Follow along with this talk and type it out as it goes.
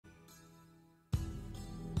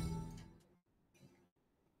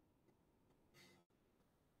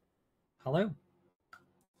Hello,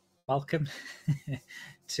 welcome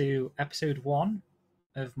to episode 1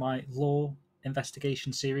 of my law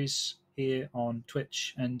investigation series here on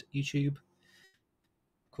Twitch and YouTube.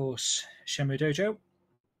 Of course, Shenmue Dojo.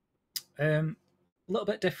 A little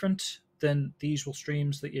bit different than the usual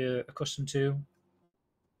streams that you're accustomed to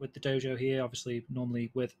with the dojo here, obviously normally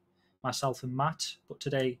with myself and Matt, but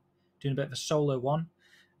today doing a bit of a solo one.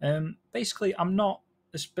 Basically, I'm not,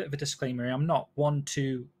 this bit of a disclaimer here, I'm not one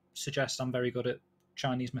to suggest I'm very good at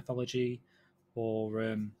Chinese mythology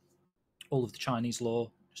or all of the Chinese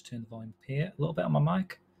law. Just turn the volume up here a little bit on my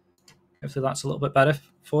mic. Hopefully that's a little bit better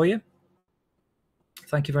for you.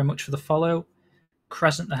 Thank you very much for the follow.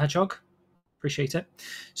 Crescent the Hedgehog. Appreciate it.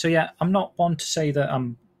 So yeah, I'm not one to say that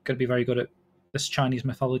I'm going to be very good at this Chinese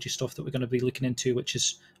mythology stuff that we're going to be looking into, which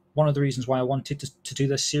is one of the reasons why I wanted to do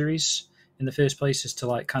this series in the first place, is to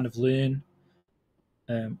like kind of learn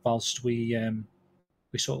whilst we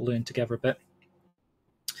sort of learn together a bit.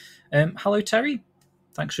 Hello, Terry.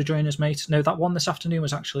 Thanks for joining us, mate. No, that one this afternoon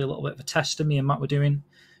was actually a little bit of a test that me and Matt were doing,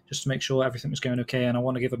 just to make sure everything was going okay. And I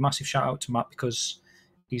want to give a massive shout out to Matt because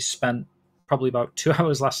he's spent probably about 2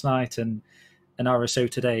 hours last night and an hour or so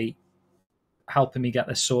today helping me get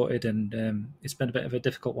this sorted. And it's been a bit of a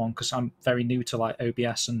difficult one because I'm very new to like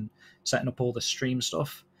OBS and setting up all the stream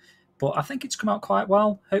stuff. But I think it's come out quite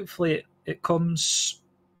well. Hopefully it comes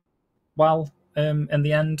well in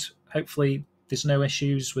the end. Hopefully there's no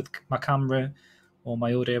issues with my camera or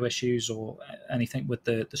my audio issues or anything with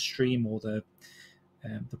the stream or the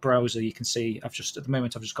browser. You can see at the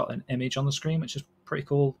moment I've just got an image on the screen, which is pretty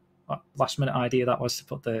cool. Last minute idea that was to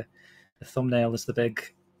put the thumbnail as the big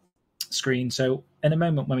screen. So in a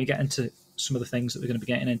moment when we get into some of the things that we're going to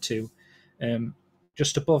be getting into,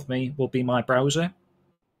 just above me will be my browser.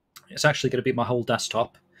 It's actually going to be my whole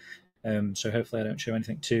desktop. So hopefully I don't show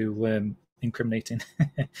anything too incriminating.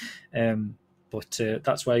 But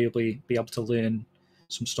that's where you'll be able to learn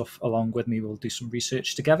some stuff along with me. We'll do some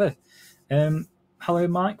research together. Hello,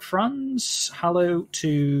 Mike Franz. Hello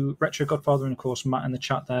to Retro Godfather and, of course, Matt in the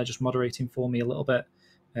chat there, just moderating for me a little bit.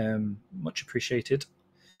 Much appreciated,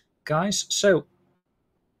 guys. So,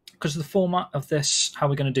 because of the format of this, how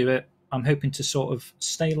we're going to do it, I'm hoping to sort of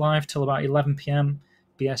stay live till about 11 p.m.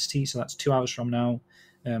 BST, so that's 2 hours from now.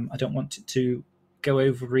 I don't want it to go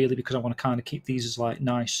over really because I want to kind of keep these as like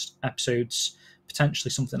nice episodes,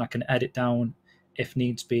 potentially something I can edit down if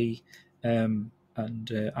needs be, and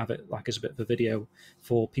have it like as a bit of a video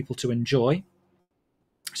for people to enjoy.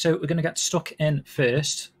 So we're going to get stuck in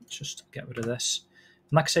first. Let's just get rid of this.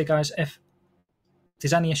 And like I say, guys, if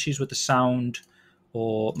there's any issues with the sound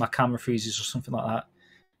or my camera freezes or something like that,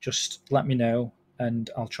 just let me know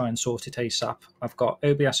and I'll try and sort it ASAP. I've got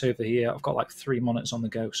OBS over here. I've got like 3 monitors on the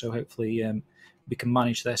go, so hopefully we can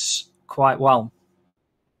manage this quite well.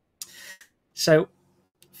 So,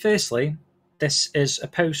 firstly, this is a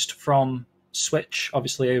post from Switch,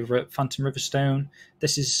 obviously over at Phantom Riverstone.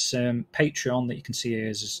 This is Patreon that you can see here.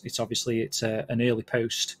 It's obviously an early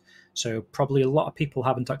post, so probably a lot of people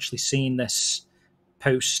haven't actually seen this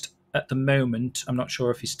post at the moment. I'm not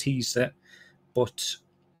sure if he's teased it, but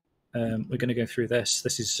we're going to go through this.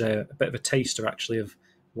 This is a bit of a taster, actually, of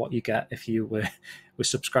what you get if you were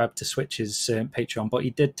subscribed to Switch's Patreon. But he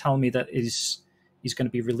did tell me that he's going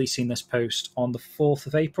to be releasing this post on the 4th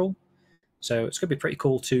of April. So it's going to be pretty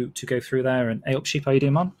cool to go through there. And hey up, Sheep, how you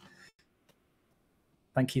doing, man?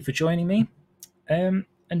 Thank you for joining me.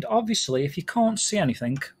 And obviously, if you can't see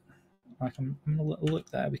anything, like I'm going to look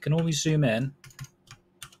there, we can always zoom in.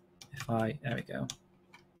 There we go.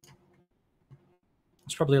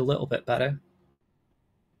 It's probably a little bit better,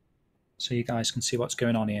 so you guys can see what's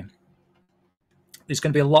going on here. There's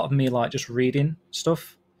going to be a lot of me like just reading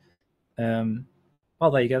stuff.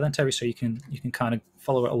 Well, there you go then, Terry. So you can kind of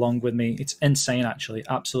follow it along with me. It's insane, actually,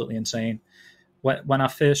 absolutely insane. When I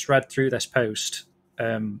first read through this post,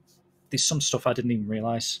 there's some stuff I didn't even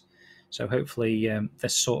realize. So hopefully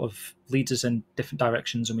this sort of leads us in different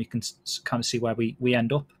directions, and we can kind of see where we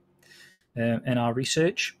end up in our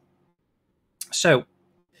research. So,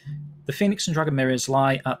 the Phoenix and Dragon mirrors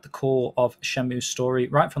lie at the core of Shenmue's story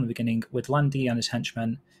right from the beginning, with Lan Di and his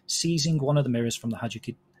henchmen seizing one of the mirrors from the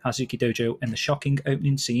Hazuki Dojo in the shocking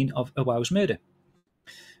opening scene of Iwao's murder.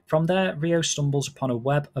 From there, Ryo stumbles upon a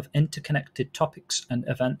web of interconnected topics and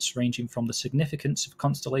events ranging from the significance of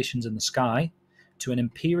constellations in the sky to an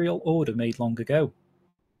imperial order made long ago.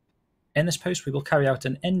 In this post, we will carry out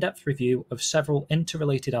an in-depth review of several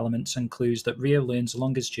interrelated elements and clues that Ryo learns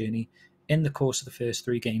along his journey in the course of the first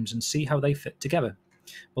 3 games and see how they fit together.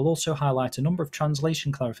 We'll also highlight a number of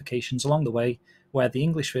translation clarifications along the way, where the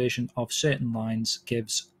English version of certain lines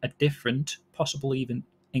gives a different, possibly even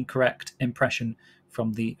incorrect impression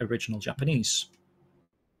from the original Japanese.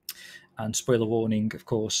 And spoiler warning, of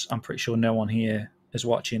course, I'm pretty sure no one here is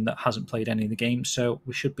watching that hasn't played any of the games, so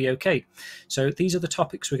we should be okay. So these are the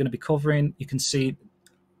topics we're going to be covering. You can see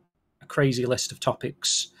a crazy list of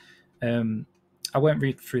topics. I won't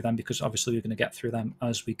read through them because obviously we're going to get through them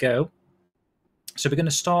as we go. So we're going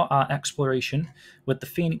to start our exploration with the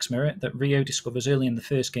Phoenix Mirror that Ryo discovers early in the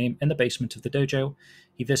first game in the basement of the dojo.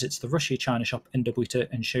 He visits the Russia China shop in Dobuita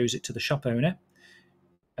and shows it to the shop owner,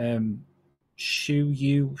 Shu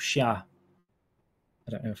Yu Xia.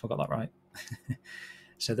 I don't know if I got that right.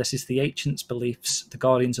 So this is the Ancients' Beliefs, the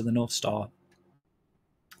Guardians of the North Star.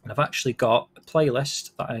 And I've actually got a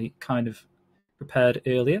playlist that I kind of prepared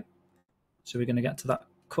earlier. So we're going to get to that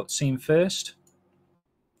cutscene first.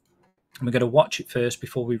 And we're going to watch it first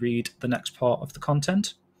before we read the next part of the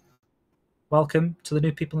content. Welcome to the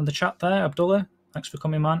new people in the chat there, Abdullah. Thanks for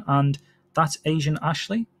coming, man. And that's Asian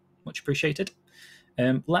Ashley. Much appreciated.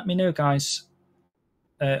 Let me know, guys.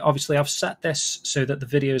 Obviously, I've set this so that the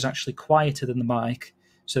video is actually quieter than the mic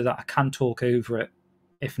so that I can talk over it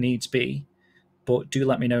if needs be. But do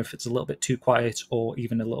let me know if it's a little bit too quiet or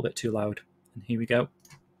even a little bit too loud. And here we go.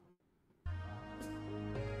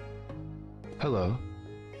 Hello.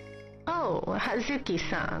 Oh,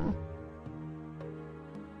 Hazuki-san.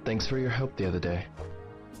 Thanks for your help the other day.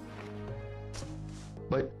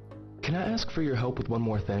 But can I ask for your help with one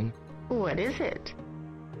more thing? What is it?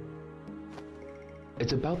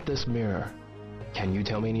 It's about this mirror. Can you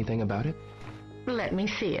tell me anything about it? Let me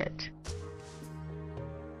see it.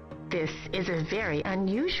 This is a very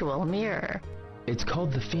unusual mirror. It's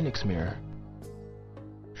called the Phoenix Mirror.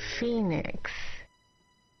 Phoenix.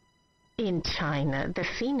 In China, the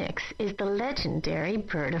phoenix is the legendary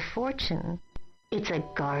bird of fortune. It's a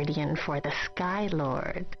guardian for the Sky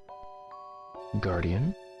Lord.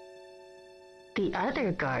 Guardian? The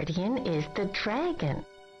other guardian is the dragon.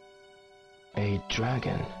 A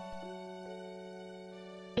dragon.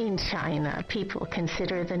 In China, people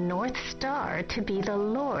consider the North Star to be the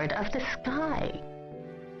lord of the sky.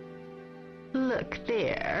 Look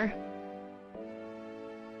there.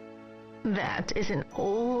 That is an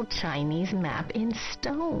old Chinese map in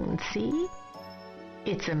stone, see?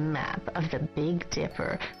 It's a map of the Big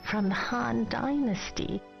Dipper from the Han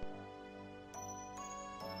Dynasty.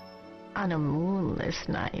 On a moonless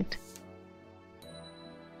night,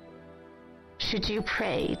 should you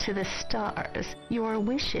pray to the stars, your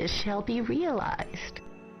wishes shall be realized.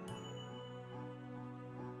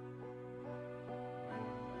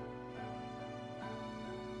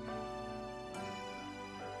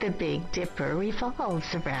 The Big Dipper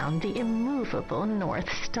revolves around the immovable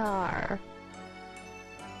North Star.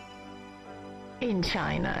 In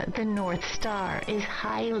China, the North Star is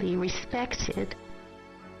highly respected.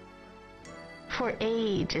 For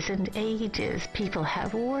ages and ages, people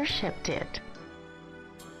have worshipped it.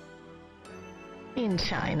 In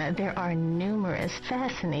China, there are numerous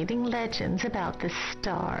fascinating legends about the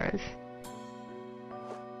stars.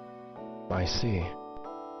 I see.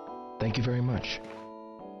 Thank you very much.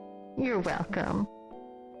 You're welcome.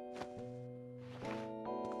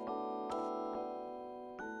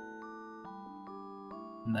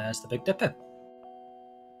 And there's the Big Dipper.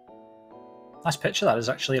 Nice picture that is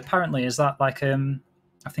actually. Apparently, is that like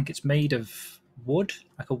I think it's made of wood,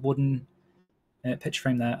 like a wooden picture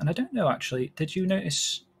frame there. And I don't know actually. Did you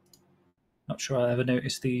notice? Not sure I ever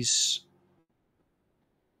noticed these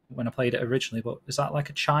when I played it originally. But is that like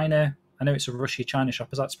a China? I know it's a Russia China shop.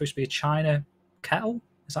 Is that supposed to be a China kettle?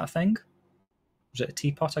 Is that a thing? Was it a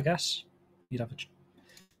teapot? I guess you'd have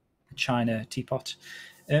a China teapot.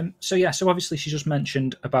 So yeah. So obviously, she just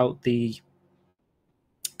mentioned about the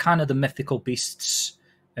kind of the mythical beasts,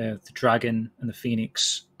 the dragon and the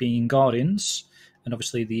phoenix being guardians, and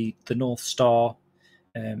obviously the North Star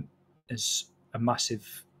is a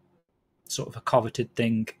massive sort of a coveted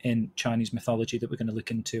thing in Chinese mythology that we're going to look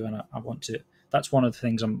into, and I want to. That's one of the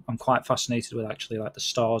things I'm quite fascinated with, actually, like the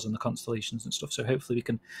stars and the constellations and stuff. So hopefully we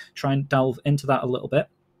can try and delve into that a little bit.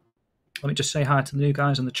 Let me just say hi to the new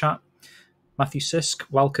guys in the chat. Matthew Sisk,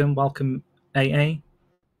 welcome AA,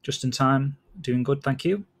 just in time, doing good, thank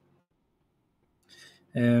you.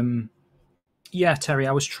 Yeah, Terry,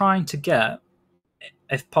 I was trying to get,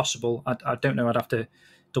 if possible, I don't know, I'd have to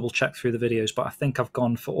double check through the videos, but I think I've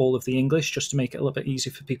gone for all of the English just to make it a little bit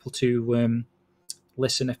easier for people to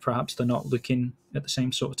listen if perhaps they're not looking at the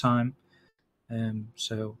same sort of time.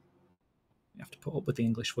 So you have to put up with the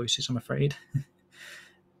English voices, I'm afraid.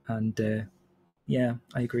 And yeah,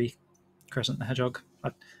 I agree. Crescent the Hedgehog.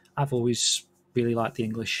 I've always really liked the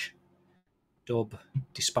English dub,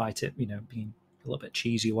 despite it, being a little bit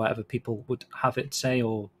cheesy or whatever people would have it say,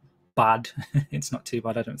 or bad. It's not too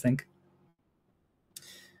bad, I don't think.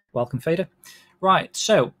 Welcome, Fader. Right,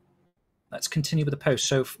 so let's continue with the post.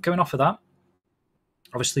 So going off of that,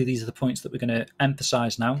 obviously these are the points that we're going to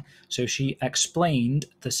emphasize now. So she explained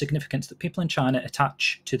the significance that people in China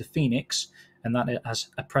attach to the phoenix, and that it has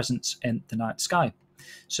a presence in the night sky.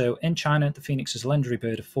 So in China, the phoenix is a legendary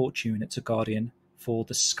bird of fortune. It's a guardian for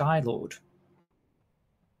the Sky Lord.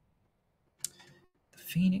 The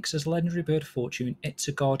phoenix is a legendary bird of fortune. It's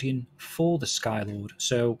a guardian for the Sky Lord.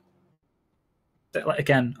 So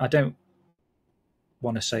again, I don't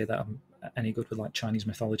want to say that I'm any good with like Chinese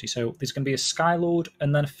mythology. So there's going to be a Sky Lord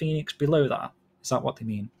and then a phoenix below that. Is that what they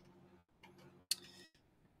mean?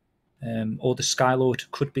 Or the Sky Lord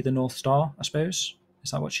could be the North Star, I suppose.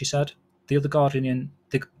 Is that what she said? The other guardian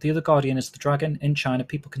is the dragon. In China,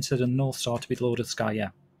 people consider the North Star to be the Lord of the Sky. Yeah,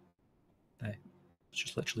 they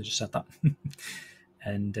just literally just said that.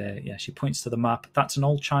 And yeah, she points to the map. That's an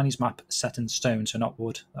old Chinese map set in stone, so not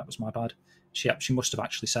wood. That was my bad. She must have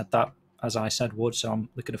actually said that as I said wood, so I'm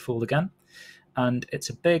looking a fool again. And it's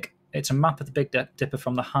a map of the Big Dipper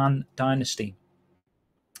from the Han Dynasty.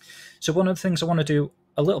 So one of the things I want to do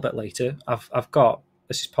a little bit later, I've got,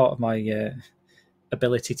 this is part of my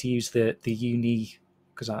ability to use the uni,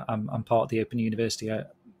 because I'm part of the Open University.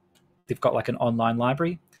 They've got like an online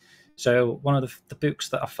library. So one of the books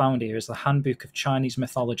that I found here is the Handbook of Chinese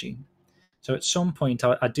Mythology. So at some point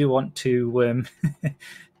I do want to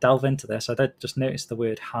delve into this. I did just notice the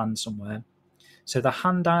word Han somewhere. So the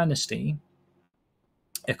Han Dynasty,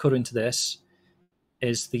 according to this,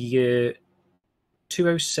 is the year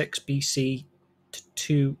 206 BC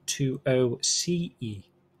to 220 CE.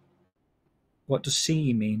 What does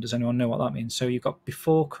CE mean? Does anyone know what that means? So you've got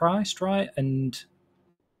before Christ, right? And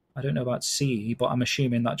I don't know about CE, but I'm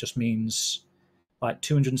assuming that just means like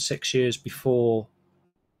 206 years before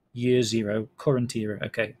year zero, current era.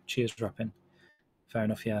 Okay, cheers, Rappin. Fair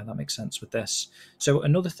enough, yeah, that makes sense with this. So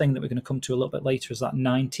another thing that we're going to come to a little bit later is that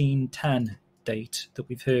 1910 date that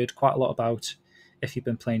we've heard quite a lot about. If you've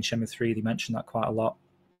been playing Shenmue 3, they mention that quite a lot.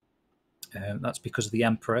 That's because of the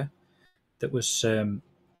Emperor that was, had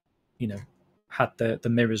the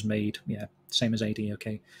mirrors made. Yeah, same as AD,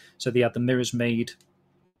 okay. So they had the mirrors made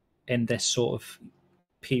in this sort of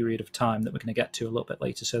period of time that we're going to get to a little bit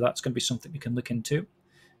later. So that's going to be something we can look into.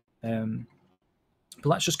 But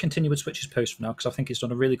let's just continue with Switch's post for now, because I think he's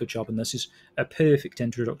done a really good job, and this is a perfect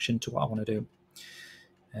introduction to what I want to do.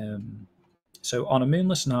 So on a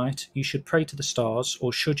moonless night, you should pray to the stars,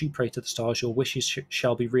 or should you pray to the stars, your wishes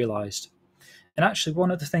shall be realized. And actually,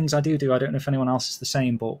 one of the things I do, I don't know if anyone else is the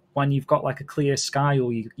same, but when you've got like a clear sky,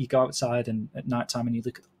 or you go outside and at night time and you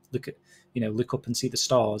look up and see the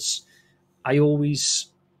stars, I always,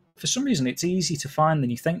 for some reason, it's easy to find. Then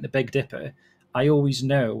you think the Big Dipper, I always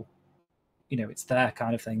know, it's there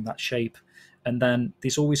kind of thing, that shape. And then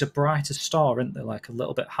there's always a brighter star, isn't there, like a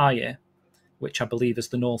little bit higher, which I believe is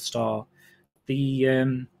the North Star.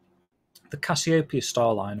 The Cassiopeia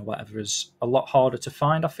star line or whatever is a lot harder to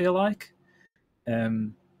find, I feel like.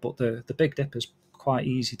 But the Big Dipper is quite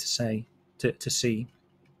easy to see.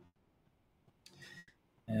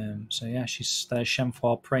 So yeah, there's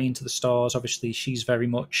Shenhua praying to the stars. Obviously, she's very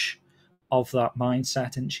much of that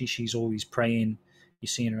mindset, isn't she? She's always praying. You're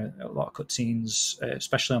seeing her a lot of cutscenes,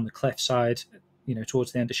 especially on the cliff side.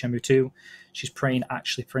 Towards the end of Shenmue 2, she's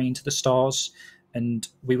actually praying to the stars, and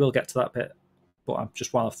we will get to that bit. But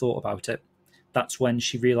just while I've thought about it, that's when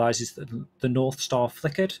she realizes that the North Star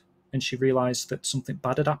flickered, and she realized that something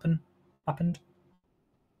bad had happened.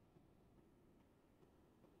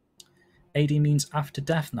 AD means after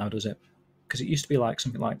death now, does it? Because it used to be like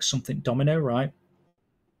something domino, right?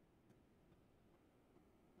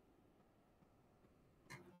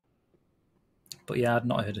 But yeah, I'd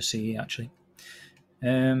not heard of CE actually.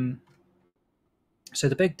 So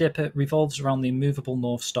the Big Dipper revolves around the immovable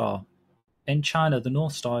North Star. In China, the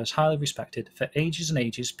North Star is highly respected. For ages and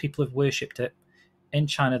ages, people have worshipped it. In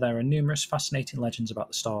China, there are numerous fascinating legends about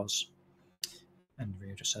the stars. And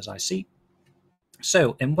Rio just says, I see.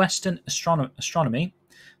 So, in Western astronomy,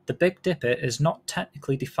 the Big Dipper is not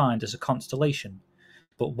technically defined as a constellation,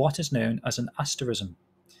 but what is known as an asterism,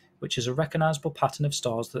 which is a recognizable pattern of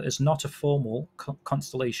stars that is not a formal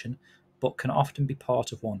constellation, but can often be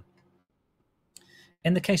part of one.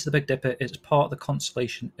 In the case of the Big Dipper, it is part of the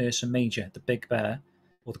constellation Ursa Major, the Big Bear,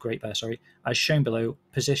 or the Great Bear, sorry, as shown below,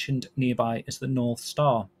 positioned nearby is the North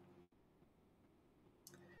Star.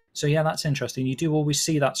 So yeah, that's interesting. You do always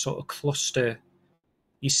see that sort of cluster.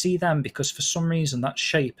 You see them because for some reason that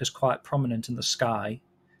shape is quite prominent in the sky,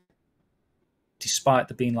 despite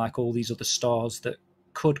there being like all these other stars that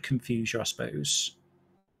could confuse you, I suppose.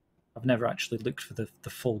 I've never actually looked for the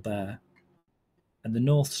full bear. And the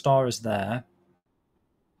North Star is there,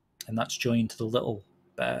 and that's joined to the little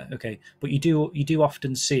bear. Okay, but you do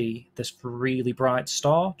often see this really bright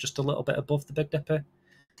star just a little bit above the Big Dipper,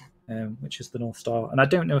 which is the North Star. And I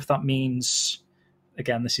don't know if that means,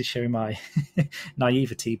 again, this is showing my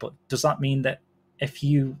naivety, but does that mean that if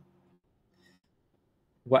you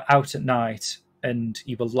were out at night and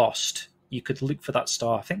you were lost, you could look for that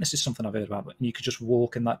star? I think this is something I've heard about, and you could just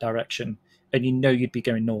walk in that direction and you know you'd be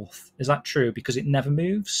going north. Is that true? Because it never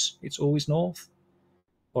moves? It's always north?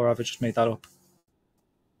 Or have I just made that up?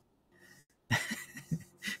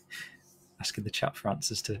 Asking the chat for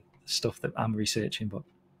answers to stuff that I'm researching, but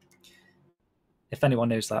if anyone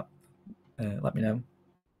knows that, let me know.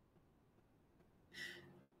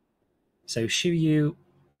 So Shuyu,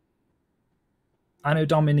 Anno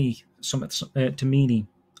Domini, Domini,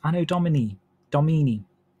 Anno Domini,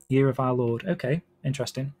 Year of Our Lord. Okay,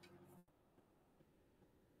 interesting.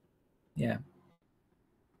 Yeah.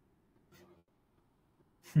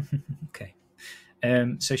 Okay.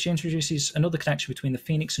 So she introduces another connection between the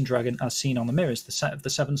Phoenix and Dragon as seen on the mirrors. The set of the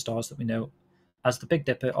 7 stars that we know as the Big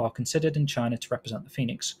Dipper are considered in China to represent the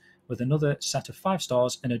Phoenix, with another set of 5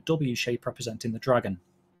 stars in a W shape representing the Dragon.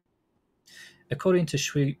 According to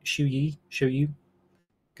Shuyu, going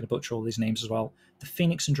to butcher all these names as well, the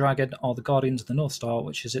Phoenix and Dragon are the guardians of the North Star,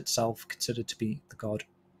 which is itself considered to be the god,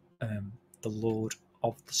 the Lord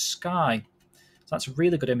of the Sky. So that's a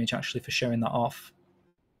really good image actually for showing that off.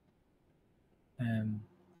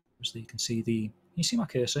 Obviously you can see my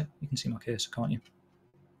cursor? You can see my cursor, can't you?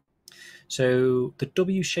 So the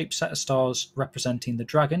W-shaped set of stars representing the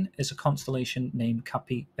dragon is a constellation named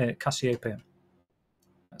Cassiopeia.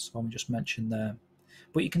 That's the one we just mentioned there.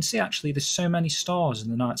 But you can see actually there's so many stars in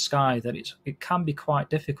the night sky that it can be quite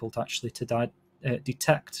difficult actually to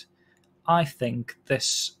detect. I think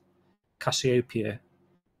this Cassiopeia,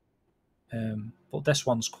 but this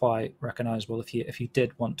one's quite recognisable if you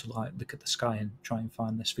did want to like look at the sky and try and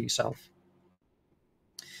find this for yourself.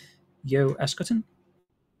 Yo Escutton.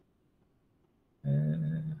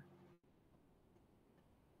 And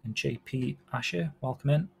JP Asher, welcome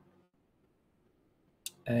in.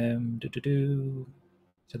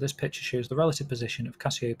 So this picture shows the relative position of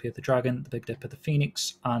Cassiopeia, the dragon, the Big Dipper, the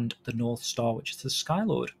Phoenix, and the North Star, which is the Sky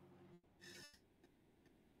Lord.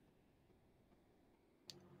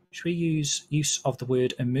 Should we use of the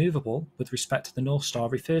word immovable with respect to the North Star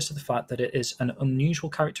refers to the fact that it is an unusual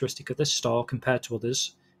characteristic of this star compared to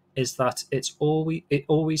others, is that it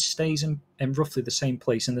always stays in roughly the same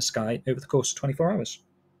place in the sky over the course of 24 hours.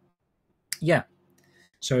 Yeah.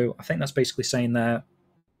 So I think that's basically saying there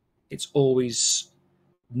it's always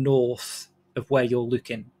north of where you're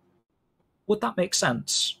looking. Would that make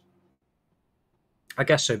sense? I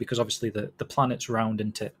guess so, because obviously the planet's round,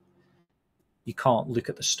 isn't it? You can't look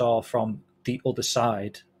at the star from the other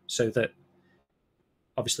side, so that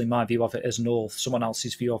obviously my view of it is north, someone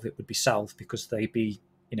else's view of it would be south because they'd be,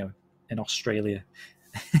 in Australia.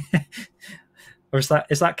 Or is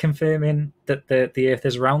that confirming that the Earth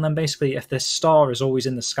is round then, basically? If this star is always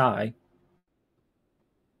in the sky,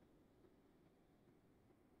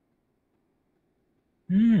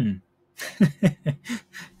 I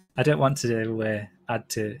don't want to add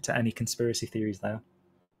to any conspiracy theories there.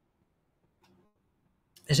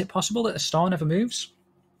 Is it possible that a star never moves?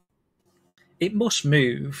 It must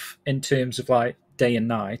move in terms of like day and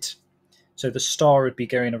night. So the star would be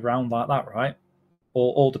going around like that, right?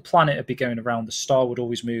 Or the planet would be going around, the star would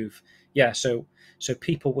always move. Yeah, so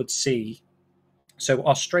people would see, so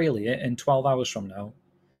Australia in 12 hours from now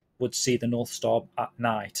would see the North Star at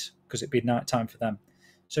night because it'd be night time for them.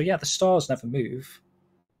 So yeah, the stars never move.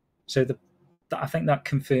 So I think that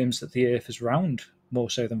confirms that the Earth is round more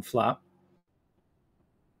so than flat.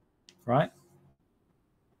 Right?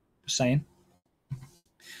 Just saying.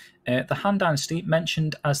 The Han Dynasty,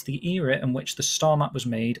 mentioned as the era in which the star map was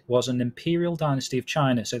made, was an imperial dynasty of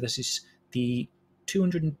China. So this is the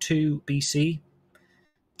 202 BC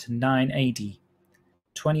to 9 AD,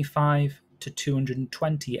 25 to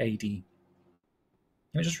 220 AD.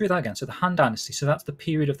 Let me just read that again. So the Han Dynasty, so that's the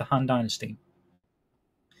period of the Han Dynasty.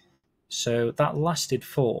 So that lasted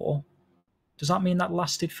for, does that mean that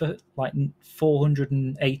lasted for like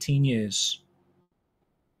 418 years?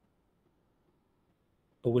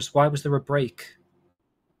 Or why was there a break?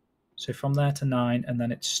 So from there to 9, and then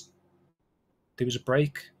there was a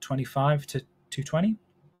break, 25 to 220? I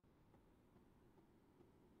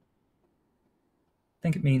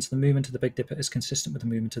think it means the movement of the Big Dipper is consistent with the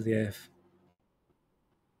movement of the Earth.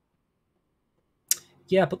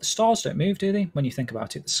 Yeah, but the stars don't move, do they? When you think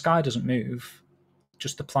about it, the sky doesn't move.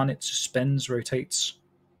 just the planet spins, rotates.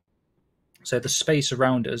 So the space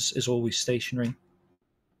around us is always stationary.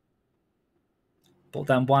 But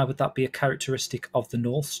then why would that be a characteristic of the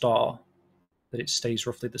North Star, that it stays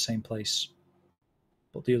roughly the same place,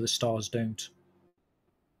 but the other stars don't?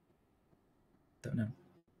 Don't know.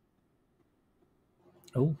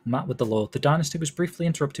 Oh, Matt with the lore. The dynasty was briefly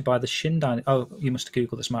interrupted by the Shin dynasty. Oh, you must have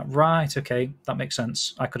Googled this, Matt. Right, okay, that makes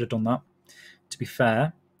sense. I could have done that. To be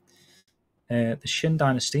fair, the Shin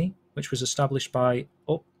dynasty, which was established by...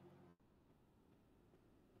 Oh,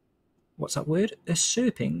 what's that word?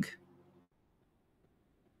 Usurping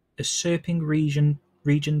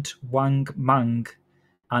regent Wang Mang,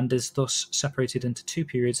 and is thus separated into two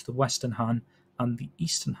periods, the Western Han and the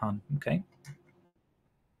Eastern Han. Okay.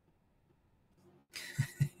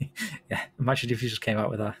 Yeah, imagine if you just came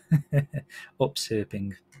out with that.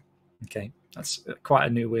 Usurping. Okay, that's quite a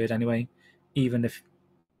new word anyway. Even if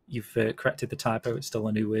you've corrected the typo, it's still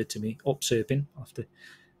a new word to me. Usurping. I'll have to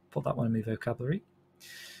put that one in my vocabulary.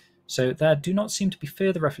 So there do not seem to be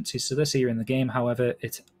further references to this era in the game, however,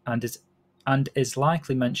 it is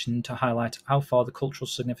likely mentioned to highlight how far the cultural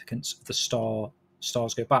significance of the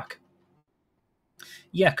stars go back.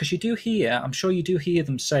 Yeah, because you do hear, I'm sure you do hear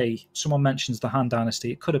them say, someone mentions the Han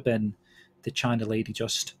Dynasty, it could have been the China lady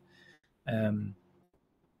just.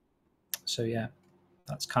 So yeah,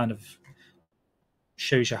 that's kind of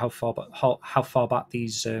shows you how far back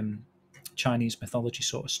these Chinese mythology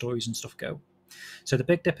sort of stories and stuff go. So the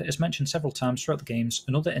Big Dipper is mentioned several times throughout the games,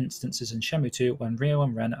 and other instances in Shenmue 2 when Ryo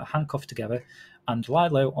and Ren are handcuffed together and lie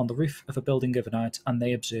low on the roof of a building overnight and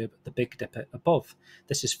they observe the Big Dipper above.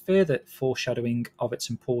 This is further foreshadowing of its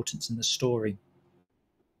importance in the story.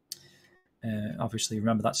 Obviously,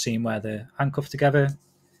 remember that scene where they're handcuffed together,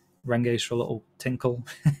 Ren goes for a little tinkle,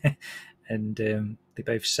 and they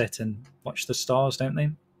both sit and watch the stars, don't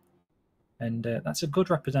they? And that's a good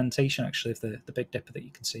representation, actually, of the Big Dipper that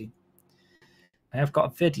you can see. I have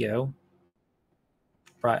got a video.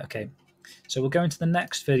 Right, okay. So we'll go into the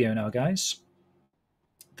next video now, guys.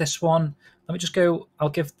 This one, let me just go, I'll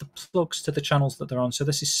give the plugs to the channels that they're on. So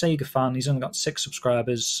this is Sega Fan. He's only got 6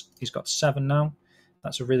 subscribers. He's got 7 now.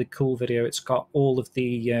 That's a really cool video. It's got all of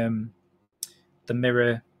the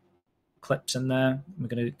mirror clips in there. We're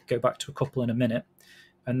going to go back to a couple in a minute.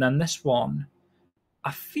 And then this one,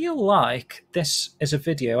 I feel like this is a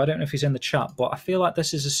video, I don't know if he's in the chat, but I feel like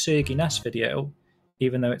this is a Sergi Ness video,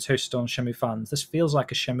 even though it's hosted on Shenmue Fans. This feels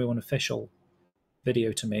like a Shenmue unofficial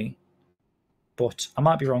video to me, but I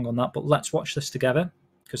might be wrong on that. But let's watch this together,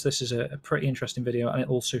 because this is a pretty interesting video, and it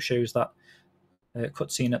also shows that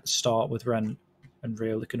cutscene at the start with Ren and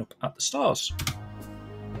Ryo looking up at the stars.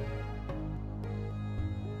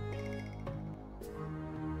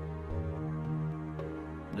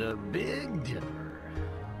 The Big Dipper.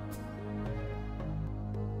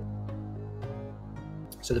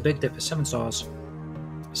 So the Big Dipper, 7 stars.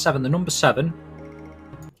 7, the number 7.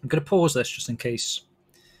 I'm going to pause this just in case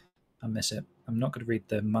I miss it. I'm not going to read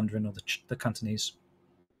the Mandarin or the Cantonese.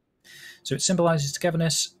 So it symbolises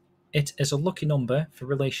togetherness. It is a lucky number for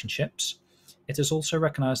relationships. It is also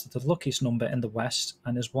recognised as the luckiest number in the West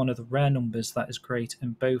and is one of the rare numbers that is great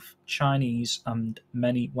in both Chinese and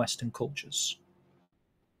many Western cultures.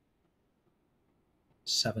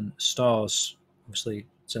 7 stars. Obviously,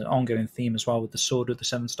 it's an ongoing theme as well with the sword with the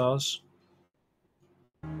 7 stars.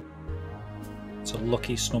 It's a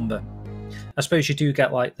luckiest number. I suppose you do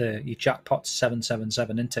get like your jackpot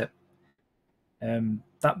 777, isn't it?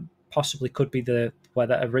 That possibly could be where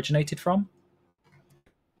that originated from.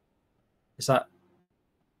 Is that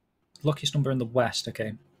luckiest number in the West?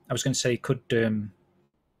 Okay, I was going to say could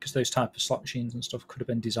because those type of slot machines and stuff could have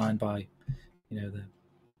been designed by, the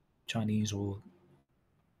Chinese or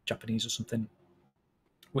Japanese or something,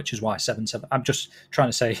 which is why 77. I'm just trying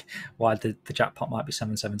to say why the jackpot might be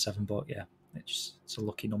 777, but yeah, it's a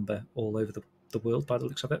lucky number all over the world by the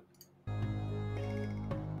looks of it.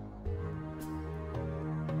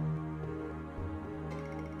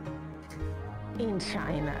 In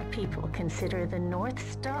China, people consider the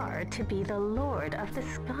North Star to be the lord of the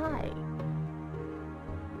sky.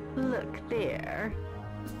 Look there.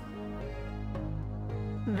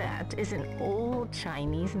 That is an old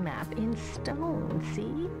Chinese map in stone,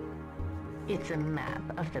 see? It's a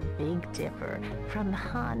map of the Big Dipper from the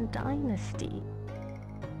Han Dynasty.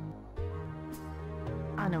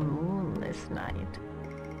 On a moonless night,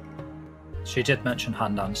 She did mention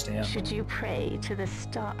Han Dynasty, yeah. should you pray to the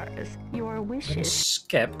stars, your I'm going to wishes...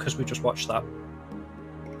 skip because we just watched that.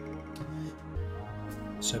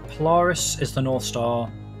 So Polaris is the North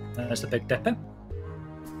Star. There's the Big Dipper.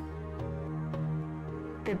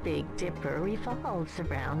 The The Big Dipper revolves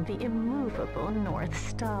around the immovable North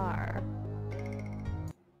Star.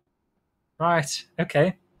 Right,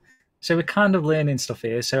 okay. So we're kind of learning stuff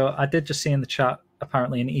here. So I did just see in the chat,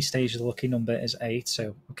 apparently in East Asia, the lucky number is 8.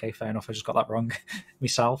 So, okay, fair enough. I just got that wrong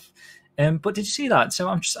myself. But did you see that? So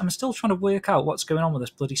I'm still trying to work out what's going on with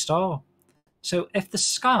this bloody star. So if the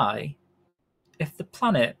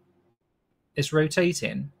planet is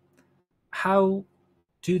rotating, how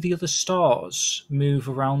do the other stars move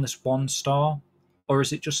around this one star? Or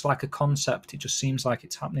is it just like a concept? It just seems like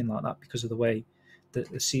it's happening like that because of the way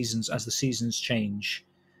that the seasons change.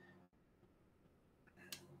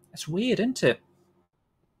 It's weird, isn't it?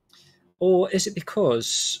 Or is it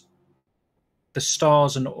because the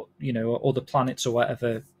stars and, you know, or the planets or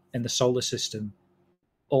whatever in the solar system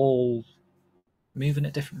all moving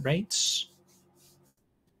at different rates?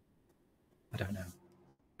 I don't know.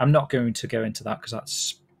 I'm not going to go into that because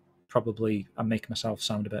that's probably, I'm making myself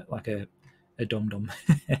sound a bit like a dum-dum.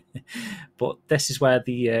 But this is where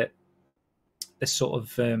the this sort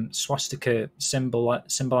of swastika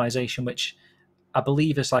symbolization, which I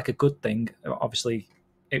believe is like a good thing. Obviously,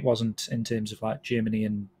 it wasn't in terms of like Germany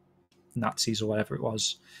and Nazis or whatever it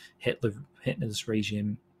was, Hitler's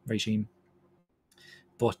regime.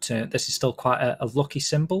 But this is still quite a lucky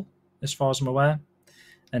symbol, as far as I'm aware.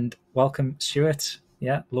 And welcome, Stuart.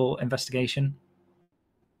 Yeah, law investigation,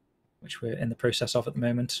 which we're in the process of at the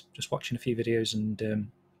moment. Just watching a few videos and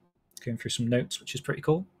going through some notes, which is pretty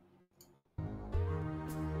cool.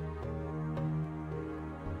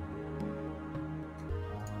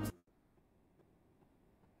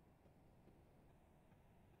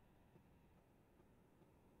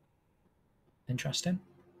 Interesting.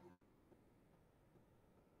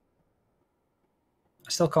 I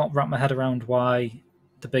still can't wrap my head around why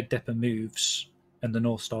the Big Dipper moves and the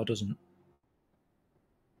North Star doesn't.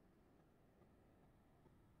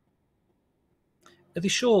 Are they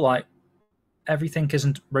sure, like, everything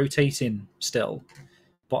isn't rotating still?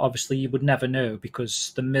 But obviously you would never know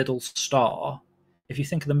because the middle star, if you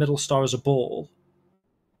think of the middle star as a ball,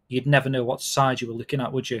 you'd never know what side you were looking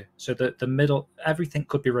at, would you? So the middle, everything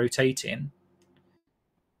could be rotating,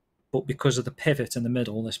 but because of the pivot in the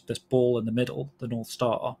middle, this ball in the middle, the North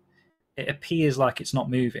Star, it appears like it's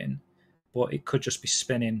not moving, but it could just be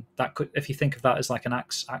spinning. That could, if you think of that as like an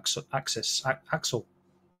axle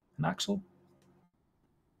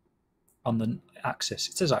on the axis.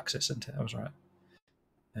 It says axis, isn't it? I was right.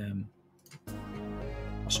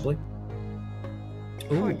 Possibly.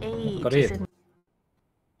 Ooh, got here.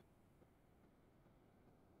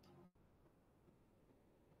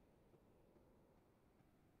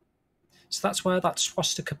 So that's where that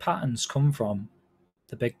swastika patterns come from,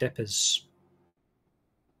 the Big Dippers.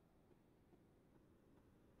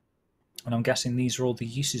 And I'm guessing these are all the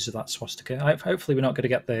uses of that swastika. Hopefully we're not going to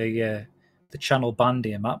get the channel banned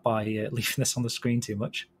here, Matt, by leaving this on the screen too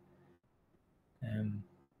much.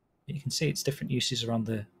 You can see its different uses around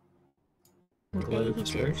the globe, I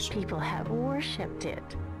suppose. People have worshipped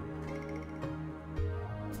it.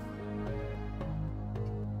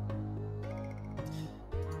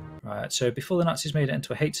 Right, so before the Nazis made it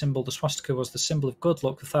into a hate symbol, the swastika was the symbol of good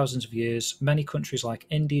luck for thousands of years. Many countries like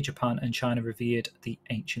India, Japan, and China revered the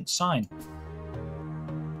ancient sign.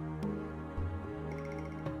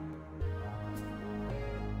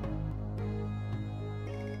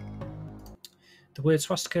 The word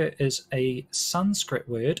swastika is a Sanskrit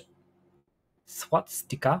word,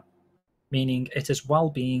 swastika, meaning it is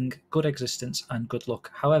well-being, good existence, and good luck.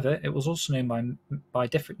 However, it was also known by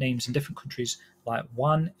different names in different countries, like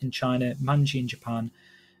Wan in China, Manji in Japan,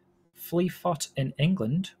 Fleafot in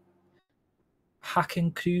England,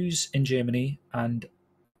 Hakenkreuz in Germany, and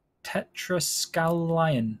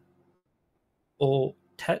Tetrascallion or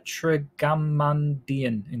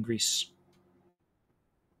Tetragamandian in Greece.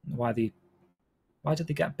 Why did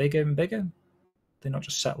they get bigger and bigger? They not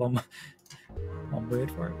just settle on one word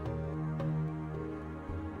for it.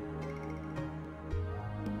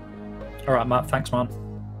 Alright, Matt, thanks, man.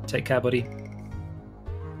 Take care, buddy. You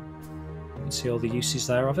can see all the uses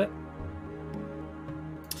there of it.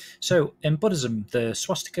 So, in Buddhism, the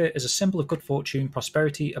swastika is a symbol of good fortune,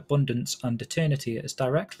 prosperity, abundance, and eternity. It is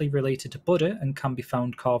directly related to Buddha and can be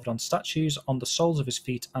found carved on statues, on the soles of his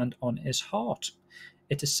feet, and on his heart.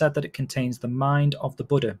 It is said that it contains the mind of the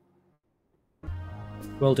Buddha.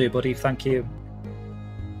 Will do, buddy. Thank you.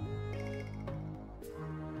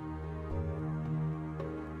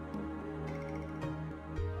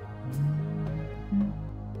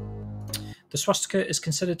 The swastika is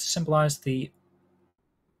considered to symbolize the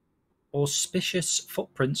auspicious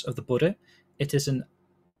footprints of the Buddha. It is an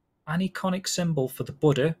iconic symbol for the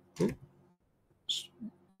Buddha.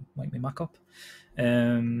 wake me back up.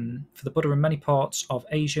 For the Buddha in many parts of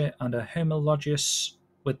Asia and are homologous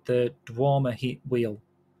with the Dwarma wheel.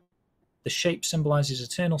 The shape symbolizes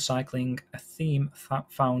eternal cycling, a theme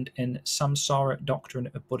found in Samsara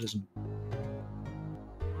doctrine of Buddhism.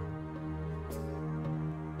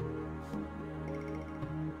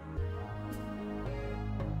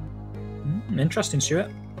 Interesting,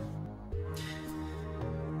 Stuart.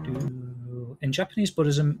 In Japanese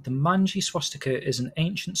Buddhism, the Manji swastika is an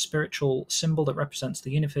ancient spiritual symbol that represents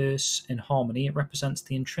the universe in harmony. It represents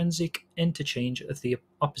the intrinsic interchange of the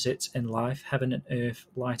opposites in life, heaven and earth,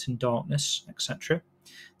 light and darkness, etc.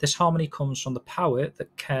 This harmony comes from the power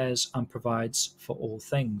that cares and provides for all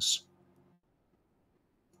things.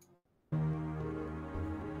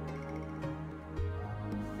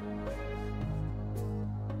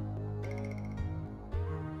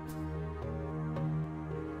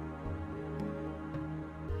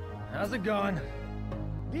 How's it going?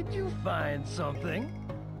 Did you find something?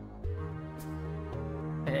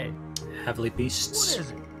 Hey. Heavenly beasts. What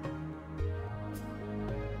is it?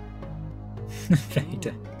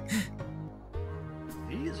 Vader.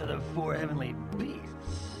 These are the 4 heavenly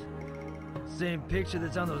beasts. Same picture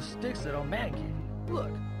that's on those sticks that old man gave you.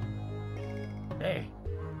 Look. Hey,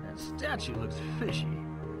 that statue looks fishy.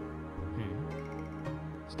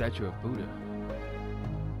 Statue of Buddha.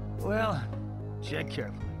 Well, check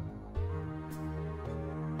carefully.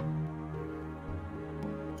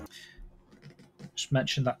 Just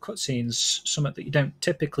mentioned that cutscene's something that you don't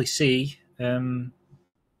typically see. I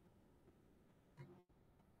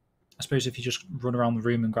suppose if you just run around the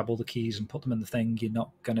room and grab all the keys and put them in the thing, you're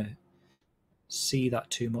not going to see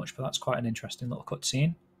that too much, but that's quite an interesting little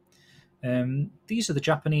cutscene. These are the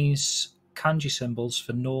Japanese kanji symbols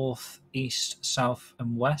for north, east, south,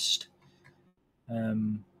 and west.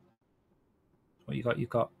 What you got? You've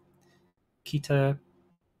got Kita,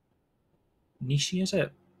 Nishi, is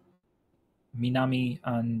it? Minami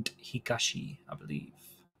and Higashi, I believe.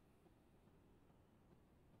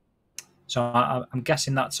 So I'm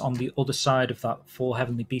guessing that's on the other side of that 4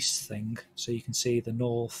 heavenly beasts thing. So you can see the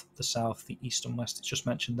north, the south, the east and west. It's just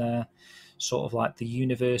mentioned there. Sort of like the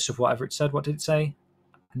universe of whatever it said. What did it say?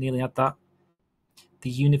 I nearly had that. The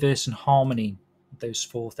universe and harmony. Those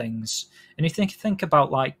 4 things. And you think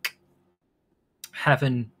about like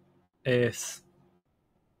heaven, earth,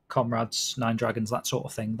 comrades, 9 dragons, that sort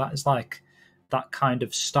of thing. That is like that kind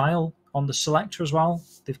of style on the selector as well.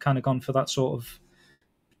 They've kind of gone for that sort of,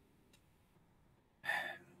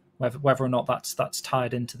 whether or not that's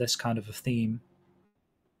tied into this kind of a theme.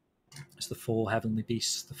 It's the 4 heavenly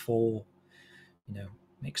beasts, the 4,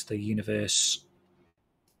 makes the universe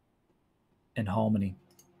in harmony.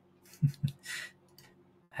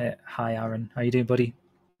 Hey, hi Aaron, how you doing, buddy?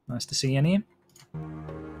 Nice to see you in here.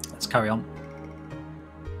 Let's carry on.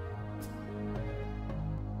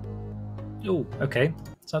 Oh, okay.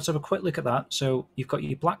 So let's have a quick look at that. So you've got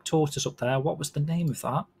your black tortoise up there. What was the name of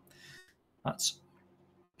that? That's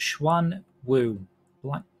Shenmue,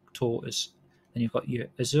 black tortoise. Then you've got your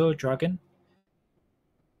azure dragon.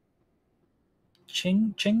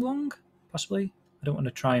 Qinglong, possibly. I don't want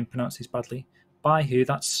to try and pronounce these badly. Baihu.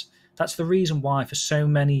 That's the reason why for so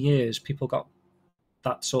many years people got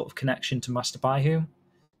that sort of connection to Master Baihu,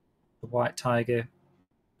 the white tiger,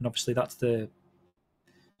 and obviously that's the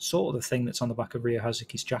sort of the thing that's on the back of Ryo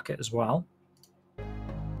Hazuki's jacket as well.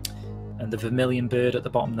 And the vermilion bird at the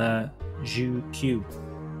bottom there, Zhu Q.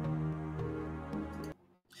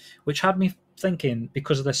 Which had me thinking,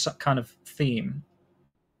 because of this kind of theme,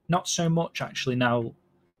 not so much actually now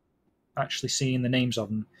actually seeing the names of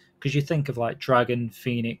them, because you think of like dragon,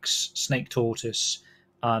 phoenix, snake tortoise,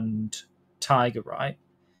 and tiger, right?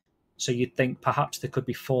 So you'd think perhaps there could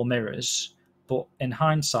be 4 mirrors, but in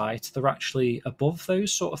hindsight, they're actually above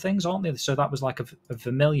those sort of things, aren't they? So that was like a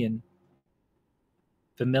vermilion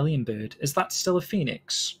bird. Is that still a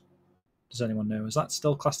phoenix? Does anyone know? Is that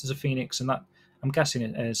still classed as a phoenix? And that, I'm guessing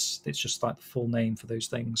it is. It's just like the full name for those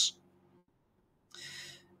things.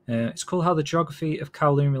 It's cool how the geography of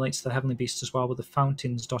Kowloon relates to the heavenly beasts as well, with the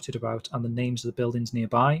fountains dotted about and the names of the buildings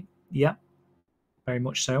nearby. Yeah, very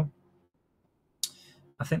much so.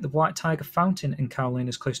 I think the White Tiger Fountain in Kowloon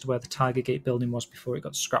is close to where the Tiger Gate building was before it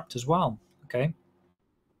got scrapped as well. Okay.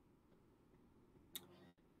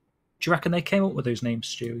 Do you reckon they came up with those names,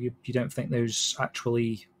 Stu? You don't think those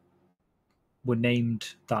actually were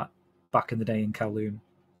named that back in the day in Kowloon?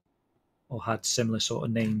 Or had similar sort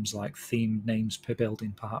of names, like themed names per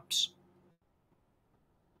building, perhaps?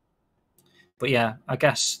 But yeah, I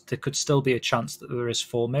guess there could still be a chance that there is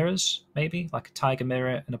 4 mirrors, maybe, like a tiger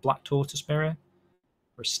mirror and a black tortoise mirror.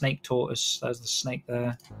 Or a snake tortoise, there's the snake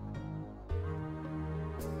there.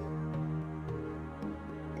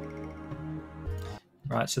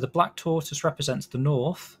 Right, so the black tortoise represents the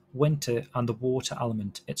north, winter, and the water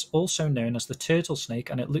element. It's also known as the turtle snake,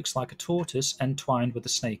 and it looks like a tortoise entwined with a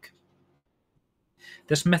snake.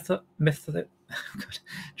 This God,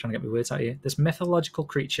 trying to get my words out here. This mythological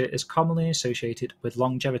creature is commonly associated with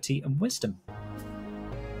longevity and wisdom.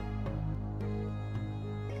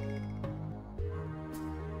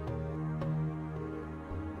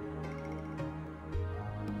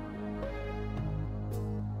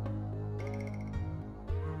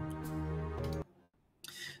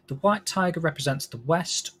 The white tiger represents the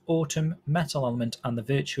west, autumn, metal element, and the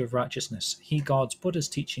virtue of righteousness. He guards Buddha's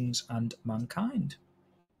teachings and mankind.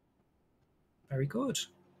 Very good.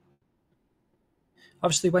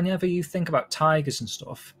 Obviously, whenever you think about tigers and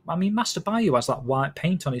stuff, I mean, Master Bayou has that white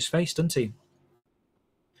paint on his face, doesn't he?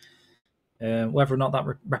 Whether or not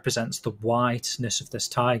that represents the whiteness of this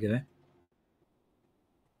tiger,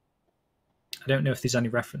 I don't know if there's any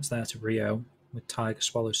reference there to Rio with tiger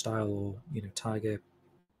swallow style, or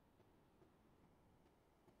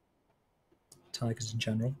tigers in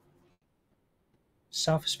general.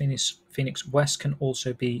 South is Phoenix. West can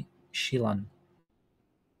also be Shilan.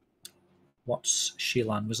 What's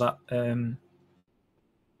Shilan? Was that something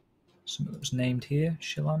that was named here?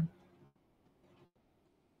 Shilan?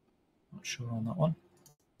 Not sure on that one.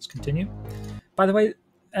 Let's continue. By the way,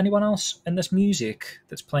 anyone else in this music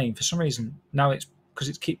that's playing, for some reason, now it's because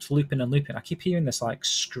it keeps looping and looping, I keep hearing this like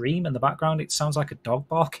scream in the background. It sounds like a dog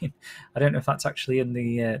barking. I don't know if that's actually in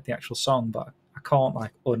the actual song, but I can't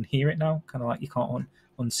like unhear it now. Kind of like you can't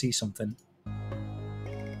unsee something.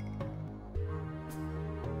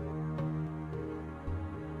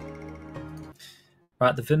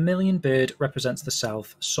 Right, the vermilion bird represents the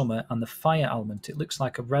south, summer, and the fire element. It looks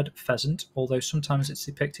like a red pheasant, although sometimes it's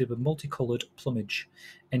depicted with multicolored plumage.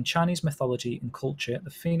 In Chinese mythology and culture, the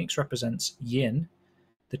phoenix represents yin,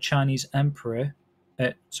 the Chinese emperor,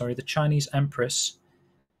 the Chinese empress,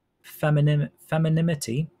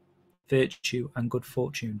 femininity, virtue, and good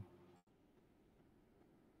fortune.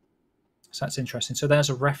 So that's interesting. So there's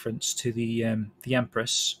a reference to the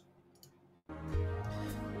empress.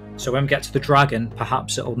 So when we get to the dragon,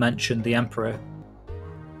 perhaps it'll mention the emperor.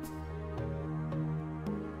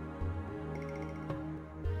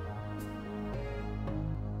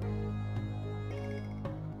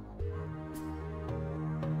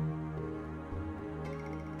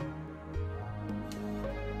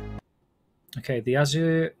 Okay, the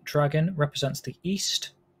azure dragon represents the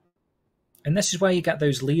east. And this is where you get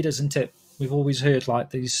those leaders, isn't it? We've always heard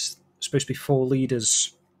like these supposed to be 4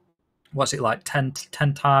 leaders. What's it like?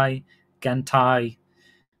 Tentai, Gentai,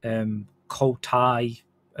 Kotai,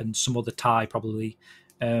 and some other Tai probably.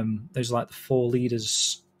 Those are like the 4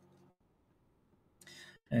 leaders.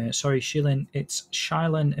 Sorry, Shilin. It's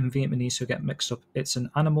Shilin in Vietnamese who get mixed up. It's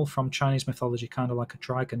an animal from Chinese mythology, kind of like a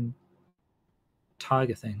dragon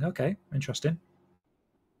tiger thing. Okay, interesting.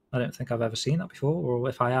 I don't think I've ever seen that before, or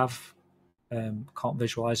if I have, can't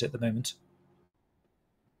visualize it at the moment.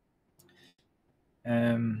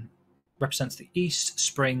 Represents the east,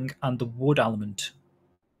 spring, and the wood element.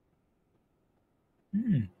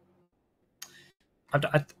 I'm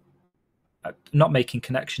not making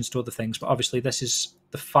connections to other things, but obviously this is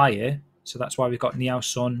the fire, so that's why we've got Niao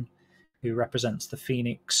Sun, who represents the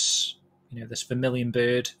phoenix. This vermilion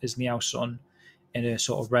bird is Niao Sun in a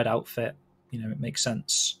sort of red outfit. It makes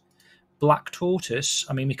sense. Black tortoise,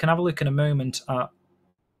 I mean, we can have a look in a moment at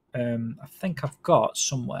I think I've got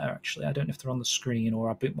somewhere, actually. I don't know if they're on the screen or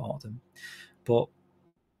I bookmarked them. But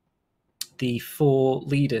the 4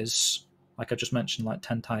 leaders, like I just mentioned, like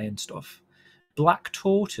Tentai and stuff. Black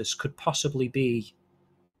tortoise could possibly be...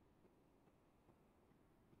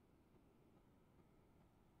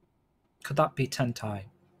 Could that be Tentai?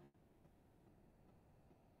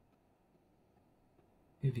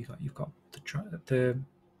 Who have you got? You've got the...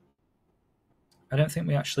 I don't think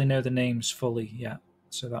we actually know the names fully yet.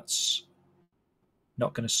 So that's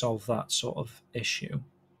not going to solve that sort of issue.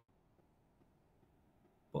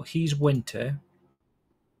 But he's winter.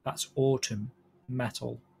 That's autumn.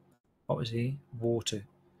 Metal. What was he? Water.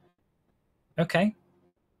 Okay.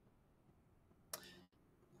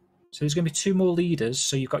 So there's going to be 2 more leaders.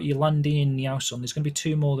 So you've got Yolandi and Niao Sun. There's going to be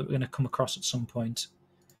 2 more that we're going to come across at some point.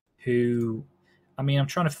 Who... I mean, I'm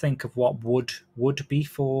trying to think of what would be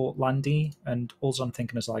for Landy, and all I'm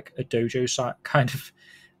thinking is like a dojo site, kind of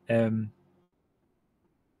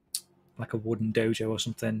like a wooden dojo or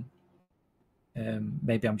something.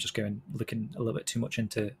 Maybe I'm just looking a little bit too much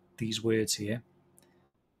into these words here,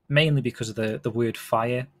 mainly because of the word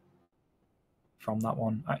fire from that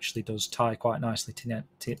one actually does tie quite nicely to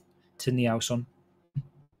Niao Sun.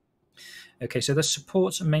 Okay, so this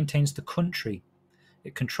supports and maintains the country.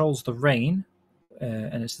 It controls the rain,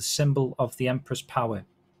 and it's the symbol of the Emperor's power.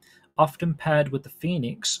 Often paired with the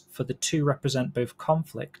phoenix, for the two represent both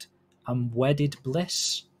conflict and wedded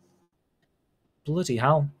bliss. Bloody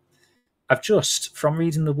hell. I've just, from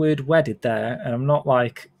reading the word wedded there, and I'm not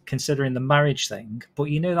like considering the marriage thing, but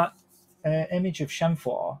you know that image of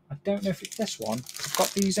Shenmue? I don't know if it's this one. I've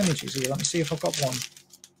got these images here. Let me see if I've got one.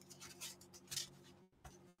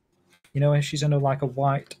 You know, she's in like a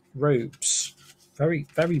white robes. Very,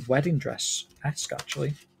 very wedding dress-esque,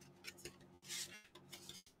 actually.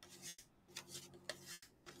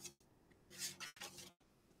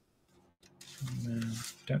 No,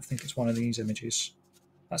 don't think it's one of these images.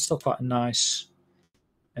 That's still quite a nice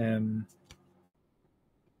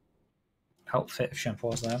outfit of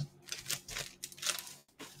Shenmue's there.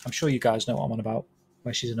 I'm sure you guys know what I'm on about,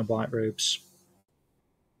 where she's in a white robes.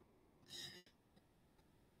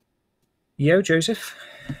 Yo, Joseph.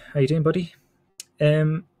 How you doing, buddy?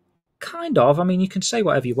 Kind of. I mean, you can say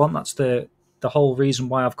whatever you want. That's the whole reason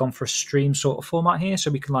why I've gone for a stream sort of format here, so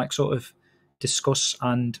we can like sort of discuss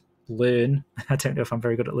and learn. I don't know if I'm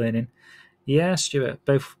very good at learning. Yeah, Stuart.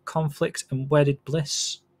 Both conflict and wedded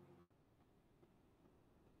bliss.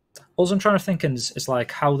 All I'm trying to think is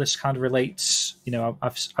like how this kind of relates. You know,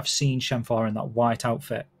 I've seen Shenmue in that white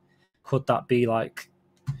outfit. Could that be like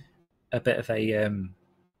a bit of a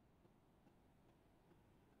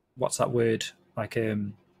what's that word? Like I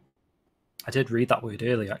did read that word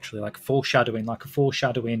earlier actually, like foreshadowing, like a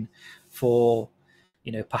foreshadowing for,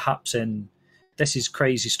 you know, perhaps in, this is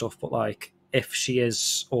crazy stuff, but like if she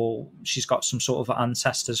is, or she's got some sort of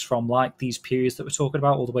ancestors from like these periods that we're talking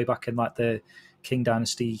about, all the way back in like the King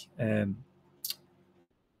Dynasty.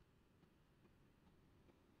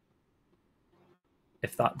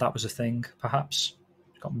 If that was a thing, perhaps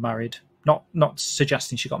got married. Not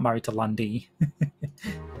suggesting she got married to Landy.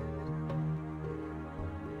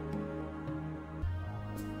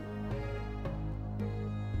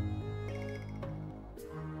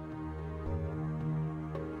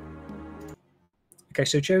 Okay,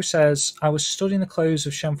 so Joe says, I was studying the clothes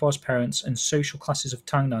of Shenhua's parents and social classes of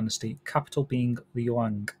Tang Dynasty, capital being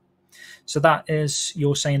Liuang. So that is,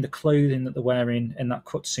 you're saying the clothing that they're wearing in that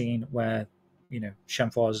cutscene where, you know,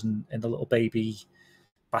 Shenhua's in the little baby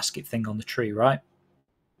basket thing on the tree, right?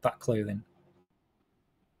 That clothing.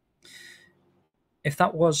 If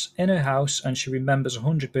that was in her house and she remembers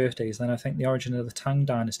 100 birthdays, then I think the origin of the Tang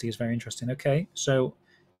Dynasty is very interesting. Okay, so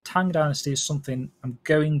Tang Dynasty is something I'm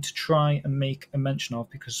going to try and make a mention of,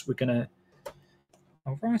 because we're going to...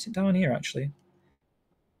 I'll write it down here, actually.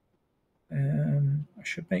 I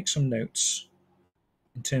should make some notes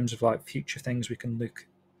in terms of like future things we can look.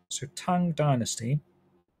 So Tang Dynasty,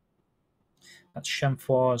 that's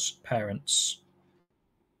Shenhua's parents,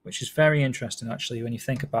 which is very interesting, actually, when you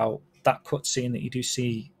think about that cutscene that you do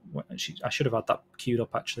see. I should have had that queued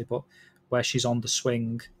up, actually, but where she's on the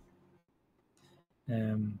swing...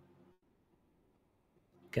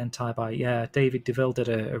 Gentai by, yeah, David DeVille did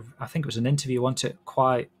I think it was an interview, wasn't it,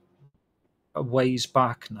 quite a ways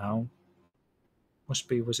back now. Was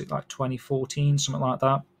it like 2014, something like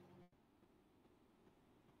that?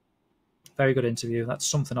 Very good interview. That's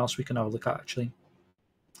something else we can have a look at, actually.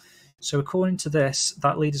 So according to this,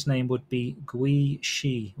 that leader's name would be Gui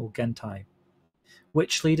Shi, or Gentai.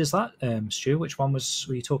 Which leader is that, Stu? Which one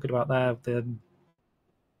were you talking about there?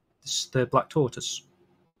 The Black Tortoise?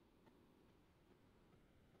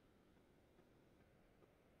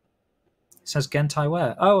 It says Gentai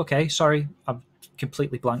where? Oh, okay, sorry. I've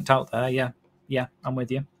completely blanked out there. Yeah, I'm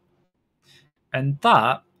with you. And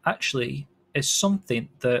that, actually, is something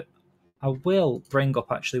that I will bring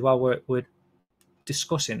up, actually, while we're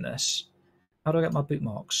discussing this. How do I get my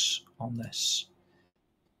bookmarks on this?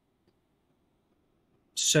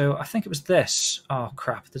 So I think it was this. Oh,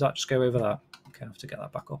 crap. Did that just go over that? Okay, I have to get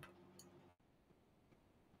that back up.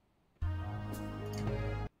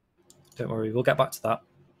 Don't worry, we'll get back to that.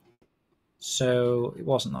 So it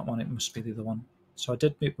wasn't that one, it must be the other one. So I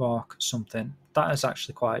did bookmark something. That is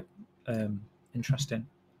actually quite interesting.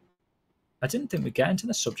 I didn't think we'd get into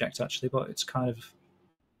this subject, actually, but it's kind of...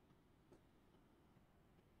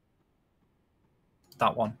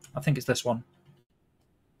 that one. I think it's this one.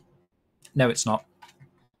 No, it's not.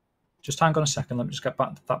 Just hang on a second. Let me just get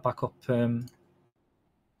that back up.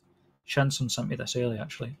 Shensun sent me this earlier,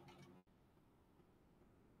 actually.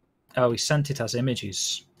 Oh, he sent it as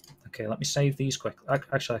images. Okay, let me save these quick.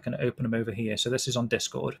 Actually, I can open them over here. So this is on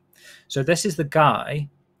Discord. So this is the guy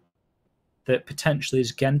that potentially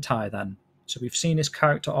is Gentai then. So we've seen his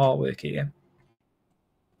character artwork here.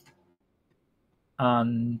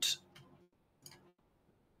 And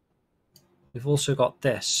we've also got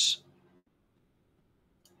this.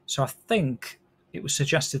 So I think it was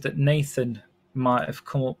suggested that Nathan might have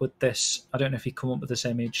come up with this. I don't know if he come up with this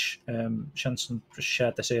image. Shenson just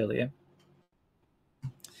shared this earlier.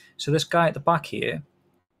 So this guy at the back here,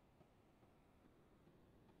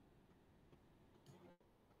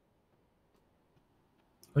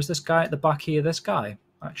 was this guy at the back here this guy,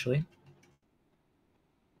 actually?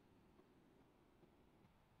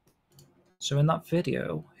 So in that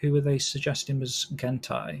video, who were they suggesting was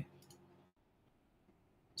Gentai?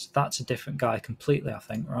 So that's a different guy completely, I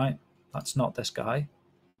think, right? That's not this guy.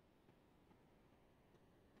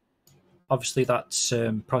 Obviously, that's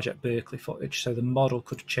Project Berkeley footage, so the model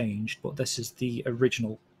could have changed, but this is the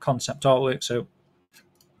original concept artwork, so it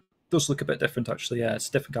does look a bit different, actually. Yeah, it's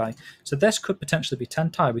a different guy. So this could potentially be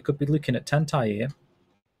Tentai. We could be looking at Tentai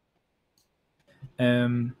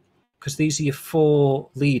here. Because these are your 4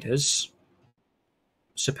 leaders,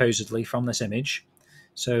 supposedly, from this image.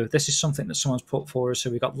 So this is something that someone's put for us. So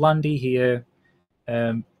we've got Landy here,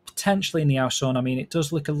 potentially in the Yaosun. I mean, it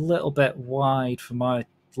does look a little bit wide for my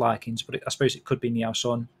likings, but I suppose it could be in the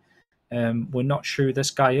Yaosun. We're not sure who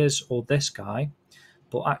this guy is or this guy,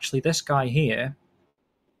 but actually this guy here.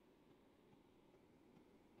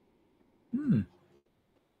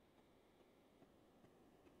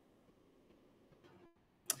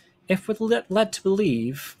 If we're led to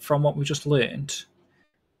believe from what we just learned,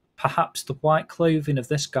 perhaps the white clothing of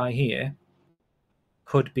this guy here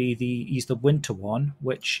could be he's the winter one,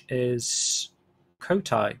 which is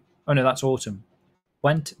Kotai. Oh no, that's autumn.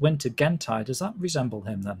 Winter Gentai. Does that resemble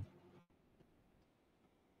him then?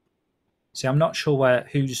 See, I'm not sure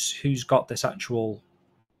who's got this actual.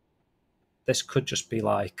 This could just be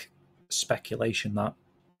like speculation. That.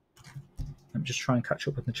 Let me just try and catch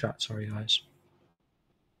up with the chat. Sorry, guys.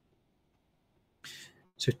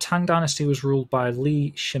 So Tang Dynasty was ruled by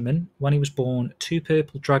Li Shimin. When he was born, 2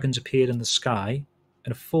 purple dragons appeared in the sky,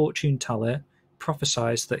 and a fortune teller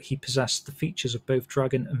prophesied that he possessed the features of both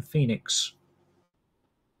dragon and phoenix.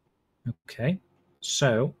 Okay,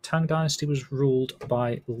 so Tang Dynasty was ruled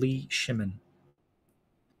by Li Shimin.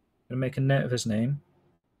 I'm going to make a note of his name.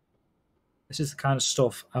 This is the kind of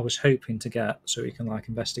stuff I was hoping to get, so we can like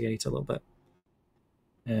investigate a little bit.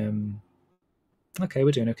 Okay,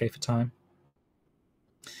 we're doing okay for time.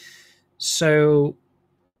 So,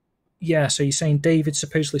 yeah, so you're saying David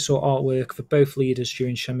supposedly saw artwork for both leaders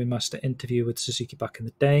during Shenmue Master interview with Suzuki back in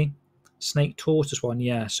the day. Snake Tortoise one,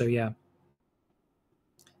 yeah, so yeah.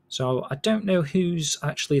 So I don't know who's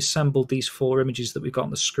actually assembled these 4 images that we've got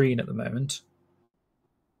on the screen at the moment.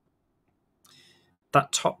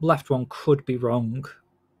 That top left one could be wrong.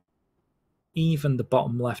 Even the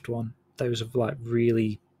bottom left one. Those are like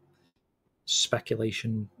really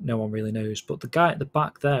speculation, no one really knows. But the guy at the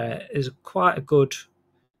back there is quite a good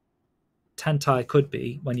Tentai, could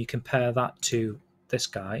be, when you compare that to this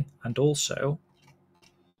guy. And also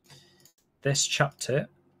this chapter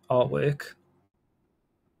artwork.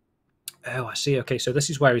 Oh, I see. Okay, so this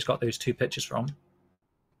is where he's got those 2 pictures from.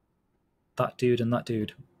 That dude and that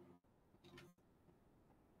dude.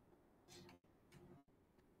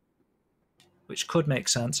 Which could make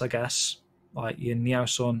sense, I guess. Like your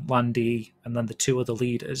Niao-sun, Landy, and then the 2 other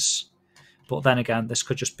leaders. But then again, this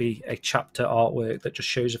could just be a chapter artwork that just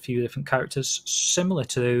shows a few different characters, similar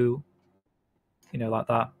to, like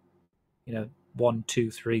that. 1,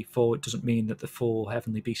 2, 3, 4. It doesn't mean that the 4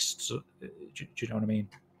 heavenly beasts. Do you know what I mean?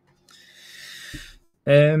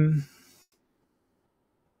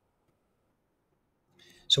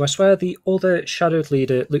 So I swear the other shadowed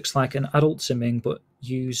leader looks like an adult Simming, but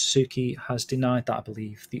Yu Suzuki has denied that, I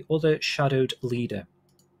believe. The other shadowed leader.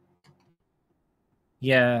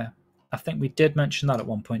 Yeah, I think we did mention that at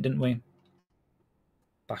one point, didn't we?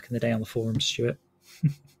 Back in the day on the forums, Stuart.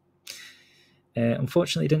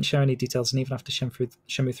 Unfortunately, didn't share any details, and even after Shenmue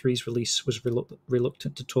 3's release, was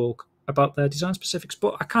reluctant to talk about their design specifics.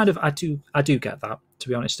 But I do get that, to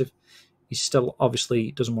be honest. If he still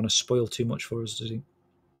obviously doesn't want to spoil too much for us, does he?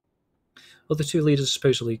 Other 2 leaders are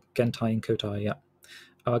supposedly Gentai and Kotai, yeah.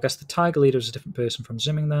 I guess the Tiger leader is a different person from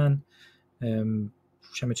Zimming then.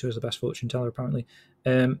 Shenmue 2 is the best fortune teller, apparently.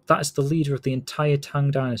 That is the leader of the entire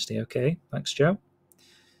Tang Dynasty. Okay, thanks, Joe.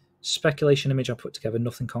 Speculation image I put together,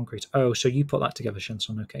 nothing concrete. Oh, so you put that together,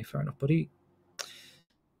 Shenson. Okay, fair enough, buddy.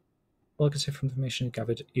 All I can say from the information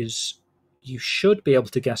gathered is you should be able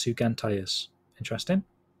to guess who Gentai is. Interesting.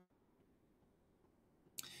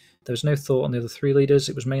 There was no thought on the other 3 leaders.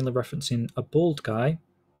 It was mainly referencing a bald guy.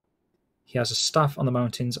 He has a staff on the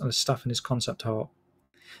mountains and a staff in his concept art.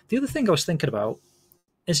 The other thing I was thinking about,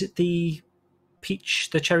 is it the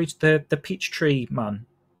peach tree man?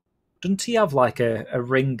 Doesn't he have like a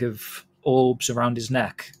ring of orbs around his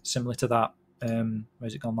neck, similar to that?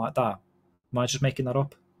 Where's it gone like that? Am I just making that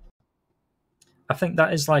up? I think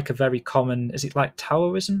that is like a very common. Is it like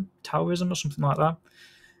Taoism or something like that?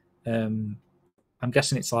 I'm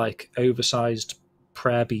guessing it's like oversized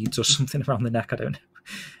prayer beads or something around the neck. I don't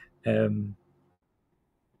know.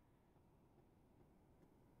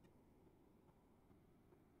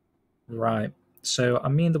 Right. So, I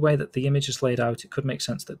mean, the way that the image is laid out, it could make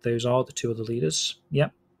sense that those are the two other leaders.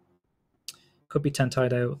 Yep. Could be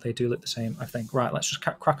Tentaido. They do look the same, I think. Right, let's just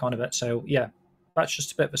crack on a bit. So, yeah, that's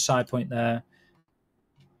just a bit of a side point there.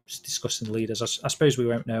 Just discussing the leaders. I suppose we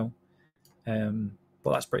won't know.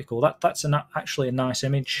 But that's pretty cool. That's actually a nice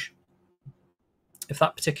image. If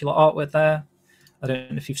that particular artwork there, I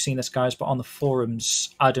don't know if you've seen this, guys, but on the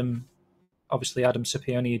forums, Adam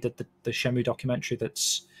Scipione did the Shenmue documentary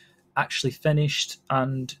that's actually finished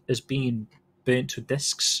and is being burnt to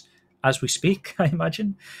discs as we speak, I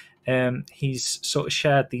imagine. He's sort of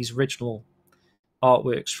shared these original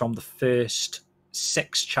artworks from the first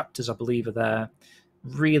 6 chapters, I believe, are there.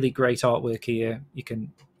 Really great artwork here. You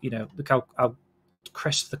can, look how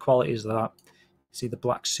crisp the quality is of that. See the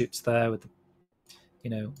black suits there with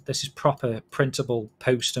this is proper printable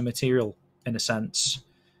poster material in a sense.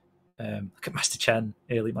 Look at Master Chen,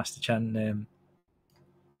 early Master Chen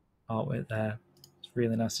artwork there. It's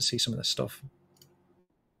really nice to see some of this stuff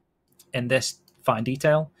in this fine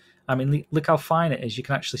detail. I mean, look how fine it is. You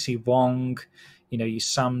can actually see Wong, your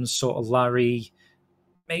Sam's sort of Larry,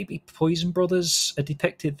 maybe Poison Brothers are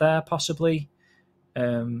depicted there, possibly.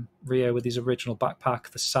 Ryo with his original backpack,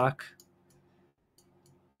 the sack.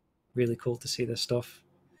 Really cool to see this stuff.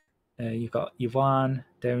 You've got Yuan,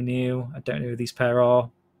 Doniu. I don't know who these pair are.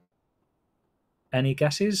 Any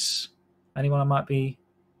guesses? Anyone I might be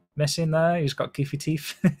missing there? Who's got goofy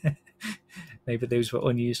teeth? Maybe those were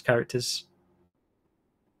unused characters.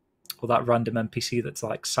 Or that random NPC that's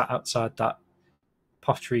like sat outside that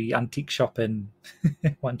pottery antique shop in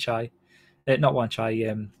Wanchai. Not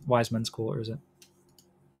Wanchai, Wise Men's Quarter, is it?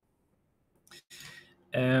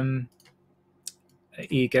 Here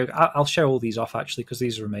you go. I'll show all these off actually because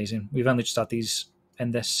these are amazing. We've only just had these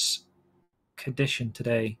in this condition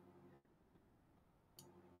today.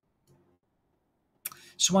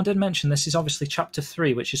 Someone did mention this is obviously chapter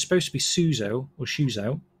 3, which is supposed to be Suzo or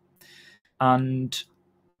Shuzo, and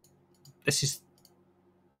this is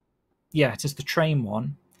it is the train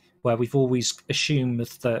one where we've always assumed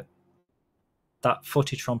that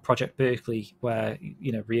footage from Project Berkeley where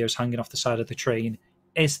Ryo's hanging off the side of the train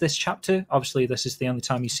is this chapter. Obviously, this is the only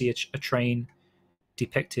time you see a train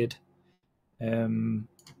depicted.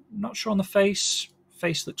 Not sure on the face.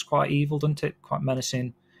 Face looks quite evil, doesn't it? Quite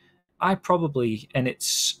menacing. I probably, in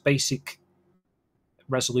its basic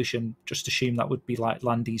resolution, just assume that would be like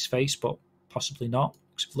Landy's face, but possibly not.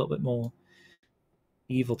 Looks a little bit more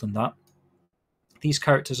evil than that. These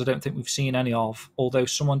characters I don't think we've seen any of, although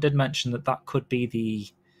someone did mention that could be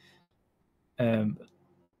the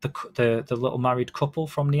little married couple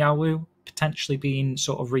from Niaowu, potentially being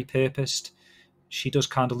sort of repurposed. She does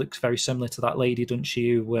kind of look very similar to that lady, doesn't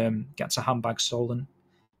she, who gets a handbag stolen,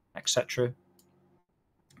 etc.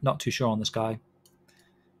 Not too sure on this guy.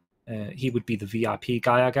 He would be the VIP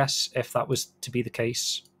guy, I guess, if that was to be the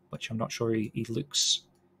case, which I'm not sure he looks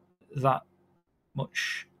that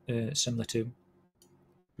much similar to.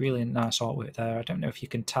 Really nice artwork there. I don't know if you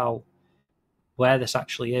can tell where this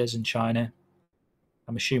actually is in China.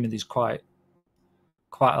 I'm assuming there's quite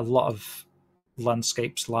a lot of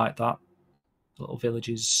landscapes like that. Little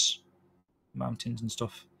villages, mountains and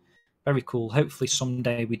stuff. Very cool. Hopefully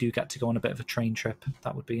someday we do get to go on a bit of a train trip.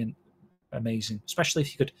 That would be amazing. Especially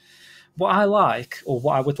if you could... What I like, or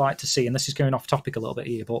what I would like to see, and this is going off topic a little bit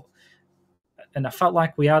here, and I felt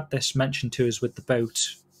like we had this mentioned to us with the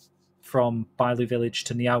boat from Bailu Village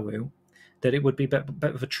to Niaowu, that it would be a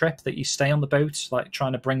bit of a trip that you stay on the boat, like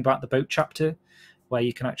trying to bring back the boat chapter, where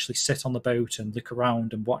you can actually sit on the boat and look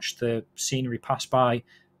around and watch the scenery pass by.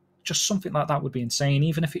 Just something like that would be insane,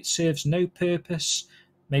 even if it serves no purpose.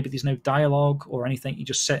 Maybe there's no dialogue or anything, you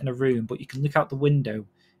just sit in a room, but you can look out the window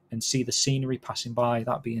and see the scenery passing by.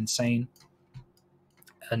 That'd be insane.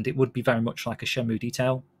 And it would be very much like a Shenmue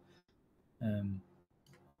detail.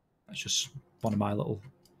 That's just one of my little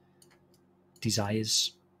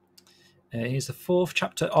desires. Here's the 4th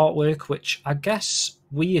chapter artwork, which I guess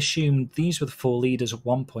we assumed these were the 4 leaders at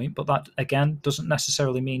one point, but that, again, doesn't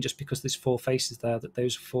necessarily mean just because there's 4 faces there that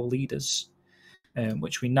those are 4 leaders,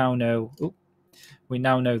 which we now know... We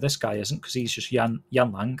now know this guy isn't, because he's just Yan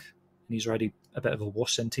Lang, and he's already a bit of a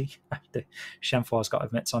wuss, isn't he? Shenfua's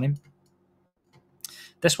got mitts on him.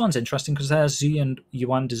 This one's interesting because there's Yuan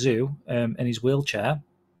Dezu in his wheelchair.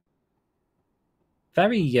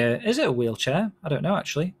 Very, is it a wheelchair? I don't know,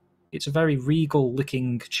 actually. It's a very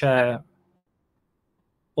regal-looking chair,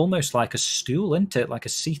 almost like a stool, isn't it? Like a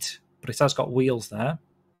seat, but it has got wheels there.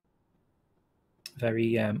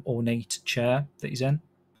 Very ornate chair that he's in.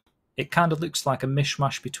 It kind of looks like a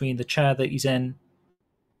mishmash between the chair that he's in,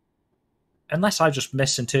 unless I just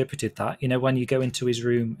misinterpreted that. You know, when you go into his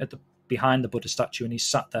room behind the Buddha statue and he's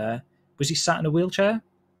sat there, was he sat in a wheelchair?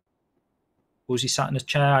 Or was he sat in a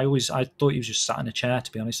chair? I thought he was just sat in a chair,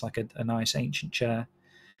 to be honest, like a nice ancient chair.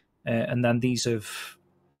 And then these have...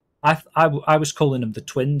 I was calling them the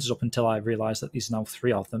twins up until I realised that there's now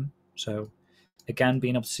 3 of them. So, again,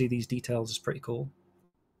 being able to see these details is pretty cool.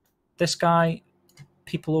 This guy,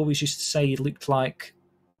 people always used to say he looked like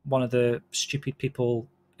one of the stupid people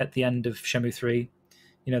at the end of Shenmue 3.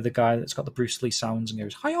 You know, the guy that's got the Bruce Lee sounds and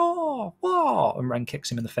goes, "Hi-yah! Wah!" and Ren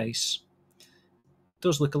kicks him in the face.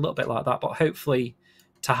 Does look a little bit like that, but hopefully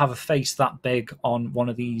to have a face that big on one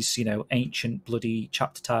of these, you know, ancient bloody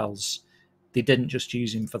chapter tiles, they didn't just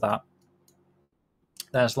use him for that.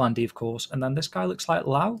 There's Landy, of course, and then this guy looks like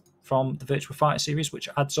Lao from the Virtua Fighter series, which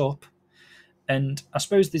adds up. And I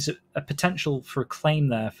suppose there's a potential for a claim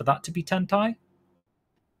there for that to be Tentai,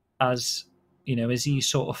 as, you know, is he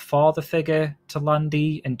sort of father figure to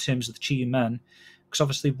Landy in terms of the Chi Men? Because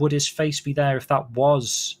obviously, would his face be there if that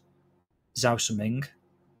was Zhao Suming?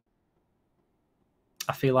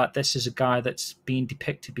 I feel like this is a guy that's being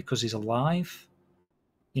depicted because he's alive.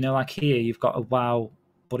 You know, like here you've got a WoW,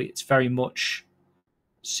 but it's very much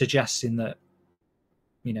suggesting that,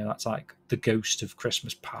 you know, that's like the ghost of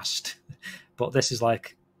Christmas past. But this is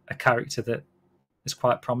like a character that is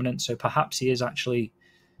quite prominent, so perhaps he is actually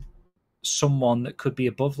someone that could be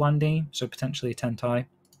above Landy, so potentially a Tentai.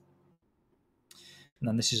 And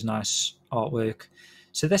then this is nice artwork.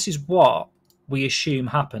 So this is what we assume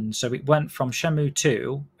happened. So it went from Shenmue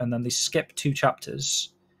 2, and then they skipped 2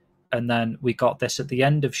 chapters, and then we got this at the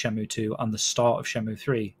end of Shenmue 2 and the start of Shenmue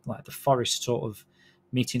 3, like the forest sort of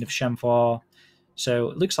meeting of Shenhua. So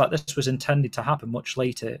it looks like this was intended to happen much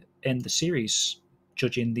later in the series,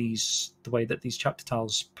 judging the way that these chapter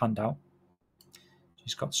tiles panned out.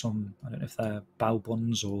 He's got some, I don't know if they're bao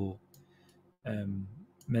buns or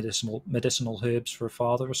medicinal herbs for a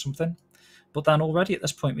father or something. But then already at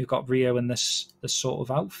this point we've got Ryo in this sort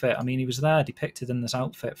of outfit. I mean, he was there depicted in this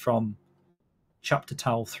outfit from chapter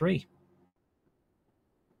tile 3,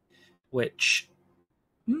 which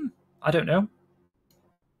I don't know.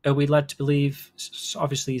 Are we led to believe?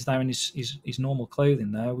 Obviously, he's there in his normal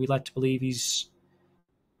clothing. There, are we led to believe he's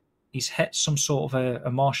hit some sort of a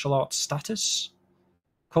martial arts status?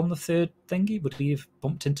 Come the 3rd thingy, would he have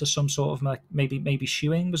bumped into some sort of maybe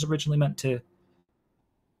shoeing was originally meant to?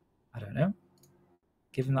 I don't know.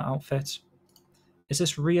 Give him that outfit. Is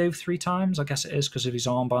this Ryo 3 times? I guess it is because of his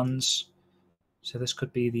armbands. So this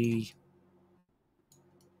could be the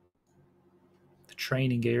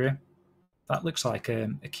training area. That looks like a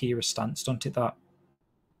Kira stance, don't it? That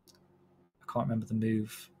I can't remember the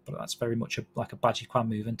move, but that's very much like a Baji Quan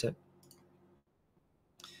move, isn't it?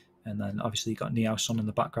 And then obviously you got Niao Sun in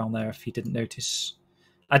the background there. If you didn't notice,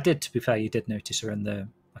 I did. To be fair, you did notice her in the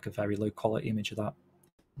like a very low quality image of that.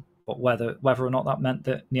 But whether or not that meant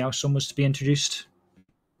that Niao Sun was to be introduced.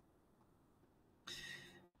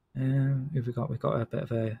 Who we got? We've got a bit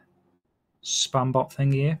of a spam bot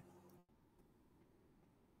thing here.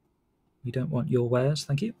 We don't want your wares,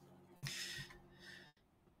 thank you.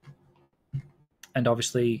 And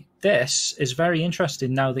obviously this is very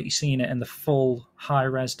interesting now that you've seen it in the full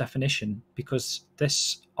high-res definition, because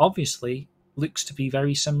this obviously looks to be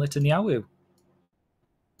very similar to Niawu.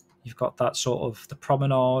 You've got that sort of the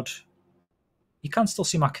promenade. You can still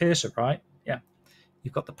see my cursor, right? Yeah.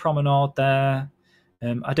 You've got the promenade there.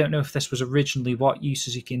 I don't know if this was originally what Yu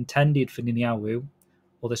Suzuki intended for Niawu,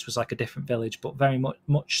 or this was like a different village, but very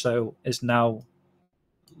much so is now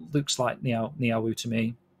looks like Niawu to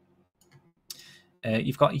me.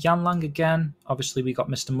 You've got Yanlang again. Obviously, we got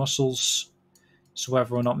Mr. Muscles. So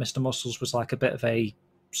whether or not Mr. Muscles was like a bit of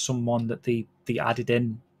someone that they added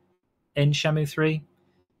in Shenmue 3,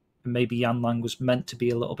 and maybe Yanlang was meant to be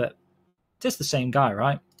a little bit. It's the same guy,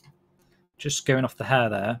 right? Just going off the hair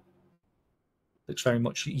there. Looks very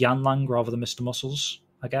much Yanlang rather than Mr. Muscles,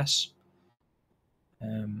 I guess.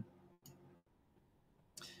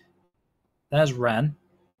 There's Ren.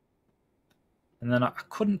 And then I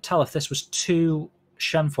couldn't tell if this was 2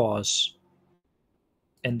 Shenhuas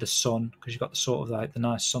in the sun, because you've got the sort of like the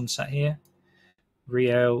nice sunset here.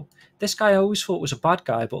 Ryo. This guy I always thought was a bad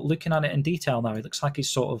guy, but looking at it in detail now, it looks like he's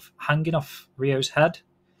sort of hanging off Ryo's head.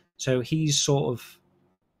 So he's sort of...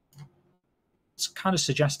 It's kind of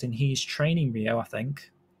suggesting he's training Ryo, I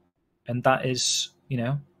think. And that is, you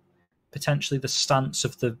know, potentially the stance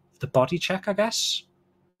of the body check, I guess.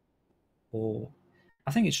 Or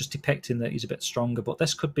I think it's just depicting that he's a bit stronger, but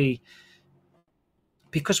this could be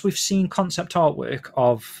because we've seen concept artwork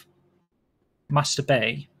of Master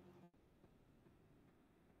Bay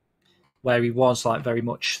where he was like very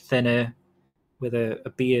much thinner with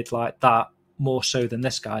a beard like that, more so than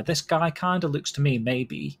this guy. This guy kind of looks to me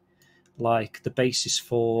maybe like the basis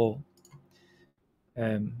for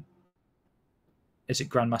is it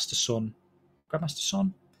Grandmaster Son? Grandmaster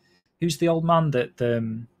Son? Who's the old man that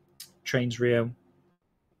trains Rio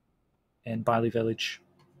in Bailey Village?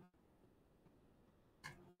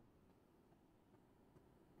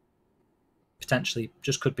 Potentially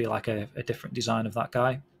just could be like a different design of that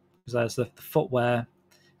guy. Because there's the footwear.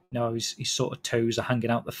 You know, his sort of toes are hanging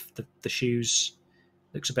out the shoes.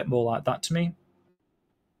 Looks a bit more like that to me.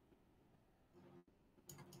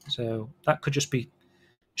 So that could just be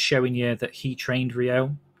showing you that he trained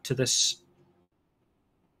Rio to this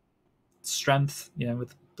strength, you know,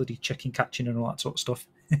 with bloody chicken catching and all that sort of stuff.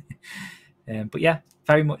 But yeah,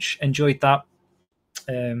 very much enjoyed that.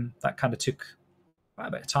 That kind of took quite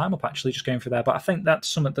a bit of time up actually, just going through there. But I think that's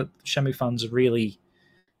something that Shenmue fans are really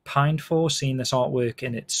pined for, seeing this artwork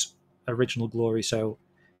in its original glory. So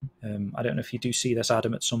I don't know if you do see this,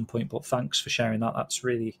 Adam, at some point, but thanks for sharing that. That's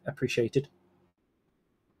really appreciated.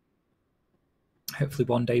 Hopefully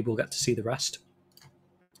one day we'll get to see the rest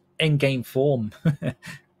in game form.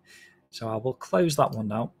 So I will close that one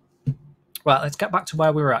now. Right, let's get back to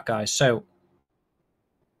where we were at, guys. So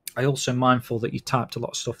I also mindful that you typed a lot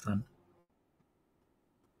of stuff then.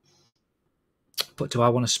 But do I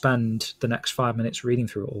want to spend the next 5 minutes reading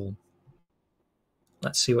through it all?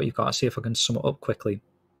 Let's see what you've got. I'll see if I can sum it up quickly.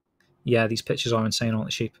 Yeah, these pictures are insane, aren't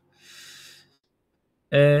they, sheep?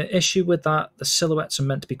 Issue with that, the silhouettes are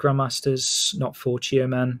meant to be Grandmasters, not 4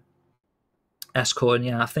 men. Escort, and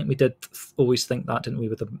yeah, I think we did always think that, didn't we,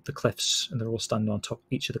 with the cliffs, and they're all standing on top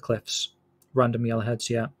of each of the cliffs. Random yellowheads,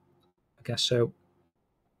 yeah. I guess so.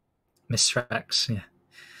 Miss Rex,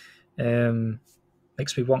 yeah.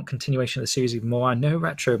 Makes me want continuation of the series even more. I know,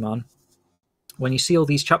 Retro Man, when you see all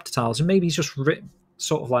these chapter tiles, and maybe he's just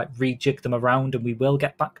sort of like rejig them around, and we will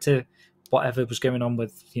get back to whatever was going on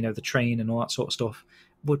with, you know, the train and all that sort of stuff,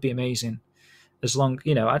 would be amazing. As long,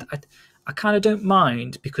 you know, I kind of don't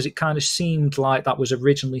mind, because it kind of seemed like that was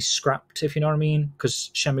originally scrapped, if you know what I mean, because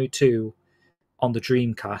Shenmue 2 on the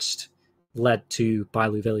Dreamcast led to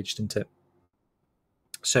Bailu Village, didn't it?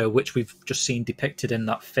 So, which we've just seen depicted in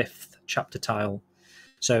that 5th chapter tile.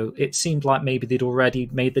 So it seemed like maybe they'd already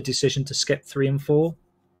made the decision to skip 3 and 4.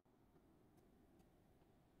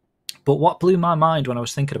 But what blew my mind when I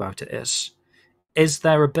was thinking about it is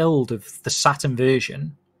there a build of the Saturn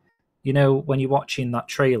version? You know, when you're watching that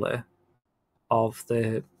trailer of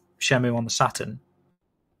the Shenmue on the Saturn,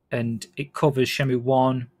 and it covers Shenmue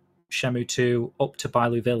 1, Shenmue 2, up to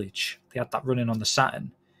Bailu Village. They had that running on the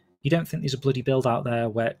Saturn. You don't think there's a bloody build out there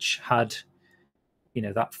which had, you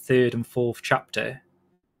know, that 3rd and 4th chapter,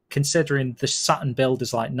 considering the Saturn build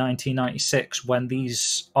is like 1996, when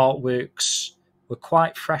these artworks were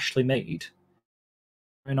quite freshly made,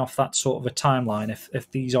 going off that sort of a timeline.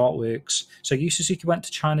 If these artworks, so Yu Suzuki went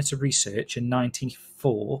to China to research in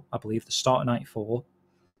 94, I believe, the start of 94.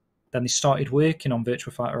 Then they started working on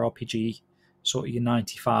Virtua Fighter RPG sort of in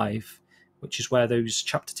 95, which is where those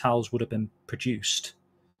chapter tiles would have been produced.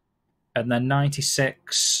 And then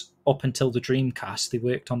 96 up until the Dreamcast, they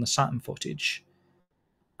worked on the Saturn footage.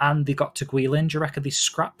 And they got to Guilin. Do you reckon they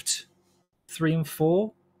scrapped 3 and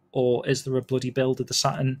 4? Or is there a bloody build of the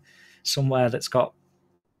Saturn somewhere that's got,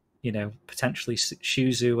 you know, potentially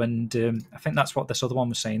Shuzu? And I think that's what this other one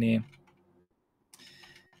was saying here.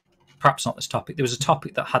 Perhaps not this topic. There was a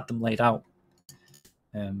topic that had them laid out.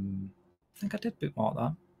 I think I did bookmark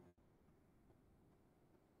that.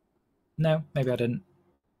 No, maybe I didn't.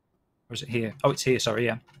 Or is it here? Oh, it's here, sorry,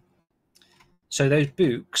 yeah. So those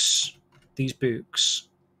books, these books,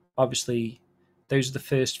 obviously, those are the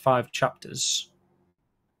first 5 chapters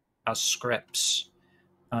as scripts,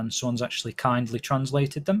 and someone's actually kindly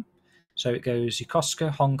translated them. So it goes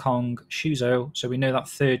Yokosuka, Hong Kong, Shuzo. So we know that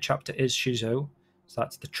 3rd chapter is Shuzo. So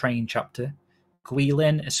that's the train chapter.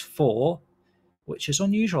 Guilin is 4, which is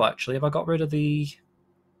unusual, actually. Have I got rid of the...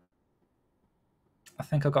 I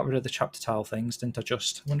think I got rid of the chapter tile things, didn't I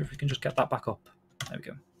just? I wonder if we can just get that back up. There we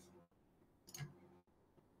go.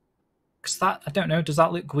 Because that, I don't know, does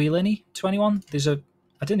that look Guilin-y to anyone? There's a...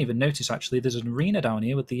 I didn't even notice, actually, there's an arena down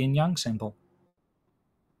here with the yin-yang symbol.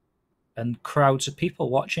 And crowds of people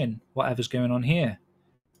watching whatever's going on here.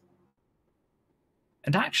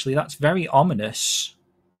 And actually, that's very ominous,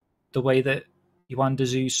 the way that, Yuan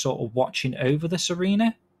Dazu's sort of watching over this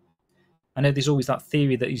arena. I know there's always that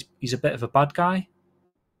theory that he's a bit of a bad guy.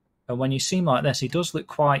 And when you see him like this, he does look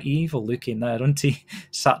quite evil looking there, doesn't he?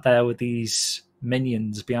 Sat there with these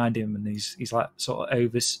minions behind him, and he's like sort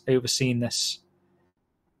of overseeing this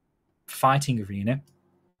fighting arena.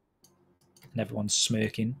 And everyone's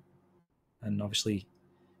smirking. And obviously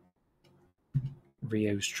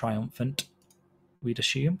Rio's triumphant, we'd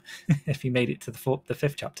assume, if he made it to the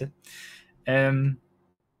fifth chapter.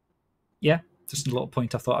 Yeah, just a little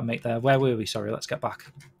point I thought I'd make there. Where were we? Sorry, let's get back.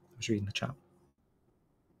 I was reading the chat.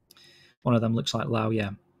 One of them looks like Lao,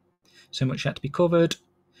 yeah. So much yet to be covered.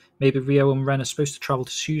 Maybe Rio and Ren are supposed to travel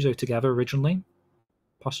to Suzhou together originally.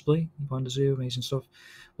 Possibly. Yuan Dazu, amazing stuff.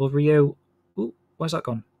 Well, Rio... Ooh, where's that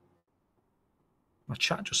gone? My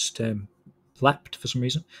chat just leapt for some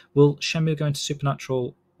reason. Will Shenmue go into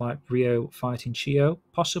Supernatural like Rio fighting Chio?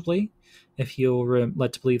 Possibly, if you're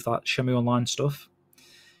led to believe that Shenmue Online stuff.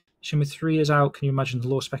 Shenmue 3 is out. Can you imagine the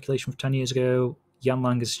lore speculation from 10 years ago?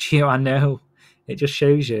 Yanlang as Chio, I know. It just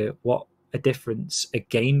shows you what a difference a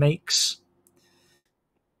game makes.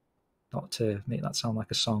 Not to make that sound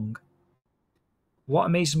like a song. What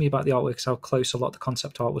amazes me about the artwork is how close a lot of the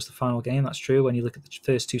concept art was to the final game. That's true when you look at the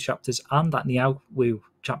first two chapters and that Niaowu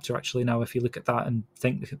chapter, actually. Now, if you look at that and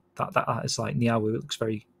think that is like Niaowu, it looks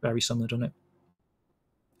very, very similar, doesn't it?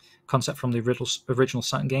 Concept from the original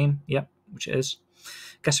Saturn game, yep, which it is.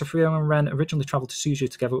 Guess if Rio and Ren originally travelled to Suzhou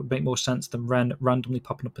together, it would make more sense than Ren randomly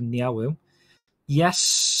popping up in Niaowu.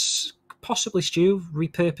 Yes, possibly, Stu,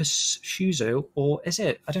 repurpose Suzhou, or is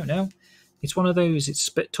it? I don't know. It's one of those, it's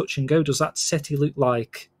a bit touch and go. Does that city look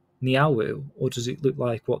like Niaowu, or does it look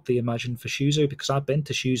like what they imagined for Suzhou? Because I've been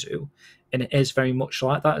to Suzhou, and it is very much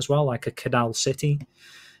like that as well, like a canal city.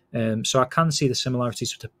 So I can see the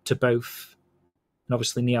similarities to both. And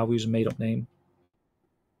obviously Niaowu's a made-up name.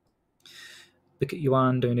 Look at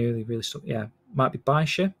Yuan, don't know, they really stuck. Yeah, might be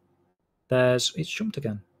Baisha. It's jumped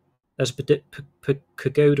again. There's a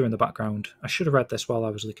pagoda in the background. I should have read this while I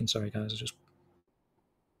was looking. Sorry, guys. I just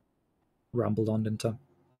rambled on, didn't I?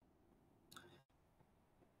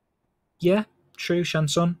 Yeah, true,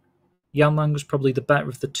 Shansun. Yanlang was probably the better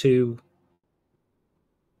of the two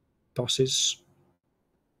bosses.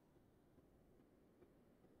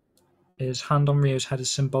 His hand on Rio's head is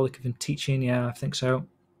symbolic of him teaching. Yeah, I think so.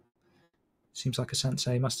 Seems like a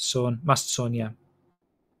sensei. Master Son, yeah.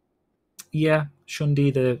 Yeah,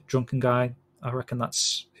 Shundi, the drunken guy. I reckon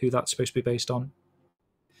that's who that's supposed to be based on.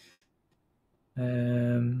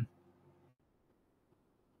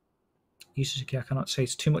 Yusuke, I cannot say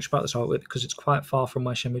too much about this artwork because it's quite far from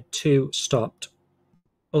where Shenmue 2 stopped.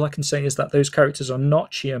 All I can say is that those characters are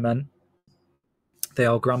not Chia men. They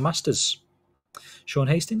are Grandmasters. Sean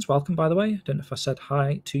Hastings, welcome, by the way. I don't know if I said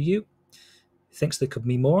hi to you. He thinks there could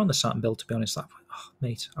be more on the Saturn build, to be honest.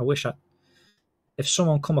 Mate, I wish if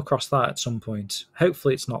someone come across that at some point,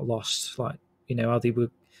 hopefully it's not lost. Like, you know, how they were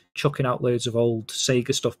chucking out loads of old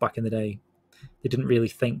Sega stuff back in the day. They didn't really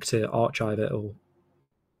think to archive it, or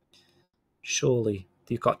surely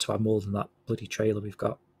they've got to have more than that bloody trailer we've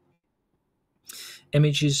got.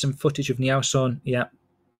 Images and footage of Niao-san, yeah.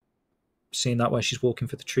 Seeing that where she's walking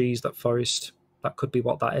through the trees, that forest. That could be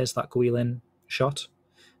what that is, that Guilin shot.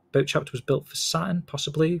 Boat chapter was built for Saturn,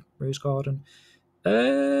 possibly. Rose Garden.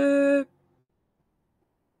 You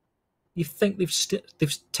think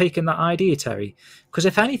they've taken that idea, Terry? Because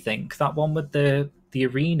if anything, that one with the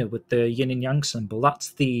arena with the yin and yang symbol, that's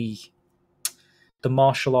the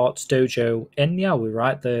martial arts dojo in Niaowu,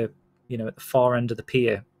 right? At the far end of the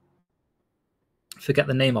pier. Forget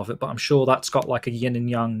the name of it, but I'm sure that's got like a yin and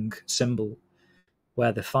yang symbol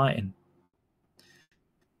where they're fighting.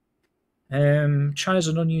 China's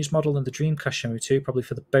an unused model in the Dreamcast Shenmue 2, probably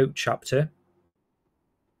for the boat chapter.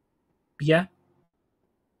 Yeah.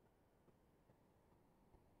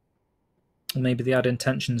 And maybe they had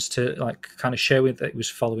intentions to like kind of show it that it was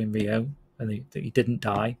following Rio and that he didn't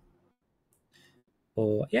die.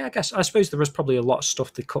 Or yeah, I suppose there was probably a lot of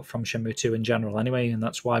stuff they cut from Shenmue 2 in general anyway, and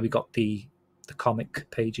that's why we got the comic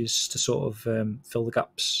pages to sort of fill the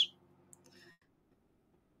gaps.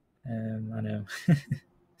 I know.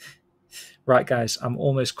 Right, guys, I'm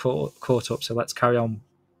almost caught up, so let's carry on.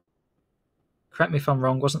 Correct me if I'm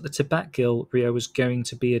wrong, wasn't the Tibet Girl Rio was going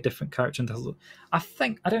to be a different character? I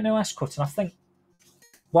don't know, S-Cut, and I think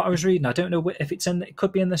what I was reading, I don't know if it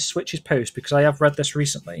could be in the Switch's post, because I have read this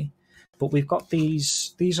recently, but we've got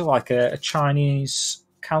these are like a Chinese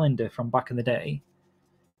calendar from back in the day.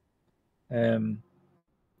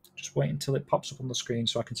 Just wait until it pops up on the screen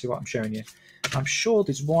so I can see what I'm showing you. I'm sure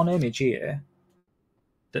there's one image here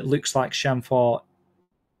that looks like Shem for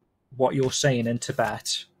what you're saying in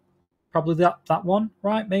Tibet. Probably that one,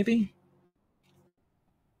 right? Maybe.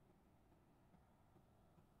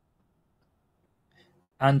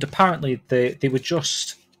 And apparently they were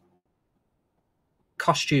just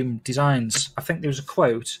costume designs. I think there was a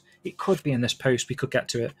quote. It could be in this post. We could get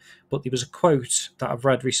to it, but there was a quote that I've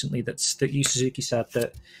read recently that Yu Suzuki said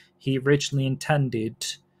that he originally intended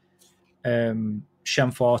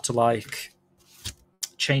Shenmue to like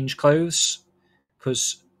change clothes,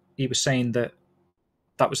 because he was saying that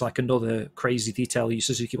was like another crazy detail Yu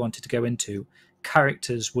Suzuki wanted to go into.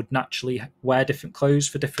 Characters would naturally wear different clothes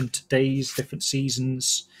for different days, different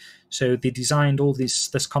seasons. So they designed all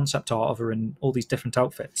this concept art of her in all these different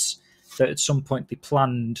outfits that at some point they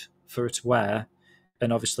planned for her to wear,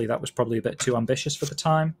 and obviously that was probably a bit too ambitious for the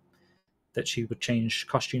time, that she would change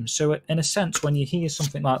costumes. So in a sense, when you hear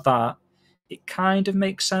something like that, it kind of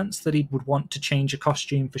makes sense that he would want to change a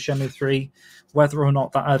costume for Shenmue 3. Whether or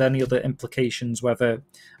not that had any other implications, whether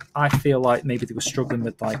I feel like maybe they were struggling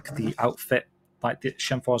with like the outfit, like the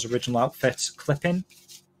Shenmue's original outfit clipping.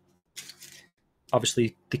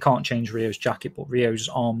 Obviously, they can't change Ryo's jacket, but Ryo's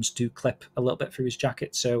arms do clip a little bit through his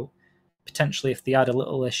jacket. So potentially, if they had a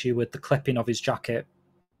little issue with the clipping of his jacket,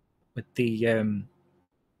 with the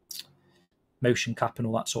motion cap and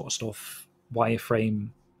all that sort of stuff, wireframe,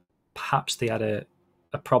 perhaps they had a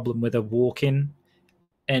problem with her walking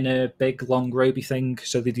in a big long roby thing,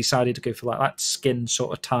 so they decided to go for like that skin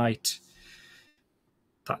sort of tight.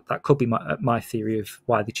 That could be my theory of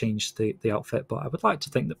why they changed the outfit, but I would like to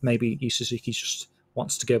think that maybe Yu Suzuki just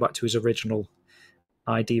wants to go back to his original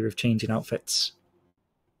idea of changing outfits.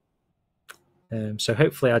 So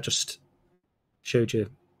hopefully I just showed you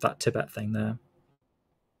that Tibet thing there.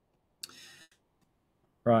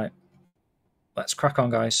 Right, let's crack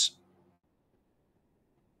on, guys.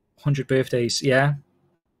 100 birthdays, yeah.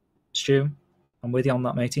 Stu, I'm with you on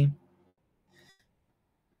that, matey.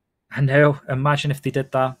 I know. Imagine if they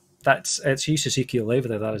did that. It's Yu Suzuki all over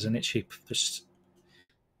there, that isn't it? She just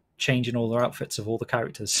changing all their outfits of all the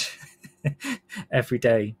characters every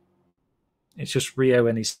day. It's just Ryo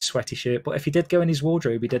in his sweaty shirt. But if he did go in his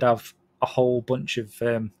wardrobe, he did have a whole bunch of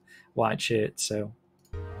white shirts.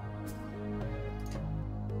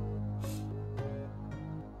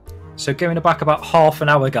 So going back about half an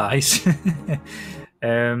hour, guys.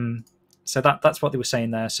 So that's what they were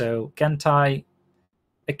saying there. So Gentai.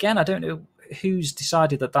 Again, I don't know who's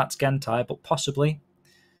decided that that's Gentai, but possibly.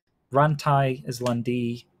 Rantai is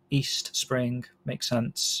Landi, East, Spring, makes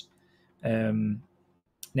sense.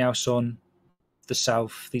 Now Sun, the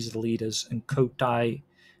South, these are the leaders. And Kotai,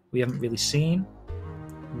 we haven't really seen.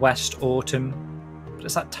 West, Autumn, but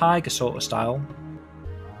it's that tiger sort of style.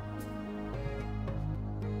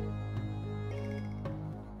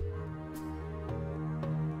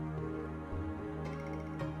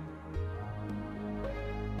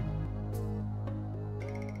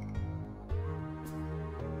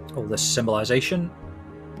 All this symbolization.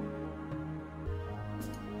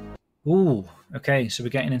 Ooh, okay, so we're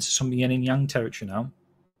getting into some yin and yang territory now,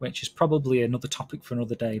 which is probably another topic for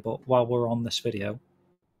another day, but while we're on this video.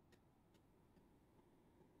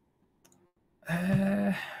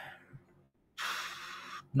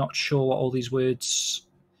 Not sure what all these words...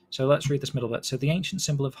 So let's read this middle bit. So the ancient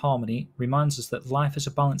symbol of harmony reminds us that life is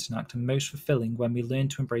a balancing act and most fulfilling when we learn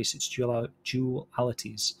to embrace its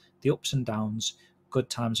dualities, the ups and downs, good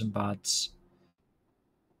times and bads,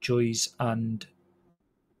 joys and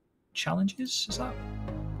challenges, is that?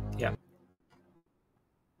 Yeah.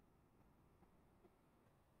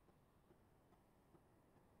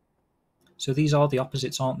 So these are the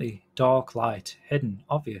opposites, aren't they? Dark, light, hidden,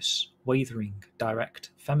 obvious, wavering,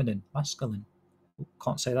 direct, feminine, masculine.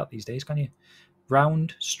 Can't say that these days, can you?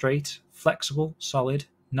 Round, straight, flexible, solid,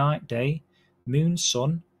 night, day, moon,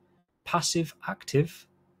 sun, passive, active,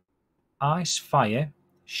 ice, fire,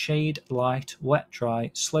 shade, light, wet,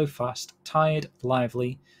 dry, slow, fast, tired,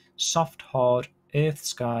 lively, soft, hard, earth,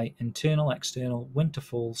 sky, internal, external, winter,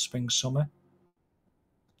 fall, spring, summer,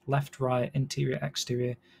 left, right, interior,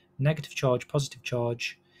 exterior, negative charge, positive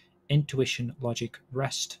charge, intuition, logic,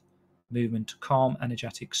 rest, movement, calm,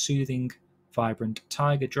 energetic, soothing, vibrant,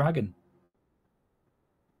 tiger, dragon.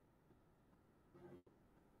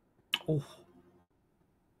 Oh,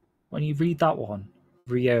 when you read that one,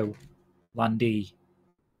 Ryo, Landi,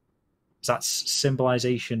 that's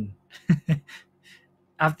symbolization.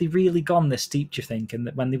 Have they really gone this deep, do you think? And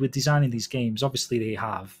that when they were designing these games, obviously they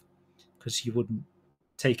have, because you wouldn't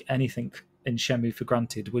take anything in Shenmue for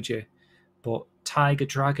granted, would you? But tiger,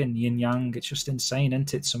 dragon, yin yang, it's just insane,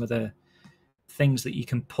 isn't it? Some of the things that you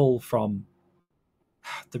can pull from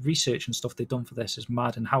the research and stuff they've done for this is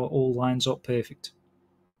mad, and how it all lines up perfect.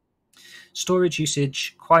 Storage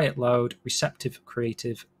usage, quiet, loud, receptive,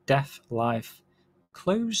 creative, deaf, life,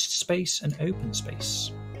 closed space, and open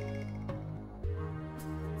space.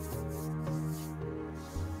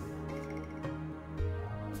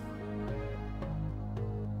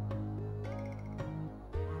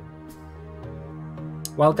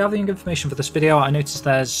 While gathering information for this video, I noticed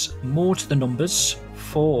there's more to the numbers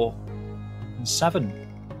 4 and 7.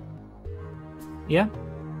 Yeah?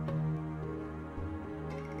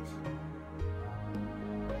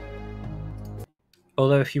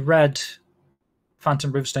 Although if you read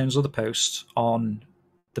Phantom Riverstone's other post on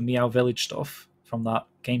the Meow Village stuff from that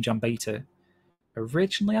Game Jam beta,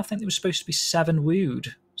 originally I think there was supposed to be 7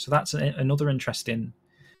 wooed. So that's another interesting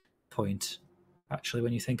point, actually,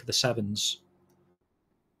 when you think of the 7s.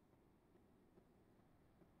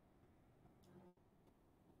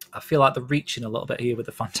 I feel like they're reaching a little bit here with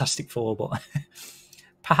the Fantastic Four, but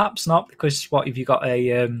perhaps not, because what have you got,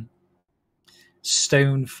 a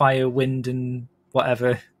stone, fire, wind, and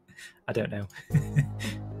whatever? I don't know.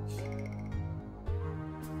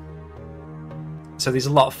 So there's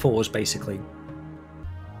a lot of 4s, basically.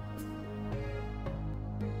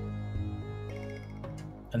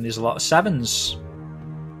 And there's a lot of 7s.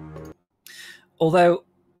 Although,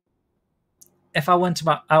 if I went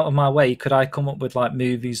out of my way, could I come up with like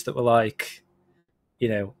movies that were like, you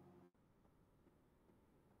know,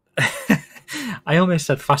 I almost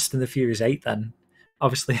said Fast and the Furious 8 then,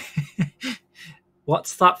 obviously.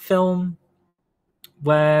 What's that film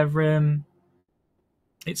where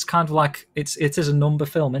it's kind of like, it is a number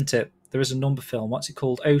film, isn't it? There is a number film. What's it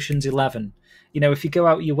called? Ocean's 11. You know, if you go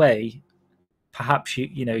out your way, perhaps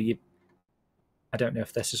you know, I don't know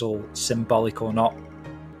if this is all symbolic or not.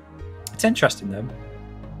 It's interesting though.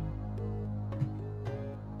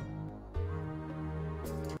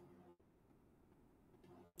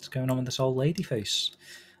 What's going on with this old lady face?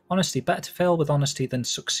 Honesty. Better to fail with honesty than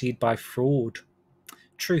succeed by fraud.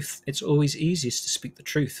 Truth. It's always easiest to speak the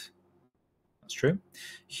truth. That's true.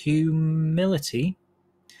 Humility.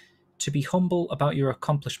 To be humble about your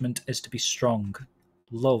accomplishment is to be strong.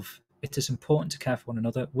 Love. It is important to care for one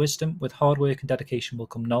another. Wisdom. With hard work and dedication will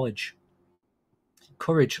come knowledge.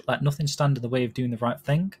 Courage, let nothing stand in the way of doing the right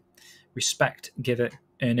thing. Respect, give it,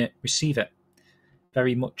 earn it, receive it.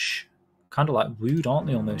 Very much kind of like wooed, aren't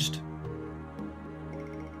they, almost?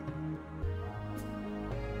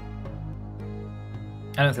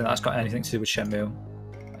 I don't think that's got anything to do with Shenmue.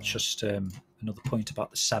 That's just another point about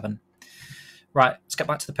the 7. Right, let's get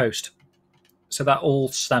back to the post. So that all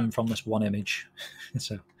stemmed from this one image.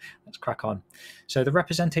 So let's crack on. So the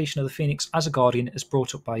representation of the Phoenix as a guardian is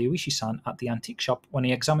brought up by Yoichi-san at the antique shop when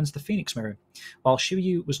he examines the Phoenix mirror. While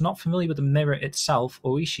Shiryu was not familiar with the mirror itself,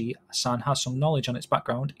 Oishi-san has some knowledge on its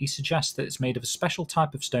background. He suggests that it's made of a special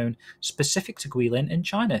type of stone specific to Guilin in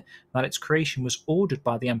China, and that its creation was ordered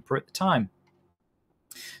by the emperor at the time.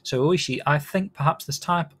 So Oishi, I think perhaps this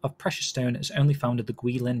type of precious stone is only found in the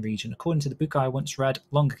Guilin region. According to the book I once read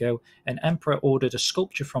long ago, an emperor ordered a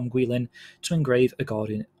sculpture from Guilin to engrave a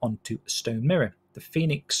guardian onto a stone mirror. The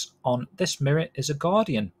phoenix on this mirror is a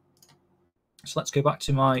guardian. So let's go back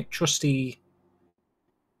to my trusty...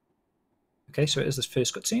 Okay, so it is this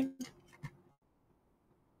first cutscene.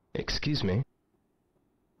 Excuse me.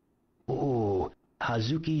 Oh,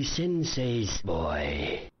 Hazuki-sensei's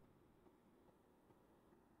boy.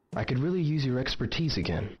 I could really use your expertise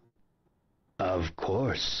again. Of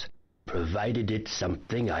course, provided it's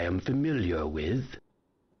something I am familiar with.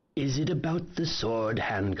 Is it about the sword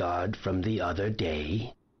handguard from the other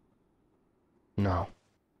day? No.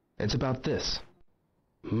 It's about this.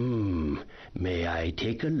 May I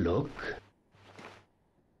take a look?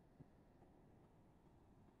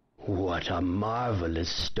 What a marvelous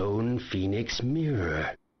stone phoenix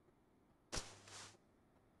mirror.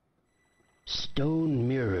 Stone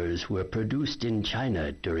mirrors were produced in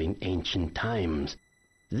China during ancient times.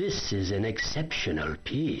 This is an exceptional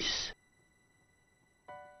piece.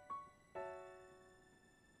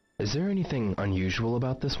 Is there anything unusual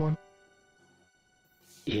about this one?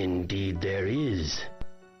 Indeed there is.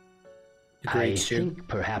 I think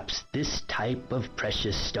perhaps this type of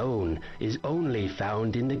precious stone is only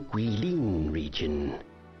found in the Guilin region.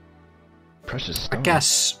 Precious stone? I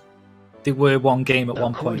guess they were one game at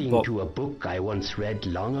one point, According but... to a book I once read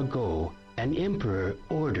long ago, an emperor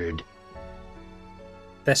ordered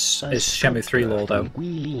This is Shenmue 3 lore, though.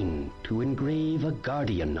 Guilin to engrave a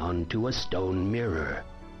guardian onto a stone mirror.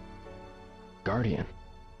 Guardian?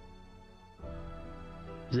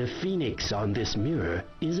 The phoenix on this mirror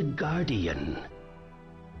is a guardian.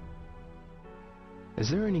 Is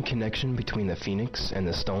there any connection between the phoenix and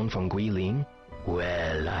the stone from Guilin?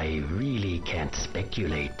 Well, I really can't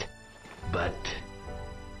speculate. But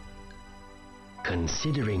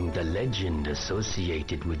considering the legend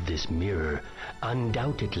associated with this mirror,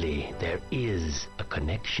 undoubtedly there is a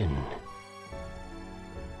connection.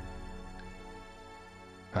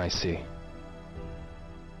 I see.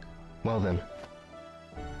 Well then,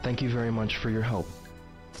 thank you very much for your help.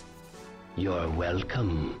 You're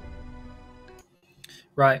welcome.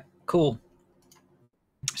 Right, cool.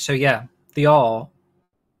 So yeah,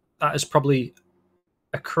 that is probably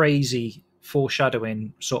a crazy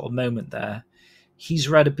foreshadowing sort of moment there. He's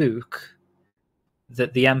read a book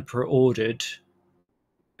that the Emperor ordered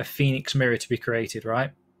a Phoenix mirror to be created,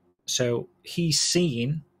 right? So he's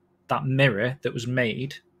seen that mirror that was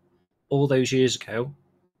made all those years ago,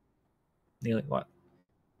 nearly,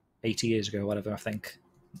 80 years ago, whatever, I think.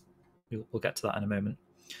 We'll get to that in a moment.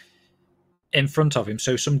 In front of him.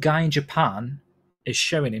 So some guy in Japan is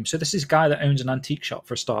showing him. So this is a guy that owns an antique shop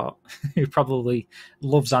for a start, who probably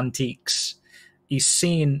loves antiques. He's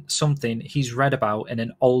seen something he's read about in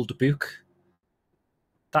an old book.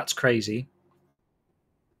 That's crazy.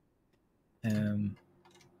 Here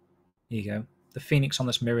you go. The Phoenix on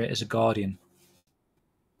this mirror is a guardian.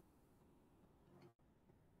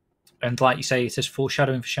 And like you say, it is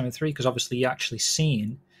foreshadowing for Shenmue 3, because obviously he's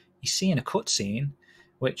seeing a cutscene,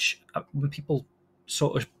 which when people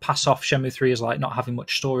sort of pass off Shenmue 3 as like not having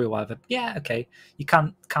much story or whatever, yeah, okay, you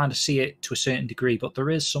can kind of see it to a certain degree, but there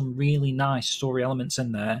is some really nice story elements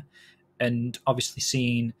in there, and obviously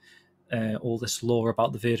seeing all this lore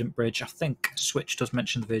about the Verdant Bridge. I think Switch does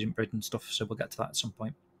mention the Verdant Bridge and stuff, so we'll get to that at some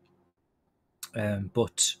point.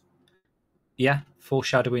 But yeah,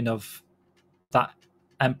 foreshadowing of that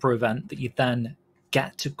Emperor event that you then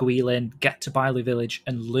get to Guilin, get to Bailu Village,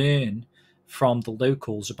 and learn from the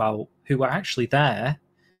locals about who were actually there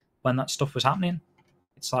when that stuff was happening.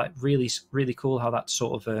 It's like really, really cool how that's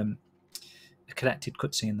sort of a connected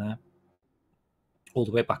cutscene there, all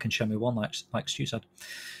the way back in Shenmue 1, like Stu said.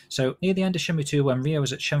 So near the end of Shenmue 2, when Ryo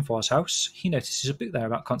is at Shenfua's house, he notices a book there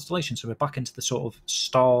about constellations. So we're back into the sort of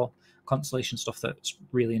star constellation stuff that's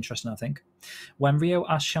really interesting, I think. When Ryo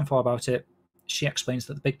asks Shenfua about it, she explains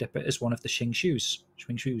that the Big Dipper is one of the Xingshus,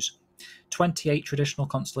 28 traditional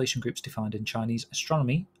constellation groups defined in Chinese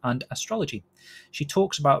astronomy and astrology. She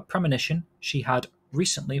talks about premonition she had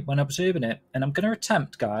recently when observing it, and I'm going to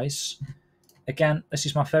attempt, guys. Again, this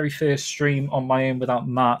is my very first stream on my own without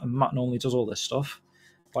Matt, and Matt normally does all this stuff.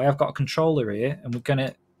 But I have got a controller here, and we're going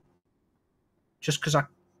to, just because I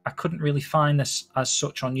couldn't really find this as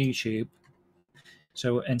such on YouTube,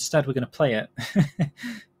 so instead we're going to play it,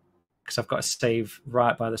 because I've got a save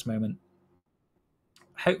right by this moment.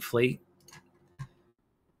 Hopefully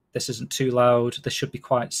this isn't too loud. This should be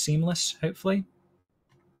quite seamless, hopefully. I'm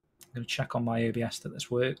going to check on my OBS that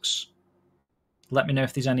this works. Let me know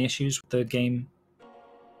if there's any issues with the game,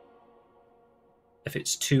 if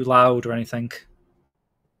it's too loud or anything.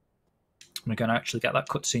 I'm going to actually get that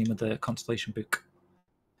cutscene with the Constellation book.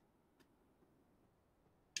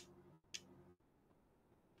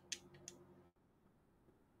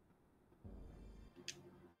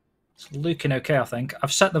 It's looking okay, I think.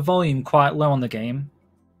 I've set the volume quite low on the game,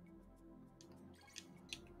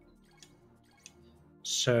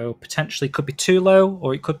 so potentially it could be too low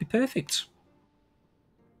or it could be perfect.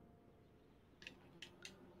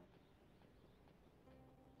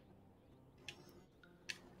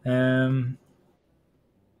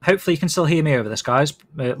 Hopefully you can still hear me over this, guys.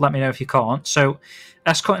 Let me know if you can't. So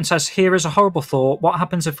S. Cutton says, here is a horrible thought. What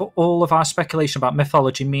happens if all of our speculation about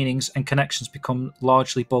mythology, meanings, and connections become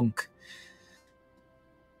largely bunk?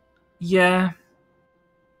 Yeah.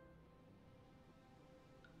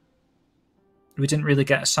 We didn't really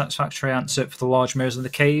get a satisfactory answer for the large mirrors in the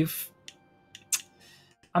cave.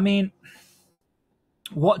 I mean,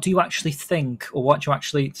 what do you actually think, or what do you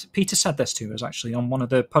actually... Peter said this to us, actually, on one of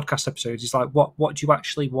the podcast episodes. He's like, what do you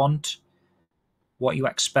actually want? What are you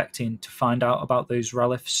expecting to find out about those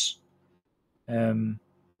relics? Which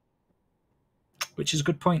is a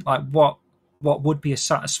good point. Like, what would be a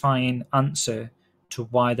satisfying answer to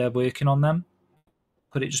why they're working on them?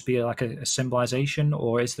 Could it just be like a symbolization,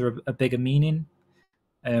 or is there a bigger meaning?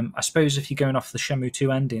 I suppose if you're going off the Shenmue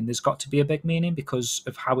 2 ending, there's got to be a big meaning because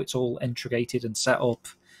of how it's all integrated and set up,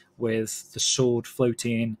 with the sword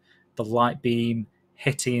floating, the light beam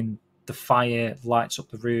hitting the fire, lights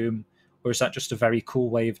up the room. Or is that just a very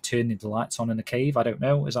cool way of turning the lights on in a cave? I don't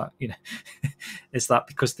know. Is that, is that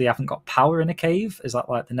because they haven't got power in a cave? Is that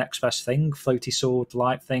like the next best thing? Floaty sword,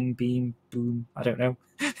 light thing, beam, boom. I don't know.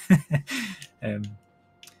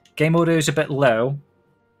 Game audio is a bit low.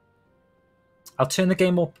 I'll turn the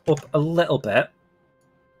game up a little bit.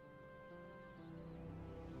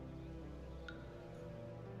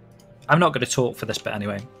 I'm not going to talk for this bit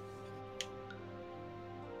anyway.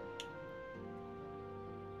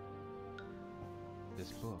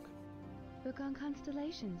 This book. Book on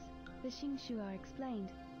constellations. The Shingshu are explained.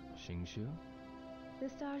 Shingshu? The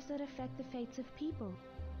stars that affect the fates of people.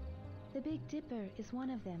 The Big Dipper is one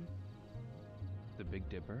of them. The Big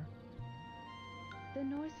Dipper? The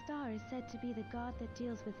North Star is said to be the god that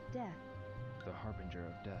deals with death. The harbinger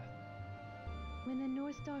of death. When the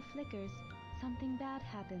North Star flickers, something bad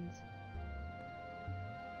happens.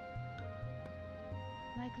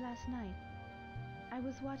 Like last night. I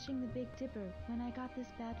was watching the Big Dipper when I got this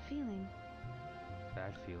bad feeling.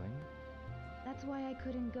 Bad feeling? That's why I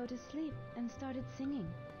couldn't go to sleep and started singing.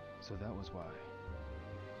 So that was why.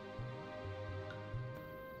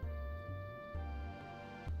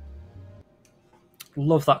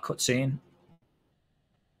 Love that cutscene.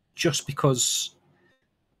 Just because,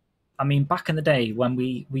 I mean, back in the day when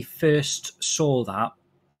we first saw that,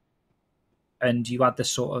 and you had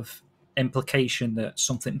this sort of implication that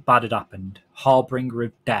something bad had happened, harbinger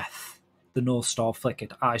of death, the North Star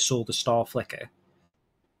flickered, I saw the star flicker.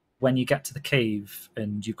 When you get to the cave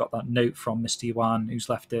and you've got that note from Mr. Yuan who's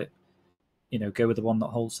left it, you know, go with the one that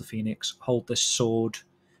holds the phoenix, hold this sword,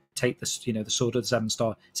 take this, you know, the sword of the Seven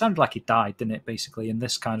Star. It sounded like he died, didn't it, basically? And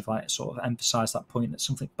this kind of like sort of emphasised that point that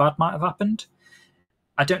something bad might have happened.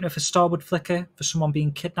 I don't know if a star would flicker for someone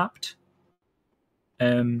being kidnapped.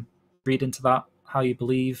 Read into that how you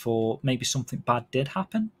believe, or maybe something bad did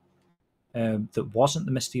happen that wasn't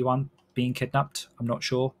the Mr. Yuan being kidnapped. I'm not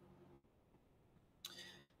sure.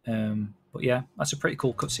 But yeah, that's a pretty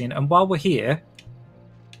cool cutscene. And while we're here,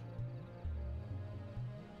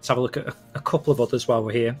 let's have a look at a couple of others while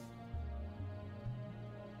we're here.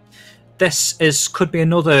 This could be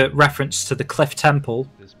another reference to the Cliff Temple.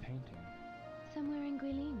 This painting. Somewhere in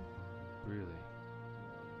Guilin. Really?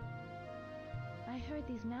 I heard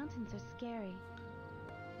these mountains are scary.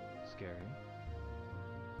 Scary?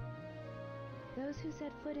 Those who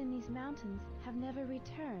set foot in these mountains have never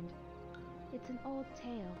returned. It's an old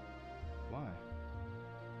tale. Why?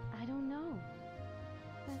 I don't know.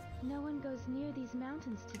 But no one goes near these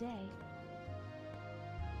mountains today.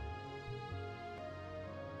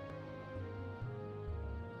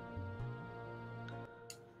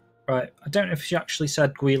 Right, I don't know if she actually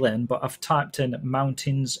said Guilin, but I've typed in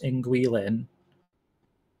mountains in Guilin,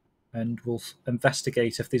 and we'll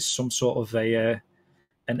investigate if there's some sort of an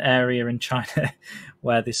area in China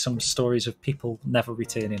where there's some stories of people never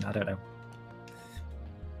returning. I don't know.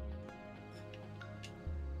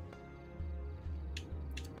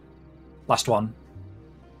 Last one.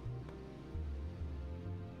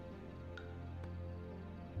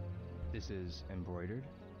 This is embroidered?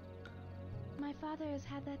 My father has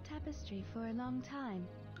had that tapestry for a long time.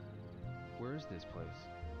 Where is this place?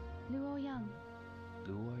 Luoyang,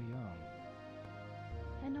 Luoyang.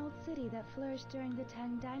 an old city that flourished during the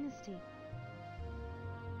Tang Dynasty.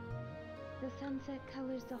 The sunset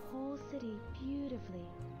colors the whole city beautifully.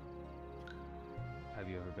 Have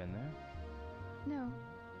you ever been there? No,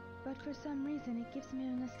 but for some reason it gives me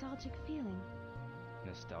a nostalgic feeling.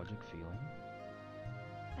 Nostalgic feeling?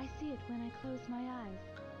 I see it when I close my eyes.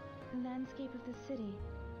 The landscape of the city,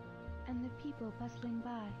 and the people bustling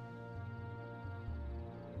by.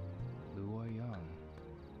 Luoyang.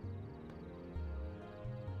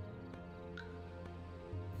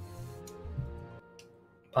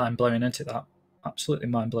 Mind-blowing, isn't it, that? Absolutely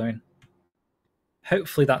mind-blowing.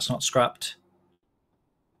 Hopefully that's not scrapped.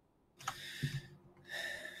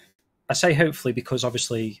 I say hopefully because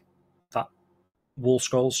obviously that wall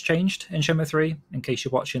scroll's changed in Shenmue 3. In case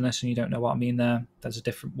you're watching this and you don't know what I mean there, there's a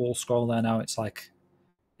different wall scroll there now. It's like,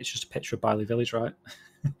 it's just a picture of Bailey Village, right?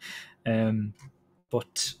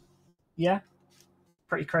 But yeah,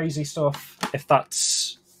 pretty crazy stuff. If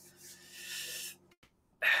that's...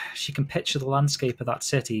 She can picture the landscape of that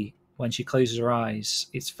city when she closes her eyes.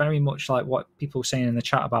 It's very much like what people were saying in the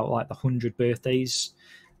chat about like the 100 birthdays,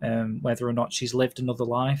 whether or not she's lived another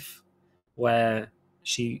life where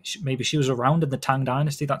she maybe she was around in the Tang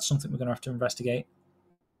Dynasty. That's something we're going to have to investigate.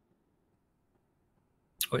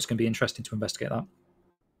 Oh, it's going to be interesting to investigate that.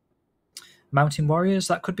 Mountain warriors,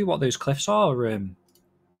 that could be what those cliffs are.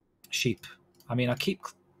 Sheep. I mean,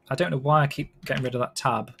 I don't know why I keep getting rid of that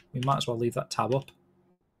tab. We might as well leave that tab up.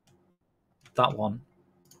 That one.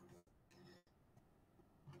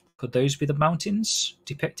 Could those be the mountains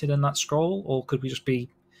depicted in that scroll? Or could we just be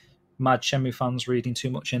mad Shenmue fans reading too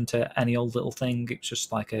much into any old little thing? It's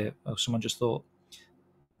just like someone just thought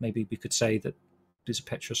maybe we could say that there's a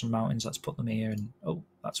picture of some mountains, let's put them here, and oh,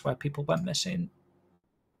 that's where people went missing.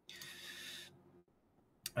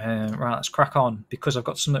 Right, let's crack on, because I've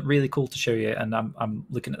got something really cool to show you, and I'm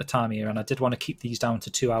looking at the time here, and I did want to keep these down to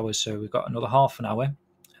 2 hours, so we've got another half an hour. And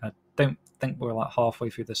I don't think we're like halfway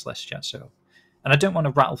through this list yet, so, and I don't want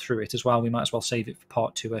to rattle through it as well. We might as well save it for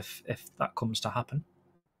part 2 if that comes to happen.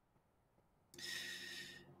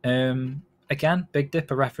 Again, Big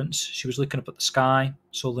Dipper reference. She was looking up at the sky,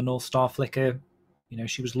 saw the North Star flicker. You know,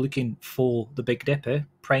 she was looking for the Big Dipper,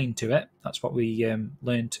 praying to it. That's what we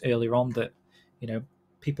learned earlier on, that, you know,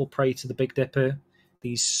 people pray to the Big Dipper,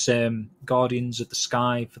 these guardians of the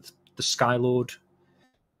sky, for the Sky Lord.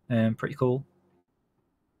 Pretty cool.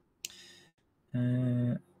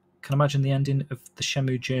 Can imagine the ending of the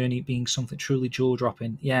Shenmue journey being something truly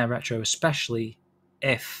jaw-dropping. Yeah, Retro, especially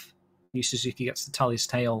if Yu Suzuki gets the Tally's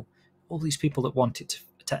Tale. All these people that want it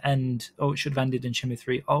to end. Oh, it should have ended in Shenmue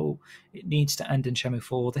 3. Oh, it needs to end in Shenmue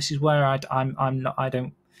 4. This is where I'd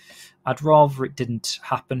rather it didn't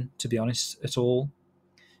happen, to be honest, at all.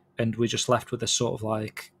 And we're just left with this sort of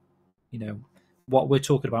like, you know, what we're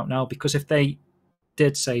talking about now. Because if they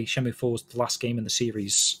did say Shenmue 4 was the last game in the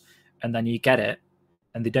series, and then you get it,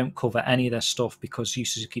 and they don't cover any of their stuff because Yu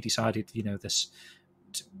Suzuki decided, you know,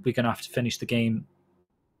 we're going to have to finish the game.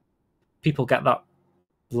 People get that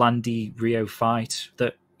Landy Rio fight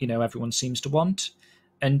that, you know, everyone seems to want.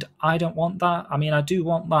 And I don't want that. I mean, I do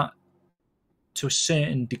want that to a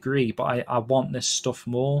certain degree, but I want this stuff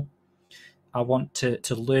more. I want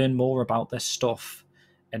to learn more about this stuff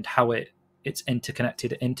and how it's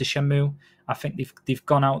interconnected into Shenmue. I think they've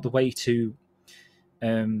gone out the way to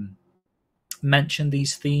mention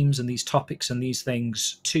these themes and these topics and these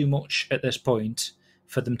things too much at this point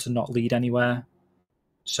for them to not lead anywhere.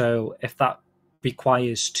 So if that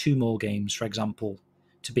requires 2 more games, for example,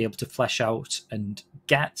 to be able to flesh out and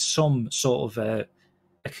get some sort of a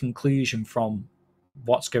conclusion from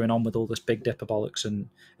what's going on with all this Big Dipper bollocks and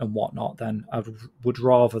whatnot, then I would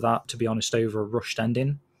rather that, to be honest, over a rushed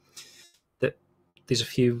ending. That there's a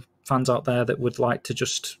few fans out there that would like to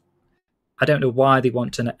just, I don't know why they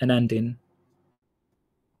want an ending,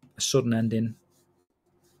 a sudden ending,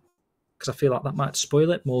 because I feel like that might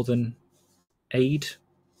spoil it more than aid.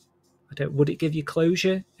 Would it give you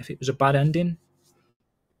closure if it was a bad ending?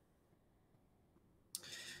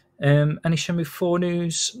 Any Shenmue 4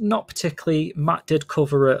 news? Not particularly. Matt did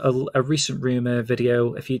cover a recent rumor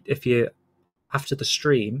video. If you after the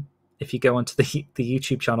stream, if you go onto the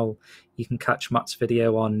YouTube channel, you can catch Matt's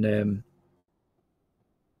video on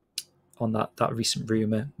that recent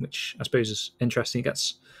rumor, which I suppose is interesting. It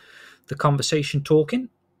gets the conversation talking.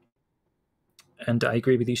 And I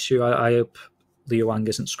agree with you, Sue. I hope Liu Wang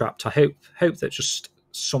isn't scrapped. I hope that just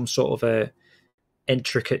some sort of a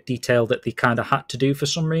intricate detail that they kind of had to do for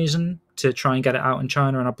some reason to try and get it out in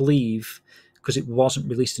China, and I believe because it wasn't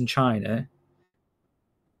released in China,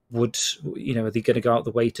 are they going to go out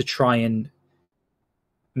the way to try and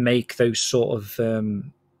make those sort of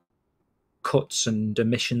cuts and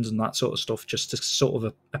omissions and that sort of stuff just to sort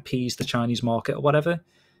of appease the Chinese market or whatever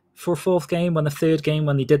for a 4th game, when the 3rd game,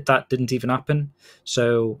 when they did that, didn't even happen.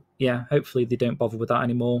 So yeah, hopefully they don't bother with that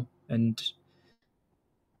anymore. And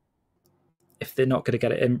if they're not going to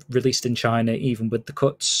get it released in China, even with the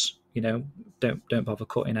cuts, you know, don't bother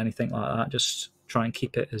cutting anything like that. Just try and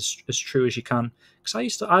keep it as true as you can.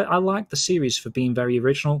 Because I like the series for being very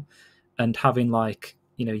original and having, like,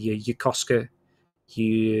 you know, your Yokosuka,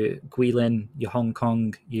 your Guilin, your Hong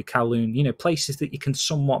Kong, your Kowloon, you know, places that you can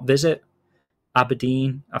somewhat visit.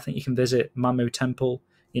 Aberdeen, I think you can visit Mamo Temple,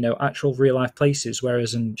 you know, actual real life places.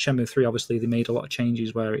 Whereas in Shenmue 3, obviously they made a lot of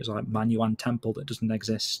changes where it's like Manyuan Temple that doesn't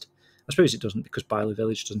exist. I suppose it doesn't because Bailu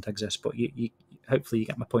Village doesn't exist, but you hopefully you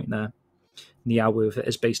get my point there. Niawu, if it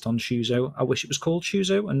is based on Shuzo, I wish it was called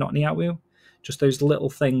Shuzo and not Niawu. Just those little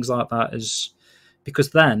things like that,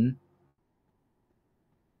 because then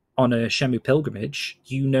on a Shenmue pilgrimage,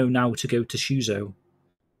 you know now to go to Shuzo.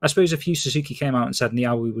 I suppose if Yu Suzuki came out and said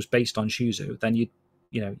Niawu was based on Shuzo, then you're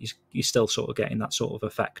still sort of getting that sort of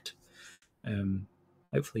effect.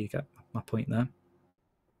 Hopefully you get my point there.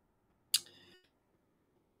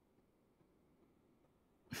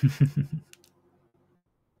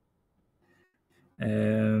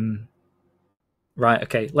 Right,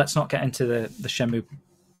 okay, let's not get into the Shenmue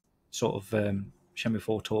sort of Shenmue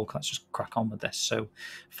 4 talk. Let's just crack on with this. So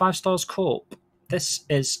 5 Stars Corp. This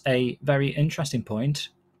is a very interesting point.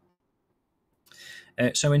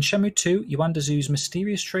 So in Shenmue 2, Yuanda Zoo's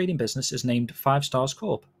mysterious trading business is named 5 Stars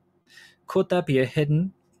Corp. Could there be a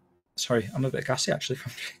hidden... Sorry, I'm a bit gassy actually.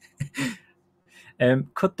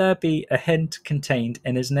 Could there be a hint contained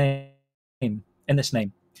in his name? In this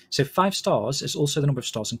name. So 5 stars is also the number of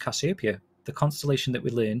stars in Cassiopeia. The constellation that we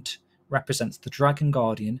learned represents the Dragon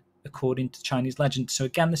Guardian according to Chinese legend. So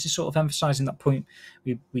again, this is sort of emphasizing that point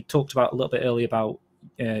we talked about a little bit earlier about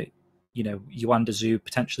Yuan Zhu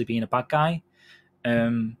potentially being a bad guy.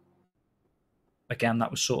 Again,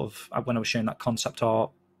 that was sort of when I was showing that concept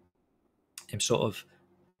art, him sort of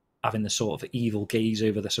having the sort of evil gaze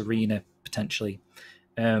over this arena potentially.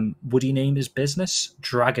 Would he name his business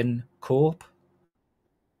Dragon Corp?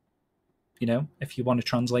 If you want to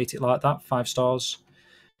translate it like that, 5 stars.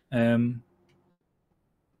 It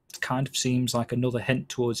kind of seems like another hint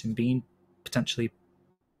towards him being potentially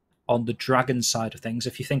on the dragon side of things.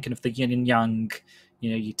 If you're thinking of the yin and yang,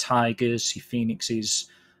 your tigers, your phoenixes.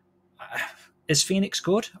 Is Phoenix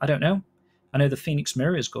good? I don't know. I know the Phoenix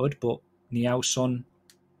Mirror is good, but Niao Sun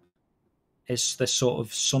is this sort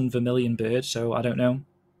of sun vermilion bird, so I don't know.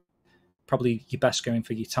 Probably you're best going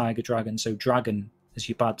for your tiger dragon, so dragon is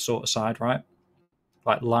your bad sort of side, right?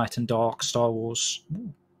 Like light and dark, Star Wars.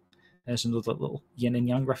 Ooh. There's another little yin and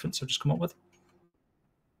yang reference I've just come up with.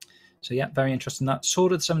 So yeah, very interesting. That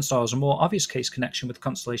Sword of the Seven Stars, a more obvious case connection with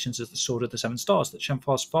constellations is the Sword of the Seven Stars that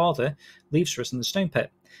Shenhua's father leaves for us in the Stone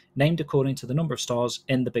Pit. Named according to the number of stars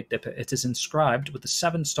in the Big Dipper, it is inscribed with the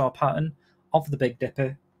 7-star pattern of the Big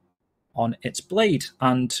Dipper on its blade.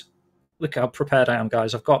 And look how prepared I am,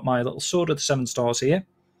 guys. I've got my little Sword of the Seven Stars here.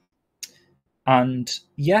 And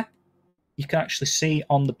yeah, you can actually see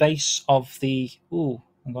on the base of the... Ooh,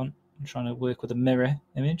 hang on. I'm trying to work with a mirror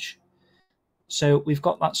image. So we've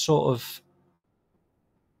got that sort of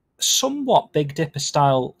somewhat Big Dipper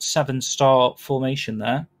style 7-star formation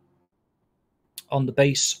there on the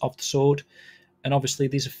base of the sword. And obviously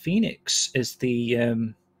there's a phoenix is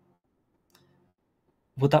the...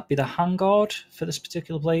 would that be the handguard for this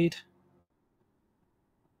particular blade?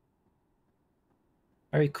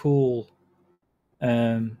 Very cool.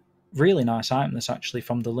 Really nice item this actually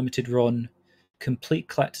from the limited run complete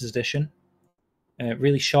collector's edition.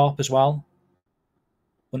 Really sharp as well.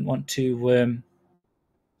 Wouldn't want to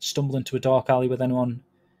stumble into a dark alley with anyone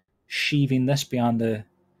sheathing this behind the,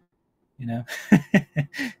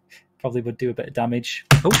 probably would do a bit of damage.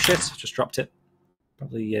 Oh shit, just dropped it.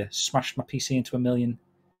 Probably smashed my PC into a million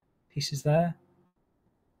pieces there.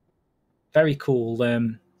 Very cool.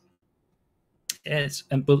 And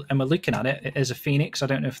we're looking at it. It is a phoenix. I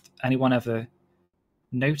don't know if anyone ever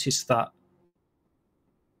noticed that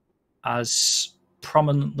as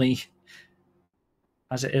prominently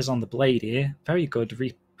as it is on the blade here. Very good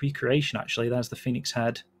recreation, actually. There's the phoenix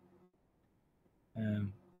head.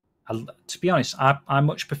 To be honest, I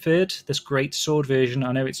much preferred this great sword version.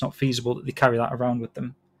 I know it's not feasible that they carry that around with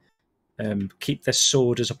them. Keep this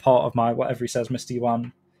sword as a part of my, whatever he says, Mr.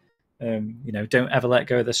 Yuan. Don't ever let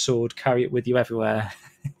go of this sword. Carry it with you everywhere.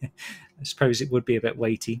 I suppose it would be a bit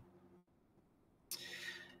weighty.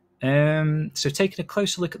 So taking a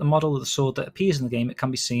closer look at the model of the sword that appears in the game, it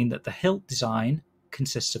can be seen that the hilt design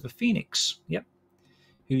consists of a phoenix,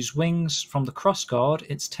 whose wings from the crossguard,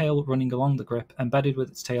 its tail running along the grip, embedded with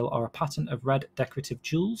its tail are a pattern of red decorative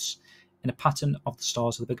jewels in a pattern of the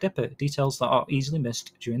stars of the Big Dipper, details that are easily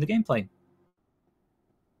missed during the gameplay.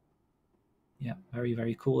 Yeah, very,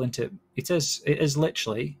 very cool, isn't it? It is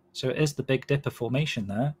literally, so it is the Big Dipper formation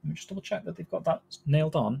there. Let me just double check that they've got that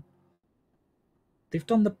nailed on. They've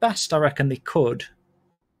done the best I reckon they could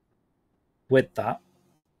with that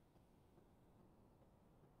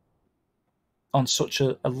on such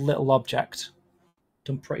a little object.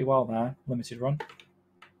 Done pretty well there, limited run.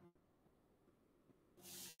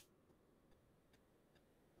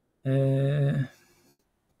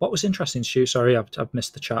 What was interesting, Stu? Sorry, I've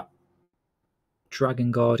missed the chat.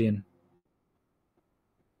 Dragon Guardian.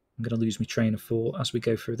 I'm going to lose my train of thought as we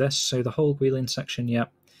go through this. So the whole wheeling section,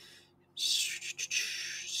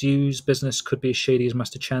 Zhu's business could be as shady as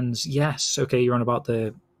Master Chen's. Yes, okay, you're on about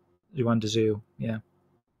the Yuan Zhu. Yeah.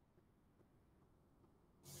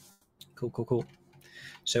 Cool.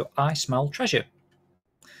 So I smell treasure.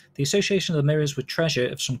 The association of the mirrors with treasure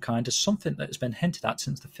of some kind is something that has been hinted at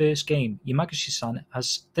since the first game. Yamaguchi-san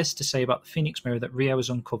has this to say about the Phoenix Mirror that Ryo has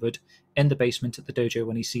uncovered in the basement at the dojo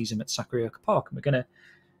when he sees him at Sakurioka Park. And we're going to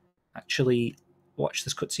actually watch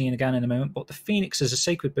this cutscene again in a moment. But the Phoenix is a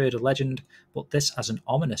sacred bird of legend, but this has an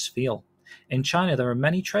ominous feel. In China, there are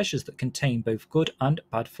many treasures that contain both good and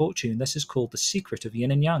bad fortune. This is called the secret of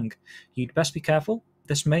yin and yang. You'd best be careful.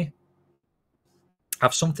 This may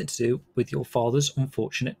have something to do with your father's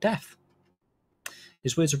unfortunate death.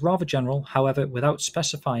 His words are rather general, however, without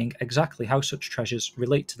specifying exactly how such treasures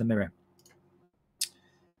relate to the mirror.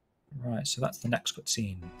 Right, so that's the next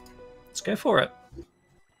cutscene. Let's go for it.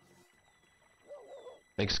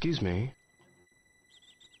 Excuse me.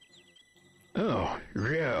 Oh,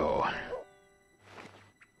 Ryo.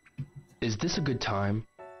 Is this a good time?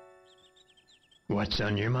 What's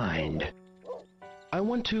on your mind? I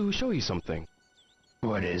want to show you something.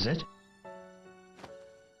 What is it?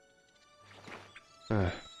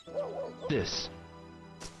 This.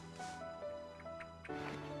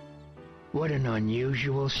 What an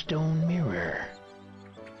unusual stone mirror.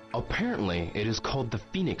 Apparently, it is called the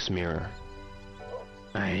Phoenix Mirror.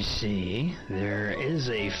 I see. There is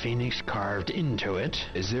a phoenix carved into it.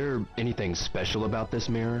 Is there anything special about this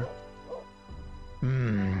mirror?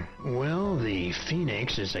 Well, the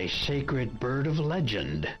phoenix is a sacred bird of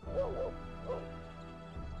legend.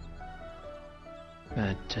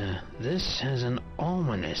 But, this has an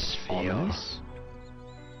ominous feel. Ominous?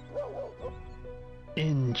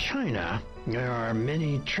 In China, there are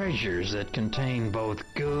many treasures that contain both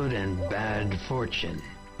good and bad fortune.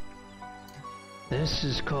 This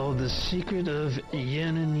is called the secret of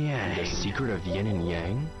yin and yang. The secret of yin and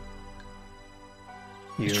yang?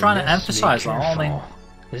 He's trying to emphasize that, aren't he?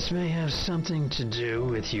 This may have something to do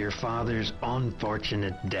with your father's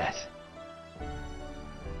unfortunate death.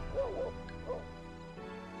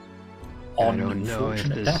 I don't know if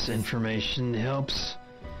this information helps,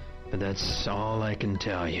 but that's all I can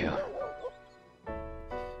tell you.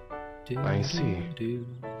 I see.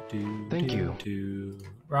 Thank you.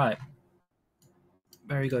 Right.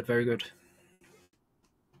 Very good, very good.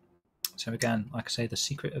 So again, like I say, the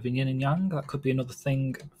secret of yin and yang, that could be another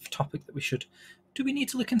topic that we should... Do we need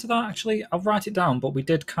to look into that, actually? I'll write it down, but we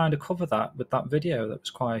did kind of cover that with that video. That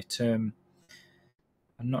was quite... I'm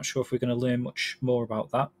not sure if we're going to learn much more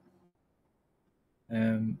about that.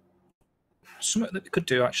 Something that we could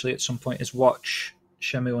do, actually, at some point is watch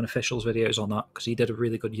Shenmue Unofficial's videos on that, because he did a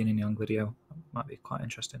really good yin and yang video. That might be quite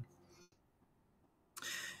interesting.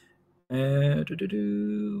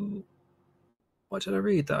 What did I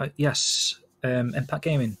read? Yes, Impact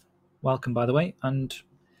Gaming. Welcome, by the way. And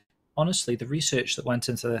honestly, the research that went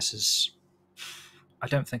into this is... I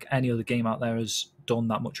don't think any other game out there has done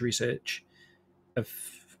that much research of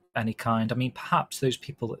any kind. I mean, perhaps those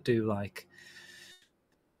people that do, like...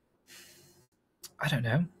 I don't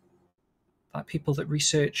know. Like people that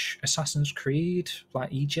research Assassin's Creed,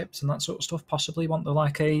 like Egypt and that sort of stuff, possibly want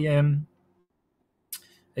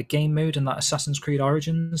a game mode in that Assassin's Creed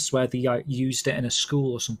Origins where they used it in a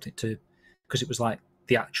school or something because it was like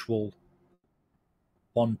the actual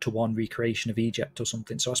one-to-one recreation of Egypt or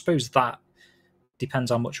something. So I suppose that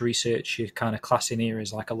depends how much research you kind of class in here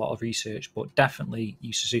as like a lot of research, but definitely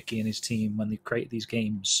Yu Suzuki and his team, when they created these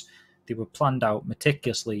games, they were planned out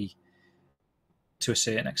meticulously to a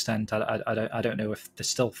certain extent. I don't know if they're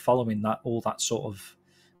still following all that sort of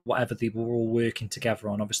whatever they were all working together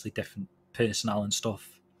on, obviously different personnel and stuff,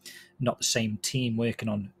 not the same team working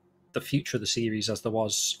on the future of the series as there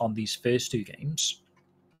was on these first two games.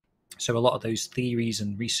 So a lot of those theories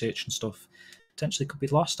and research and stuff potentially could be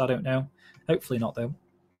lost. I don't know. Hopefully not, though.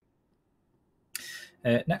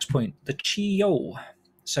 Next point, the Chiyo.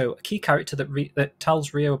 So a key character that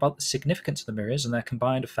tells Ryo about the significance of the mirrors and their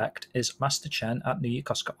combined effect is Master Chen at New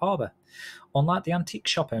Yokosuka Harbor. Unlike the antique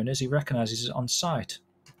shop owners, he recognizes it on sight.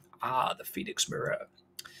 Ah, the Phoenix Mirror.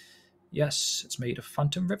 Yes, it's made of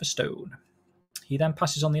phantom river stone. He then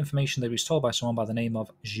passes on the information that he was told by someone by the name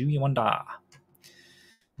of Zhu Yuanda.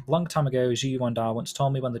 A long time ago, Zhu Yuanda once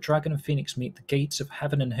told me when the dragon and phoenix meet, the gates of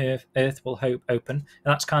heaven and earth will open. And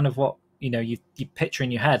that's kind of what you picture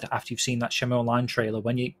in your head after you've seen that Shenmue Online trailer.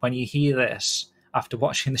 When you hear this after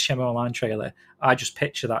watching the Shenmue Online trailer, I just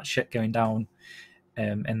picture that shit going down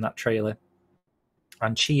in that trailer.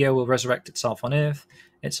 And Chiyo will resurrect itself on Earth.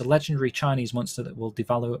 It's a legendary Chinese monster that will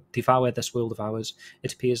devour this world of ours.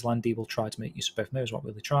 It appears Landy will try to make use of both knows. What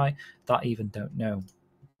will he try? That I even don't know,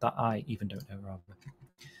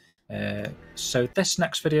 rather. So this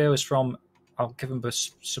next video is from, I'll give him a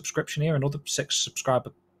subscription here, another 6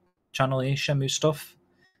 subscriber channel here, Shenmue stuff.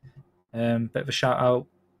 Bit of a shout out.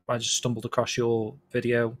 I just stumbled across your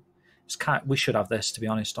video. We should have this, to be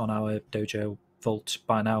honest, on our Dojo vault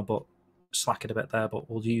by now, but slack it a bit there. But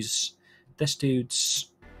we'll use this dude's...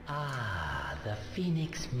 Ah, the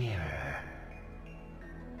Phoenix Mirror.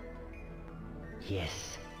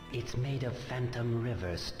 Yes, it's made of phantom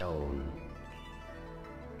river stone.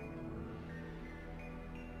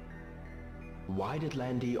 Why did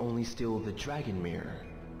Landy only steal the dragon mirror?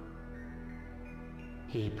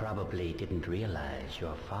 He probably didn't realize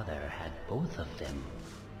your father had both of them.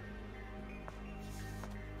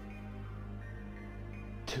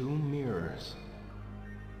 2 mirrors.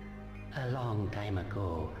 A long time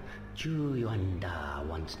ago, Zhu Yuanda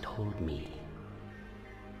once told me,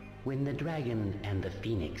 when the dragon and the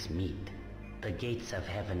phoenix meet, the gates of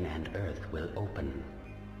heaven and earth will open,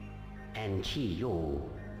 and Chiyo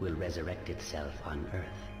will resurrect itself on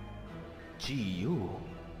Earth. Yu.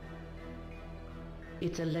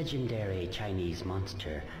 It's a legendary Chinese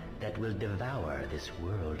monster that will devour this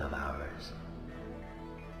world of ours.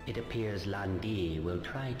 It appears Lan Di will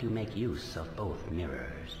try to make use of both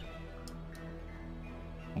mirrors.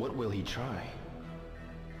 What will he try?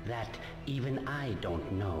 That even I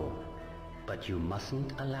don't know, but you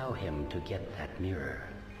mustn't allow him to get that mirror.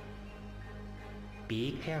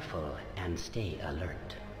 Be careful and stay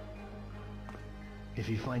alert. If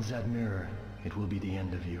he finds that mirror, it will be the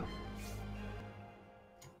end of you.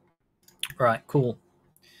 Right, cool.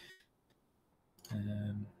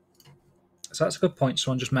 So that's a good point.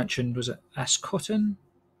 Someone just mentioned, was it S. Cutton?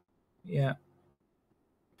 Yeah.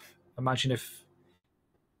 Imagine if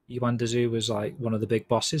Yuan Dezu was like one of the big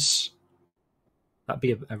bosses. That'd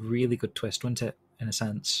be a really good twist, wouldn't it? In a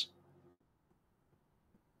sense.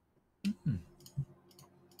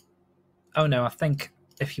 Oh no, I think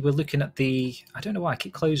if you were looking at the... I don't know why I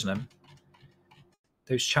keep closing them.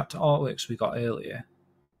 Those chapter artworks we got earlier.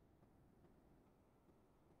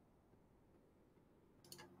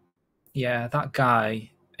 Yeah, that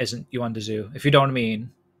guy isn't Yuan Dezu, if you know what I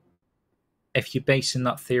mean. If you're basing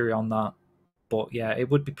that theory on that. But yeah, it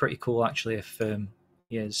would be pretty cool actually if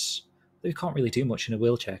he is... He can't really do much in a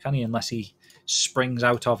wheelchair, can he? Unless he springs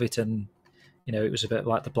out of it and, you know, it was a bit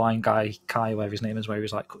like the blind guy, Kai, whatever his name is, where he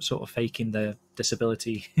was like sort of faking the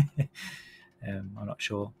disability. I'm not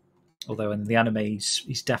sure. Although in the anime,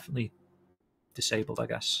 he's definitely disabled, I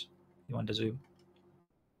guess. Yuan Dezu.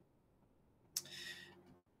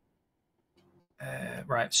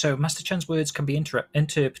 Right, so Master Chen's words can be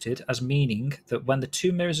interpreted as meaning that when the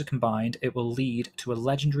two mirrors are combined, it will lead to a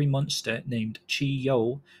legendary monster named Chi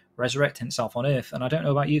Yo resurrecting itself on Earth. And I don't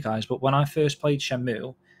know about you guys, but when I first played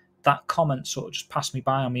Shenmue, that comment sort of just passed me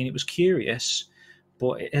by. I mean, it was curious,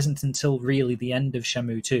 but it isn't until really the end of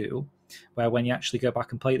Shenmue 2, where when you actually go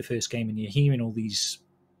back and play the first game and you're hearing all these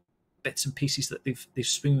bits and pieces that they've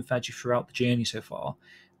spoon-fed you throughout the journey so far,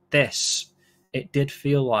 it did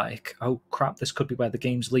feel like, oh crap, this could be where the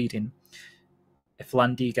game's leading. If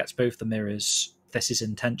Lan Di gets both the mirrors, this is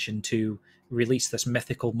intention to release this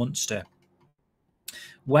mythical monster.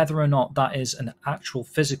 Whether or not that is an actual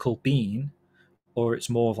physical being, or it's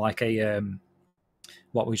more of like a,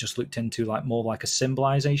 what we just looked into, like more like a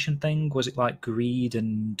symbolization thing. Was it like greed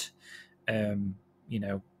and, you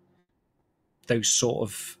know, those sort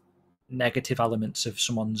of negative elements of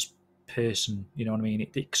someone's person, you know what I mean?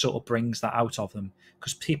 It sort of brings that out of them,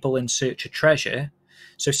 because people in search of treasure.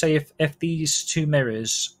 So say if these two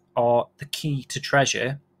mirrors are the key to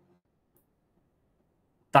treasure,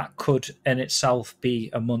 that could in itself be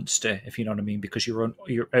a monster, if you know what I mean, because you're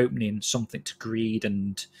opening something to greed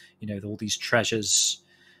and, you know, all these treasures,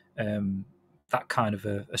 that kind of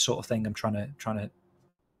a sort of thing I'm trying to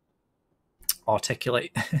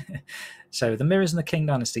articulate. So the mirrors in the Qing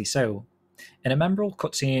Dynasty. So in a memorable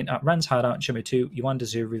cutscene at Ren's hideout in Shenmue 2, Yuan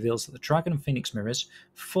Dezu reveals that the Dragon and Phoenix mirrors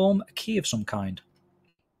form a key of some kind.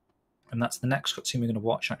 And that's the next cutscene we're going to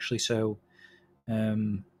watch, actually. So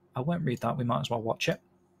I won't read that. We might as well watch it.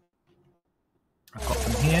 I've got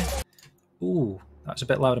them here. Ooh, that's a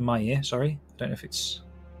bit loud in my ear. Sorry. I don't know if it's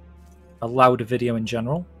a louder video in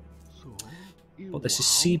general. But this is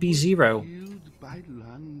CB0.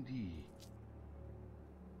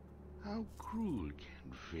 How cruel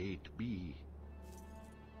can fate be?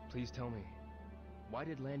 Please tell me, why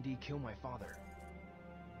did Lan Di kill my father?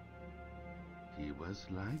 He was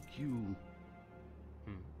like you.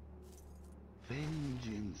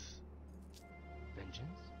 Vengeance.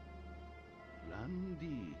 Vengeance? Lan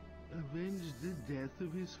Di avenged the death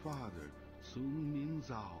of his father, Sun Min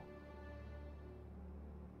Zhao.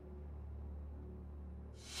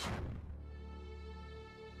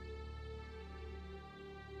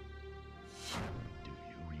 Do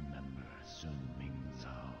you remember Sun Min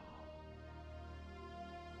Zhao?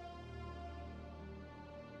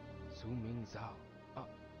 Su Ming Zhao.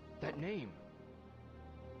 That name!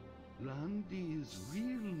 Lan Di's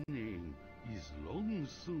real name is Long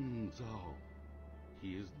Sun Zhao.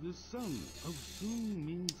 He is the son of Sun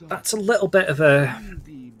Min Zhao. That's a little bit of a... Lan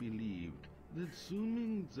Di believed that Sun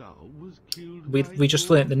Min Zhao was killed We just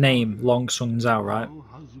learnt the name, Long Sun Zhao, right?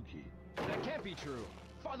 Hazuki. That can't be true!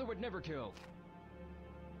 Father would never kill!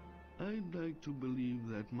 I'd like to believe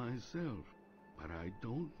that myself, but I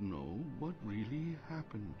don't know what really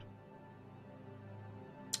happened.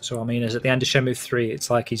 So, I mean, is at the end of Shenmue 3, it's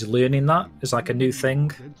like he's learning that? It's like a new thing?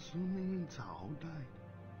 That Sun Min Zhao died,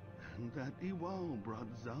 and that Iwao brought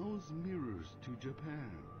Zhao's mirrors to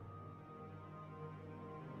Japan.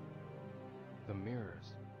 The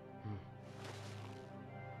mirrors.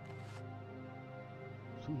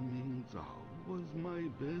 Sun Ming Zhao was my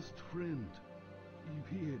best friend. If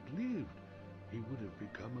he had lived, he would have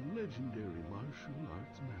become a legendary martial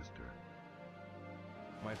arts master.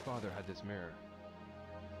 My father had this mirror.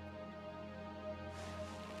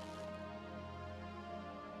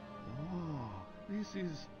 Oh, there's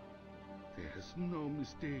no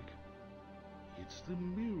mistake. It's the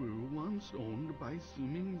mirror once owned by Su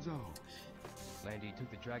Ming Zhao. Landy took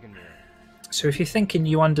the dragon mirror. So if you're thinking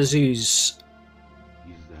Yuan Dazu's,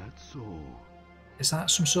 Is that so? is that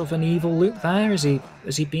some sort of an evil loop there? Has he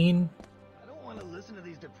been? I don't want to listen to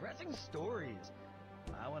these depressing stories.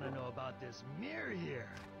 I want to know about this mirror here.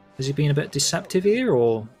 Has he been a bit deceptive here,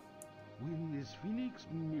 or? When this phoenix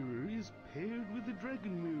mirror is paired with the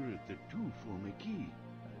dragon mirror, the two form a key.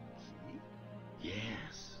 A key?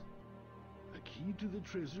 Yes. A key to the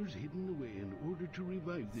treasures hidden away in order to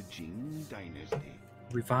revive the Qing dynasty.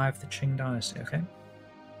 Revive the Qing dynasty, okay.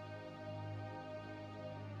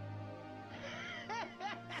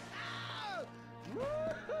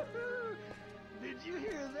 Did you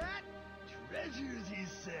hear that? Treasures, he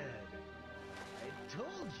said. I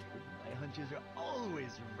told you, my hunches are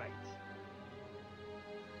always right.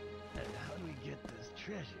 And how do we get this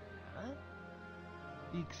treasure, huh?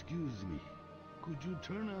 Excuse me. Could you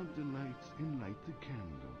turn out the lights and light the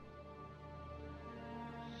candle?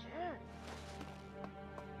 Sure.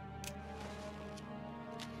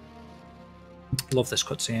 Love this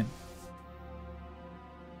cutscene.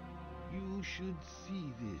 You should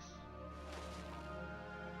see this.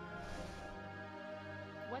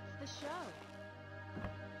 What's the show?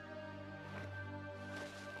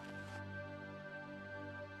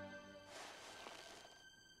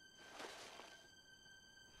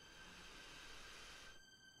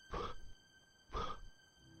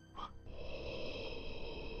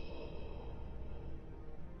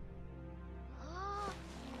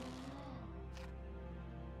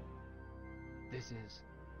 This is...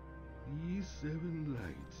 These 7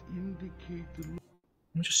 lights indicate the...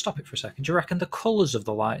 Let me just stop it for a second. Do you reckon the colours of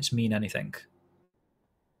the lights mean anything?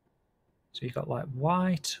 So you've got like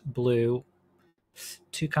white, blue,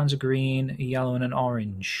 2 cans of green, a yellow and an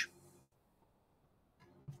orange.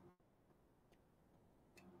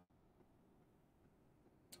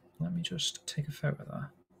 Let me just take a photo of that.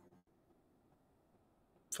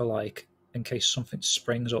 For like, in case something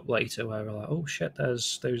springs up later where we're like, oh shit,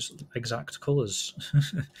 there's those exact colours.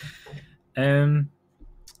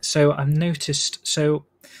 So I've noticed, so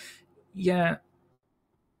yeah,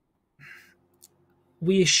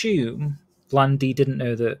 we assume Landy didn't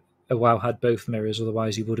know that Wow had both mirrors,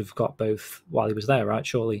 otherwise he would have got both while he was there, right?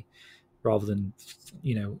 Surely, rather than,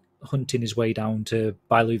 you know, hunting his way down to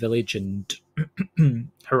Bailu village and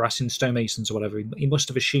harassing stonemasons or whatever. He must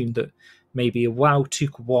have assumed that maybe Wow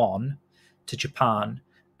took one to Japan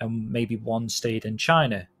and maybe one stayed in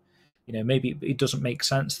China. You know, maybe it doesn't make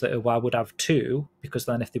sense that Wow would have 2, because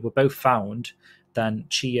then if they were both found, then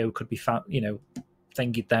Chiyo could be found, you know,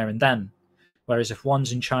 thingied there and then. Whereas if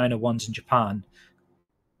one's in China, one's in Japan,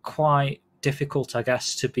 quite difficult, I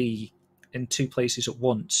guess, to be in 2 places at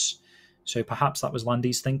once. So perhaps that was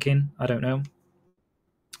Landy's thinking. I don't know.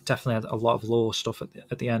 Definitely had a lot of lore stuff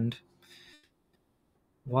at the end.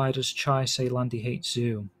 Why does Chai say Landy hates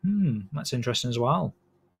Zhu? That's interesting as well.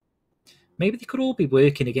 Maybe they could all be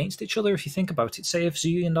working against each other if you think about it. Say if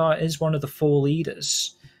Zhu Yundar is one of the 4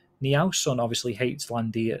 leaders, Niao's son obviously hates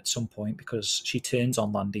Landy at some point because she turns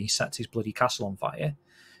on Landy, sets his bloody castle on fire.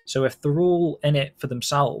 So if they're all in it for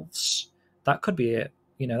themselves, that could be it.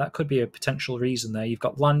 You know, that could be a potential reason there. You've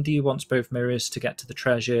got Landy who wants both mirrors to get to the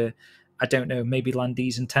treasure. I don't know, maybe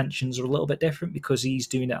Landy's intentions are a little bit different because he's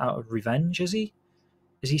doing it out of revenge, is he?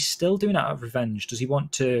 Is he still doing it out of revenge? Does he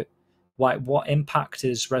want to... Like, what impact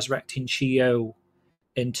is resurrecting Chiyo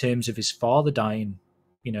in terms of his father dying?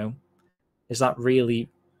 You know, is that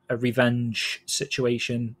really a revenge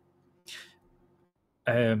situation?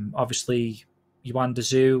 Obviously, Yuan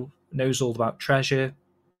Dazu knows all about treasure,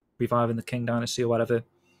 reviving the Qing dynasty or whatever.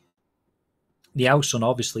 The Aosun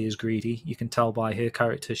obviously is greedy. You can tell by her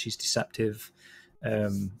character she's deceptive.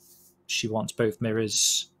 She wants both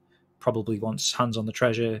mirrors, probably wants hands on the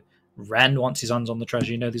treasure. Ren wants his hands on the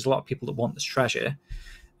treasure. You know, there's a lot of people that want this treasure.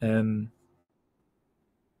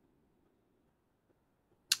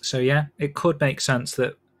 So yeah, it could make sense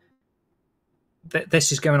that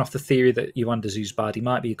this is going off the theory that Yuan Dazu's bad. He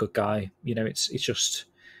might be a good guy. You know, it's just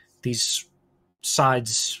these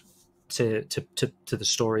sides to the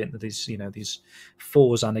story, and these, you know, these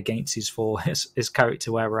fors and againsts for his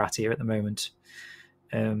character where we're at here at the moment.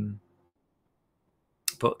 But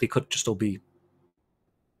they could just all be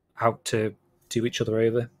out to do each other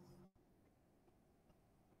over.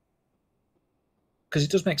 because it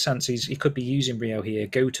does make sense. He could be using Rio here.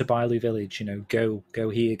 Go to Bailu Village. You know, go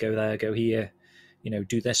here, go there, go here. You know,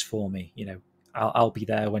 do this for me. You know, I'll be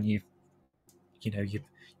there when you've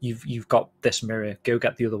got this mirror. Go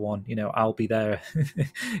get the other one. You know, I'll be there,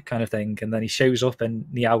 kind of thing. And then he shows up, and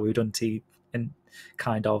Niawu Dunti and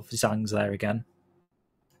kind of Zhang's there again.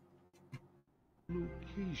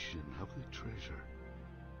 Location of the treasure.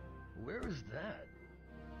 Where is that?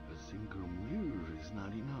 A single mirror is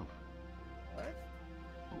not enough. What?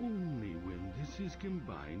 Only when this is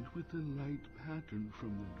combined with the light pattern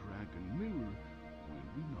from the dragon mirror will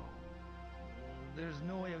we know. There's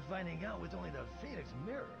no way of finding out with only the Phoenix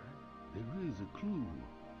mirror. There is a clue.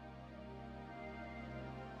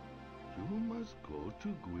 You must go to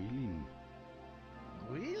Guilin.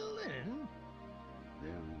 Guilin?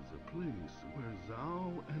 There is a place where Zhao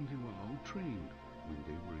and Iwao trained when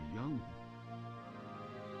they were young.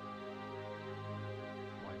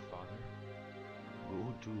 My father? Go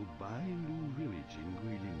to Bailu Village in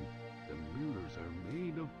Guilin. The mirrors are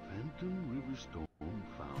made of phantom river stone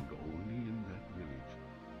found only in that village.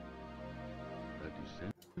 The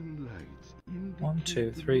descending lights indicate 1,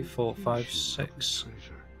 2, 3, 4, 5, the 6.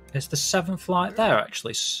 treasure. Is the 7th light there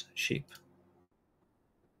actually, Sheep?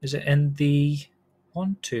 Is it in the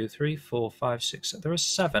 1, 2, 3, 4, 5, 6? There are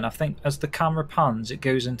 7. I think as the camera pans, it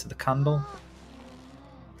goes into the candle.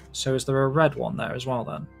 So is there a red one there as well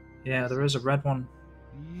then? Yeah, there is a red one.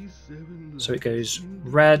 These 7 So it goes lights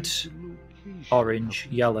red, indicate the location orange,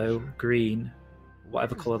 of the yellow, treasure. green,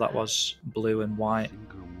 whatever colour that was, blue and A white.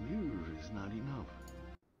 single mirror is not enough.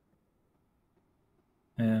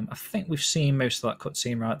 I think we've seen most of that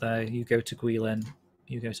cutscene right there. You go to Guilin,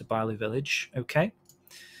 you go to Bailu Village. Okay.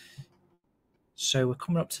 So we're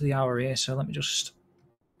coming up to the hour here, so let me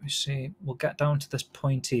see. We'll get down to this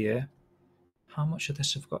point here. How much of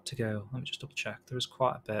this have got to go? Let me just double check. There is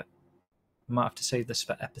quite a bit. I might have to save this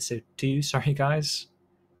for episode 2, sorry guys.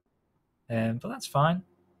 But that's fine.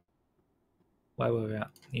 Where were we at?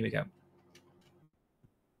 Here we go.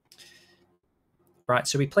 Right,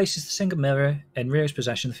 so he places the single mirror in Rio's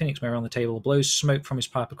possession, the Phoenix mirror on the table, blows smoke from his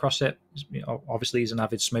pipe across it. Obviously, he's an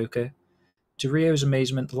avid smoker. To Rio's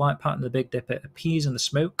amazement, the light pattern of the Big Dipper appears in the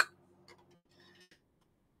smoke.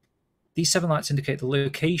 These 7 lights indicate the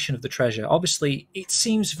location of the treasure. Obviously, it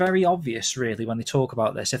seems very obvious, really, when they talk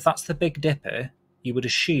about this. If that's the Big Dipper, you would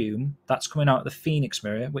assume that's coming out of the Phoenix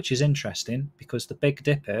mirror, which is interesting, because the Big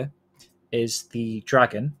Dipper is the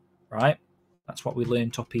dragon, right? That's what we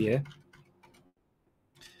learnt up here.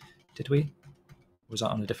 Did we? Or was that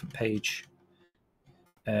on a different page?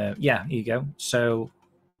 Yeah, here you go. So,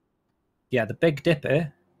 yeah, the Big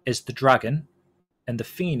Dipper is the dragon, and the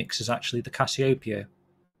Phoenix is actually the Cassiopeia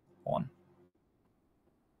one.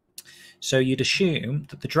 So you'd assume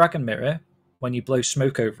that the dragon mirror, when you blow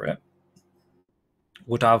smoke over it,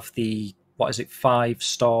 would have the, 5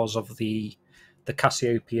 stars of the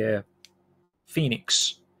Cassiopeia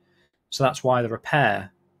Phoenix. So that's why they're a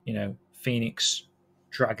pair, Phoenix,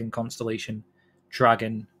 dragon constellation,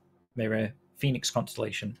 dragon mirror, Phoenix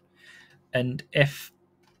constellation. And if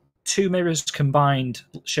 2 mirrors combined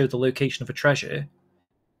show the location of a treasure,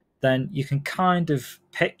 then you can kind of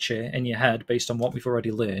picture in your head, based on what we've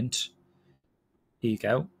already learned. Here you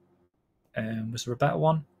go. Was there a better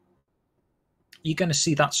one? You're going to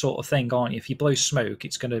see that sort of thing, aren't you? If you blow smoke,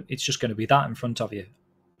 it's just going to be that in front of you,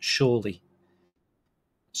 surely.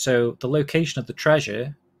 So the location of the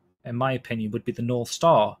treasure, in my opinion, would be the North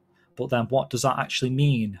Star. But then what does that actually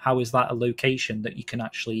mean? How is that a location that you can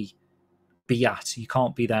actually be at? You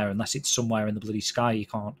can't be there unless it's somewhere in the bloody sky. You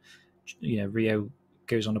can't, Rio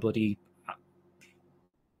goes on a bloody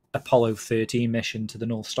Apollo 13 mission to the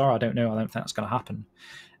North Star. I don't know. I don't think that's going to happen.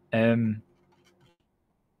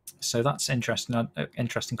 So that's interesting.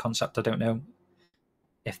 Interesting concept. I don't know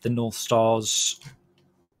if the North Star's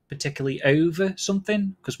particularly over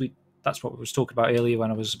something, because that's what we was talking about earlier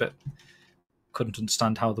when I was couldn't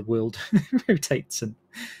understand how the world rotates, and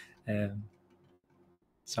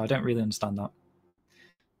so I don't really understand that.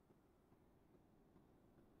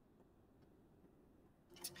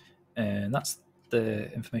 And that's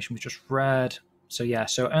the information we just read. So yeah,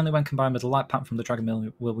 so only when combined with the light pattern from the dragon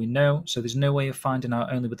mirror will we know. So there's no way of finding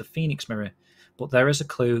out only with the Phoenix mirror, but there is a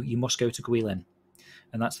clue. You must go to Guilin,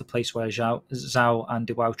 and that's the place where Zhao and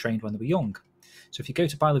Iwao trained when they were young. So if you go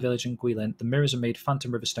to Bailu Village in Guilin, the mirrors are made of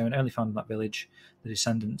phantom river stone, only found in that village. The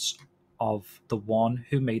descendants of the one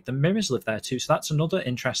who made the mirrors live there too. So that's another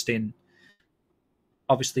interesting.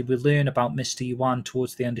 Obviously, we learn about Mr. Yuan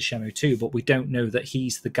towards the end of Shenmue 2, but we don't know that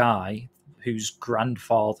he's the guy whose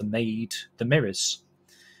grandfather made the mirrors.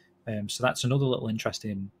 So that's another little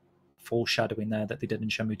interesting foreshadowing there that they did in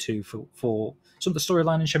Shenmue 2 for some of the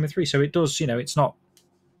storyline in Shenmue 3. So it does, it's not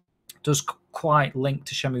does quite link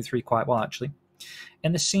to Shenmue 3 quite well, actually.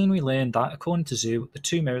 In the scene, we learned that, according to Zoo, the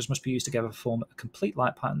two mirrors must be used together to form a complete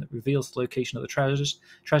light pattern that reveals the location of the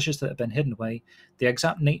treasures that have been hidden away. The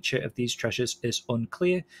exact nature of these treasures is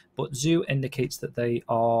unclear, but Zoo indicates that they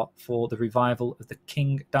are for the revival of the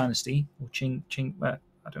Qing dynasty, or Qing,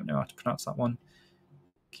 I don't know how to pronounce that one.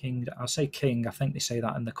 I'll say King, I think they say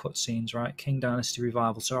that in the cutscenes, right? Qing dynasty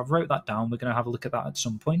revival. So I've wrote that down. We're going to have a look at that at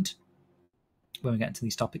some point when we get into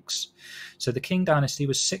these topics. So the Qing dynasty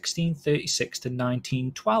was 1636 to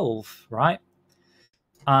 1912, right?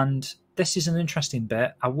 And this is an interesting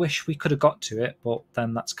bit. I wish we could have got to it, but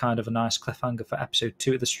then that's kind of a nice cliffhanger for episode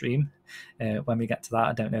 2 of the stream. When we get to that,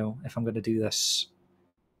 I don't know if I'm going to do this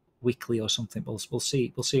weekly or something. We'll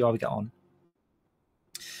see. We'll see how we get on.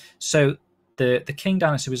 So the Qing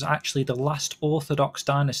dynasty was actually the last orthodox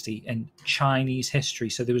dynasty in Chinese history.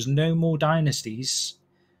 So there was no more dynasties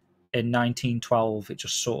in 1912. It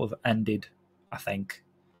just sort of ended, I think,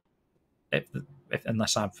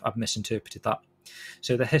 unless I've misinterpreted that.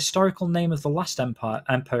 So the historical name of the last emperor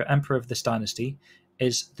of this dynasty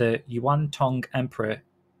is the Yuan-Tong Emperor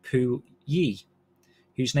Pu Yi,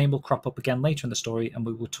 whose name will crop up again later in the story, and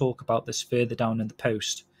we will talk about this further down in the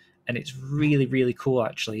post. And it's really, really cool,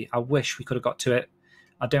 actually. I wish we could have got to it.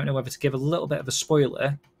 I don't know whether to give a little bit of a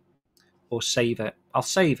spoiler or save it. I'll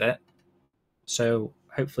save it, so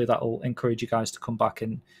hopefully that'll encourage you guys to come back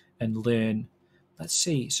and learn. Let's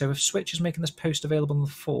see. So if Switch is making this post available on the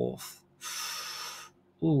 4th...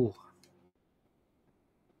 Ooh.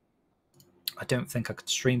 I don't think I could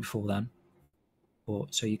stream before then.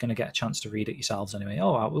 But, so you're going to get a chance to read it yourselves anyway.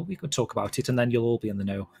 Oh, well, we could talk about it, and then you'll all be in the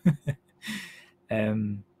know.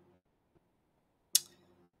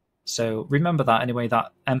 So remember that anyway,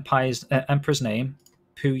 that emperor's name,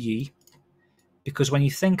 Pu Yi, because when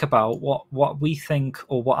you think about what we think,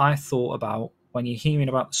 or what I thought about when you're hearing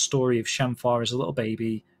about the story of Shenhua as a little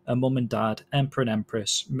baby, a mum and dad, emperor and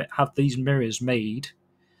empress, have these mirrors made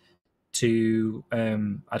to,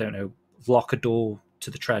 I don't know, lock a door to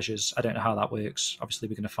the treasures. I don't know how that works. Obviously,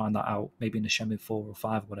 we're going to find that out maybe in the Shenmue 4 or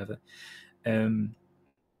 5 or whatever.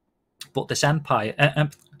 But this empire, I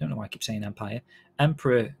don't know why I keep saying empire,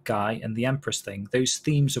 emperor guy and the empress thing, those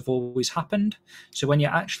themes have always happened. So when you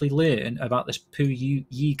actually learn about this Pu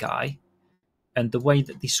Yi guy and the way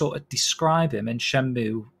that they sort of describe him in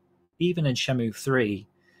Shenmue, even in Shenmue 3,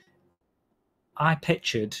 I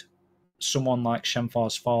pictured someone like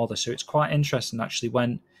Shenhua's father. So it's quite interesting, actually,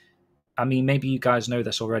 when, I mean, maybe you guys know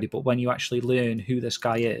this already, but when you actually learn who this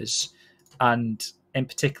guy is, and in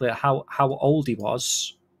particular how old he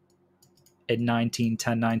was in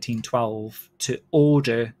 1910, 1912 to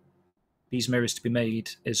order these mirrors to be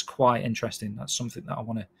made, is quite interesting. That's something that I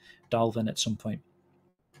want to delve in at some point.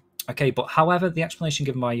 Okay, but however, the explanation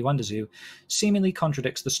given by Yuandazu seemingly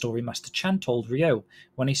contradicts the story Master Chen told Ryo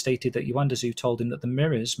when he stated that Yuandazu told him that the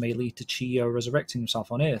mirrors may lead to Chiyo resurrecting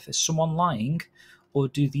himself on Earth. Is someone lying, or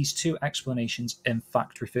do these two explanations in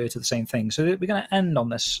fact refer to the same thing? So we're going to end on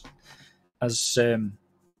this as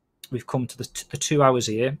we've come to the 2 hours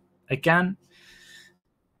here. Again,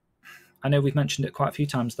 I know we've mentioned it quite a few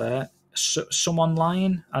times there. Someone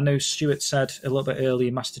lying. I know Stuart said a little bit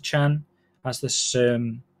earlier, Master Chen has this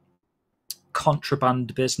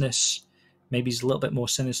contraband business. Maybe he's a little bit more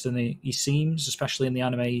sinister than he seems, especially in the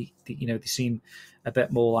anime. They seem a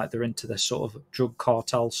bit more like they're into this sort of drug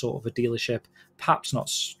cartel, sort of a dealership. Perhaps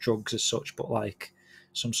not drugs as such, but like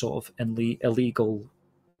some sort of illegal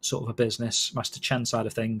sort of a business, Master Chen side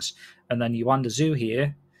of things. And then Yuandazu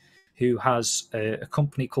here, who has a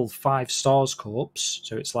company called 5 Stars Corp.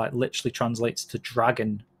 So it's like literally translates to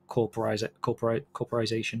Dragon Corporation.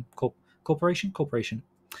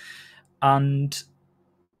 And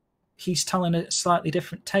he's telling a slightly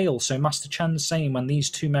different tale. So Master Chen's saying when these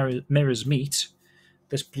two mirrors meet,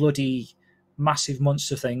 this bloody massive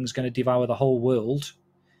monster thing's going to devour the whole world.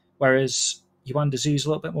 Whereas Yuandazu's a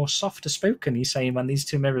little bit more softer spoken. He's saying when these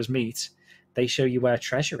two mirrors meet, they show you where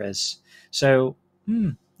treasure is. So,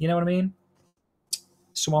 you know what I mean?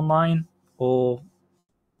 Someone lying, or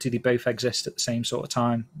do they both exist at the same sort of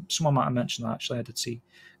time? Someone might have mentioned that, actually. I did see,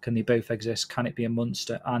 can they both exist? Can it be a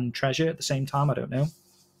monster and treasure at the same time? I don't know.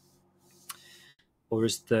 Or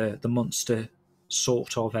is the monster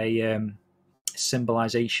sort of a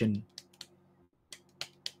symbolization,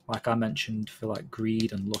 like I mentioned, for like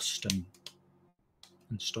greed and lust and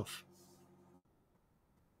stuff?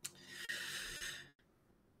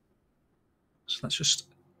 So let's just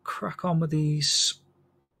crack on with these.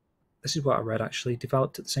 This is what I read, actually.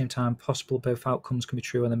 Developed at the same time. Possible both outcomes can be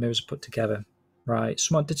true when the mirrors are put together. Right.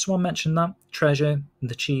 Did someone mention that? Treasure and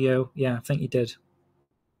the Chiyo. Yeah, I think you did.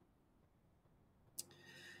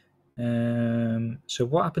 So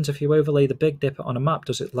what happens if you overlay the Big Dipper on a map?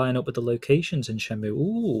 Does it line up with the locations in Shenmue?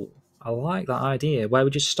 Ooh, I like that idea. Where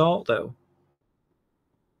would you start, though?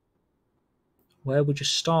 Where would you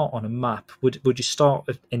start on a map? Would you start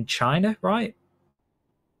in China, right?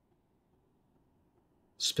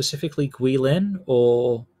 Specifically Guilin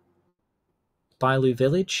or Bailu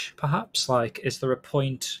Village, perhaps? Like, is there a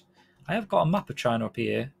point... I have got a map of China up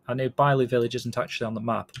here. I know Bailu Village isn't actually on the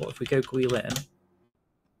map, but if we go Guilin,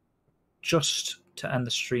 just to end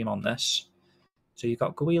the stream on this. So you've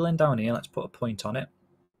got Guilin down here. Let's put a point on it.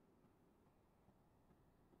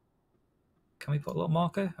 Can we put a little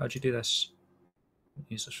marker? How'd you do this?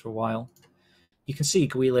 Use this for a while. You can see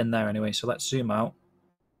Guilin there anyway, so let's zoom out.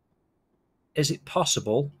 Is it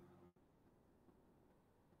possible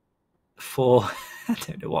for... I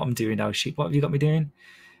don't know what I'm doing now, Sheep. What have you got me doing?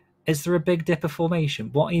 Is there a Big Dipper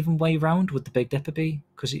formation? What even way round would the Big Dipper be?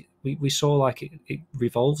 Because we saw like it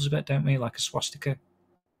revolves a bit, don't we? Like a swastika.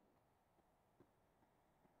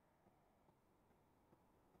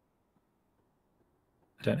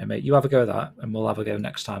 I don't know, mate. You have a go at that, and we'll have a go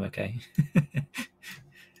next time, okay?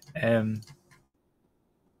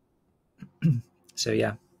 So,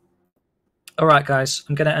 yeah. All right, guys.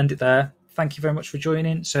 I'm going to end it there. Thank you very much for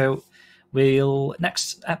joining. So,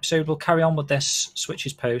 next episode, we'll carry on with this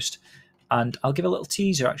Switches post. And I'll give a little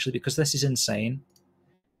teaser, actually, because this is insane.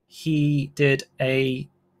 He did a...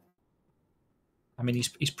 I mean,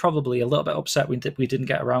 he's probably a little bit upset we didn't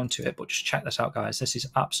get around to it, but just check this out, guys. This is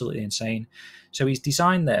absolutely insane. So he's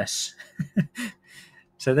designed this.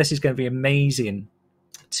 So this is going to be amazing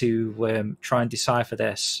to try and decipher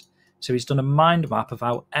this. So he's done a mind map of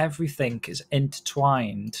how everything is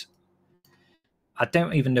intertwined. I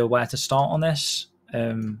don't even know where to start on this.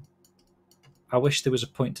 I wish there was a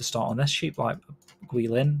point to start on this sheep, like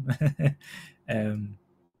Guilin.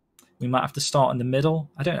 We might have to start in the middle.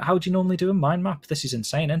 I don't know. How do you normally do a mind map? This is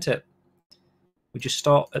insane, isn't it? We just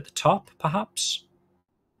start at the top, perhaps.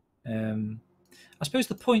 I suppose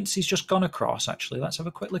the points he's just gone across, actually. Let's have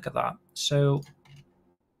a quick look at that. So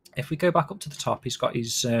if we go back up to the top, he's got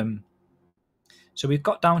his... so we've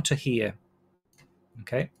got down to here.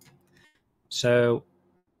 Okay. So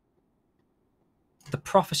the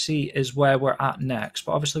prophecy is where we're at next.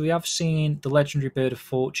 But obviously we have seen the legendary bird of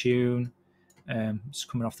fortune. It's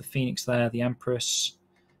coming off the Phoenix there, the Empress.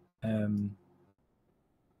 The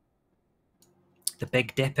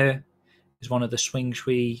Big Dipper is one of the Swing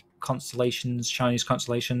Shui constellations, Chinese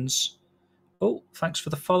constellations. Oh, thanks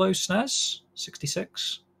for the follow,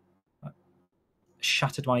 Snez66.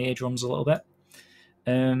 Shattered my eardrums a little bit.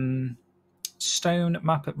 Stone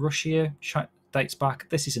map at Russia dates back.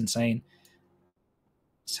 This is insane.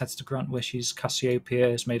 It heads to grant wishes. Cassiopeia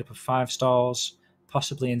is made up of 5 stars.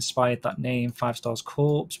 Possibly inspired that name, 5 stars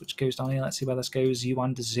corpse, which goes down here. Let's see where this goes.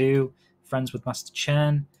 Yuan de Zhu, friends with Master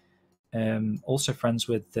Chen. Also friends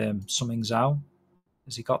with Summing Zhao.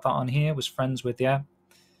 Has he got that on here? Was friends with, yeah.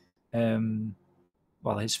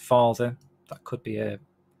 Well, his father. That could be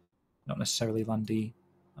not necessarily Landy.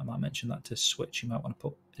 I might mention that to Switch. You might want to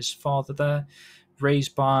put his father there.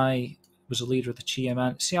 Raised by, was a leader of the Chia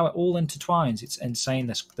Man. See how it all intertwines? It's insane,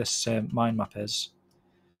 this mind map is.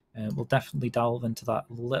 We'll definitely delve into that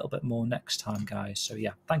a little bit more next time, guys. So,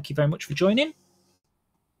 yeah, thank you very much for joining.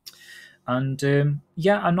 And,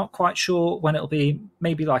 yeah, I'm not quite sure when it'll be.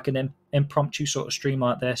 Maybe like an impromptu sort of stream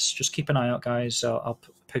like this. Just keep an eye out, guys. I'll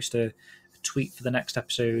post a tweet for the next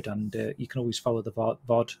episode, and you can always follow the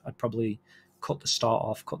VOD. I'd probably cut the start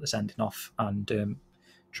off, cut this ending off, and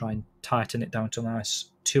try and tighten it down to a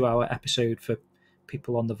nice 2-hour episode for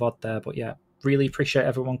people on the VOD there. But, yeah, really appreciate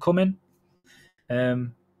everyone coming.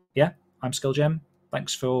 Yeah, I'm SkillJim.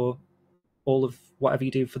 Thanks for all of whatever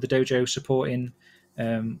you do for the dojo, supporting.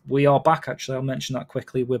 We are back, actually. I'll mention that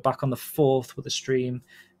quickly. We're back on the 4th with a stream.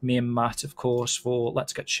 Me and Matt, of course, for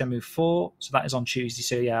Let's Get Shenmue 4. So that is on Tuesday.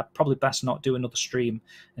 So, yeah, probably best not do another stream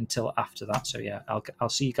until after that. So, yeah, I'll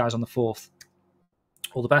see you guys on the 4th.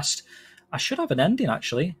 All the best. I should have an ending,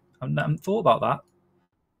 actually. I haven't thought about that.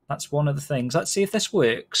 That's one of the things. Let's see if this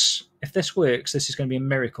works. If this works, this is going to be a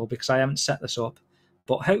miracle because I haven't set this up.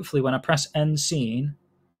 But hopefully when I press end scene,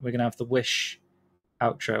 we're going to have the Wish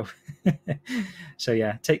outro. So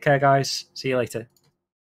yeah, take care, guys. See you later.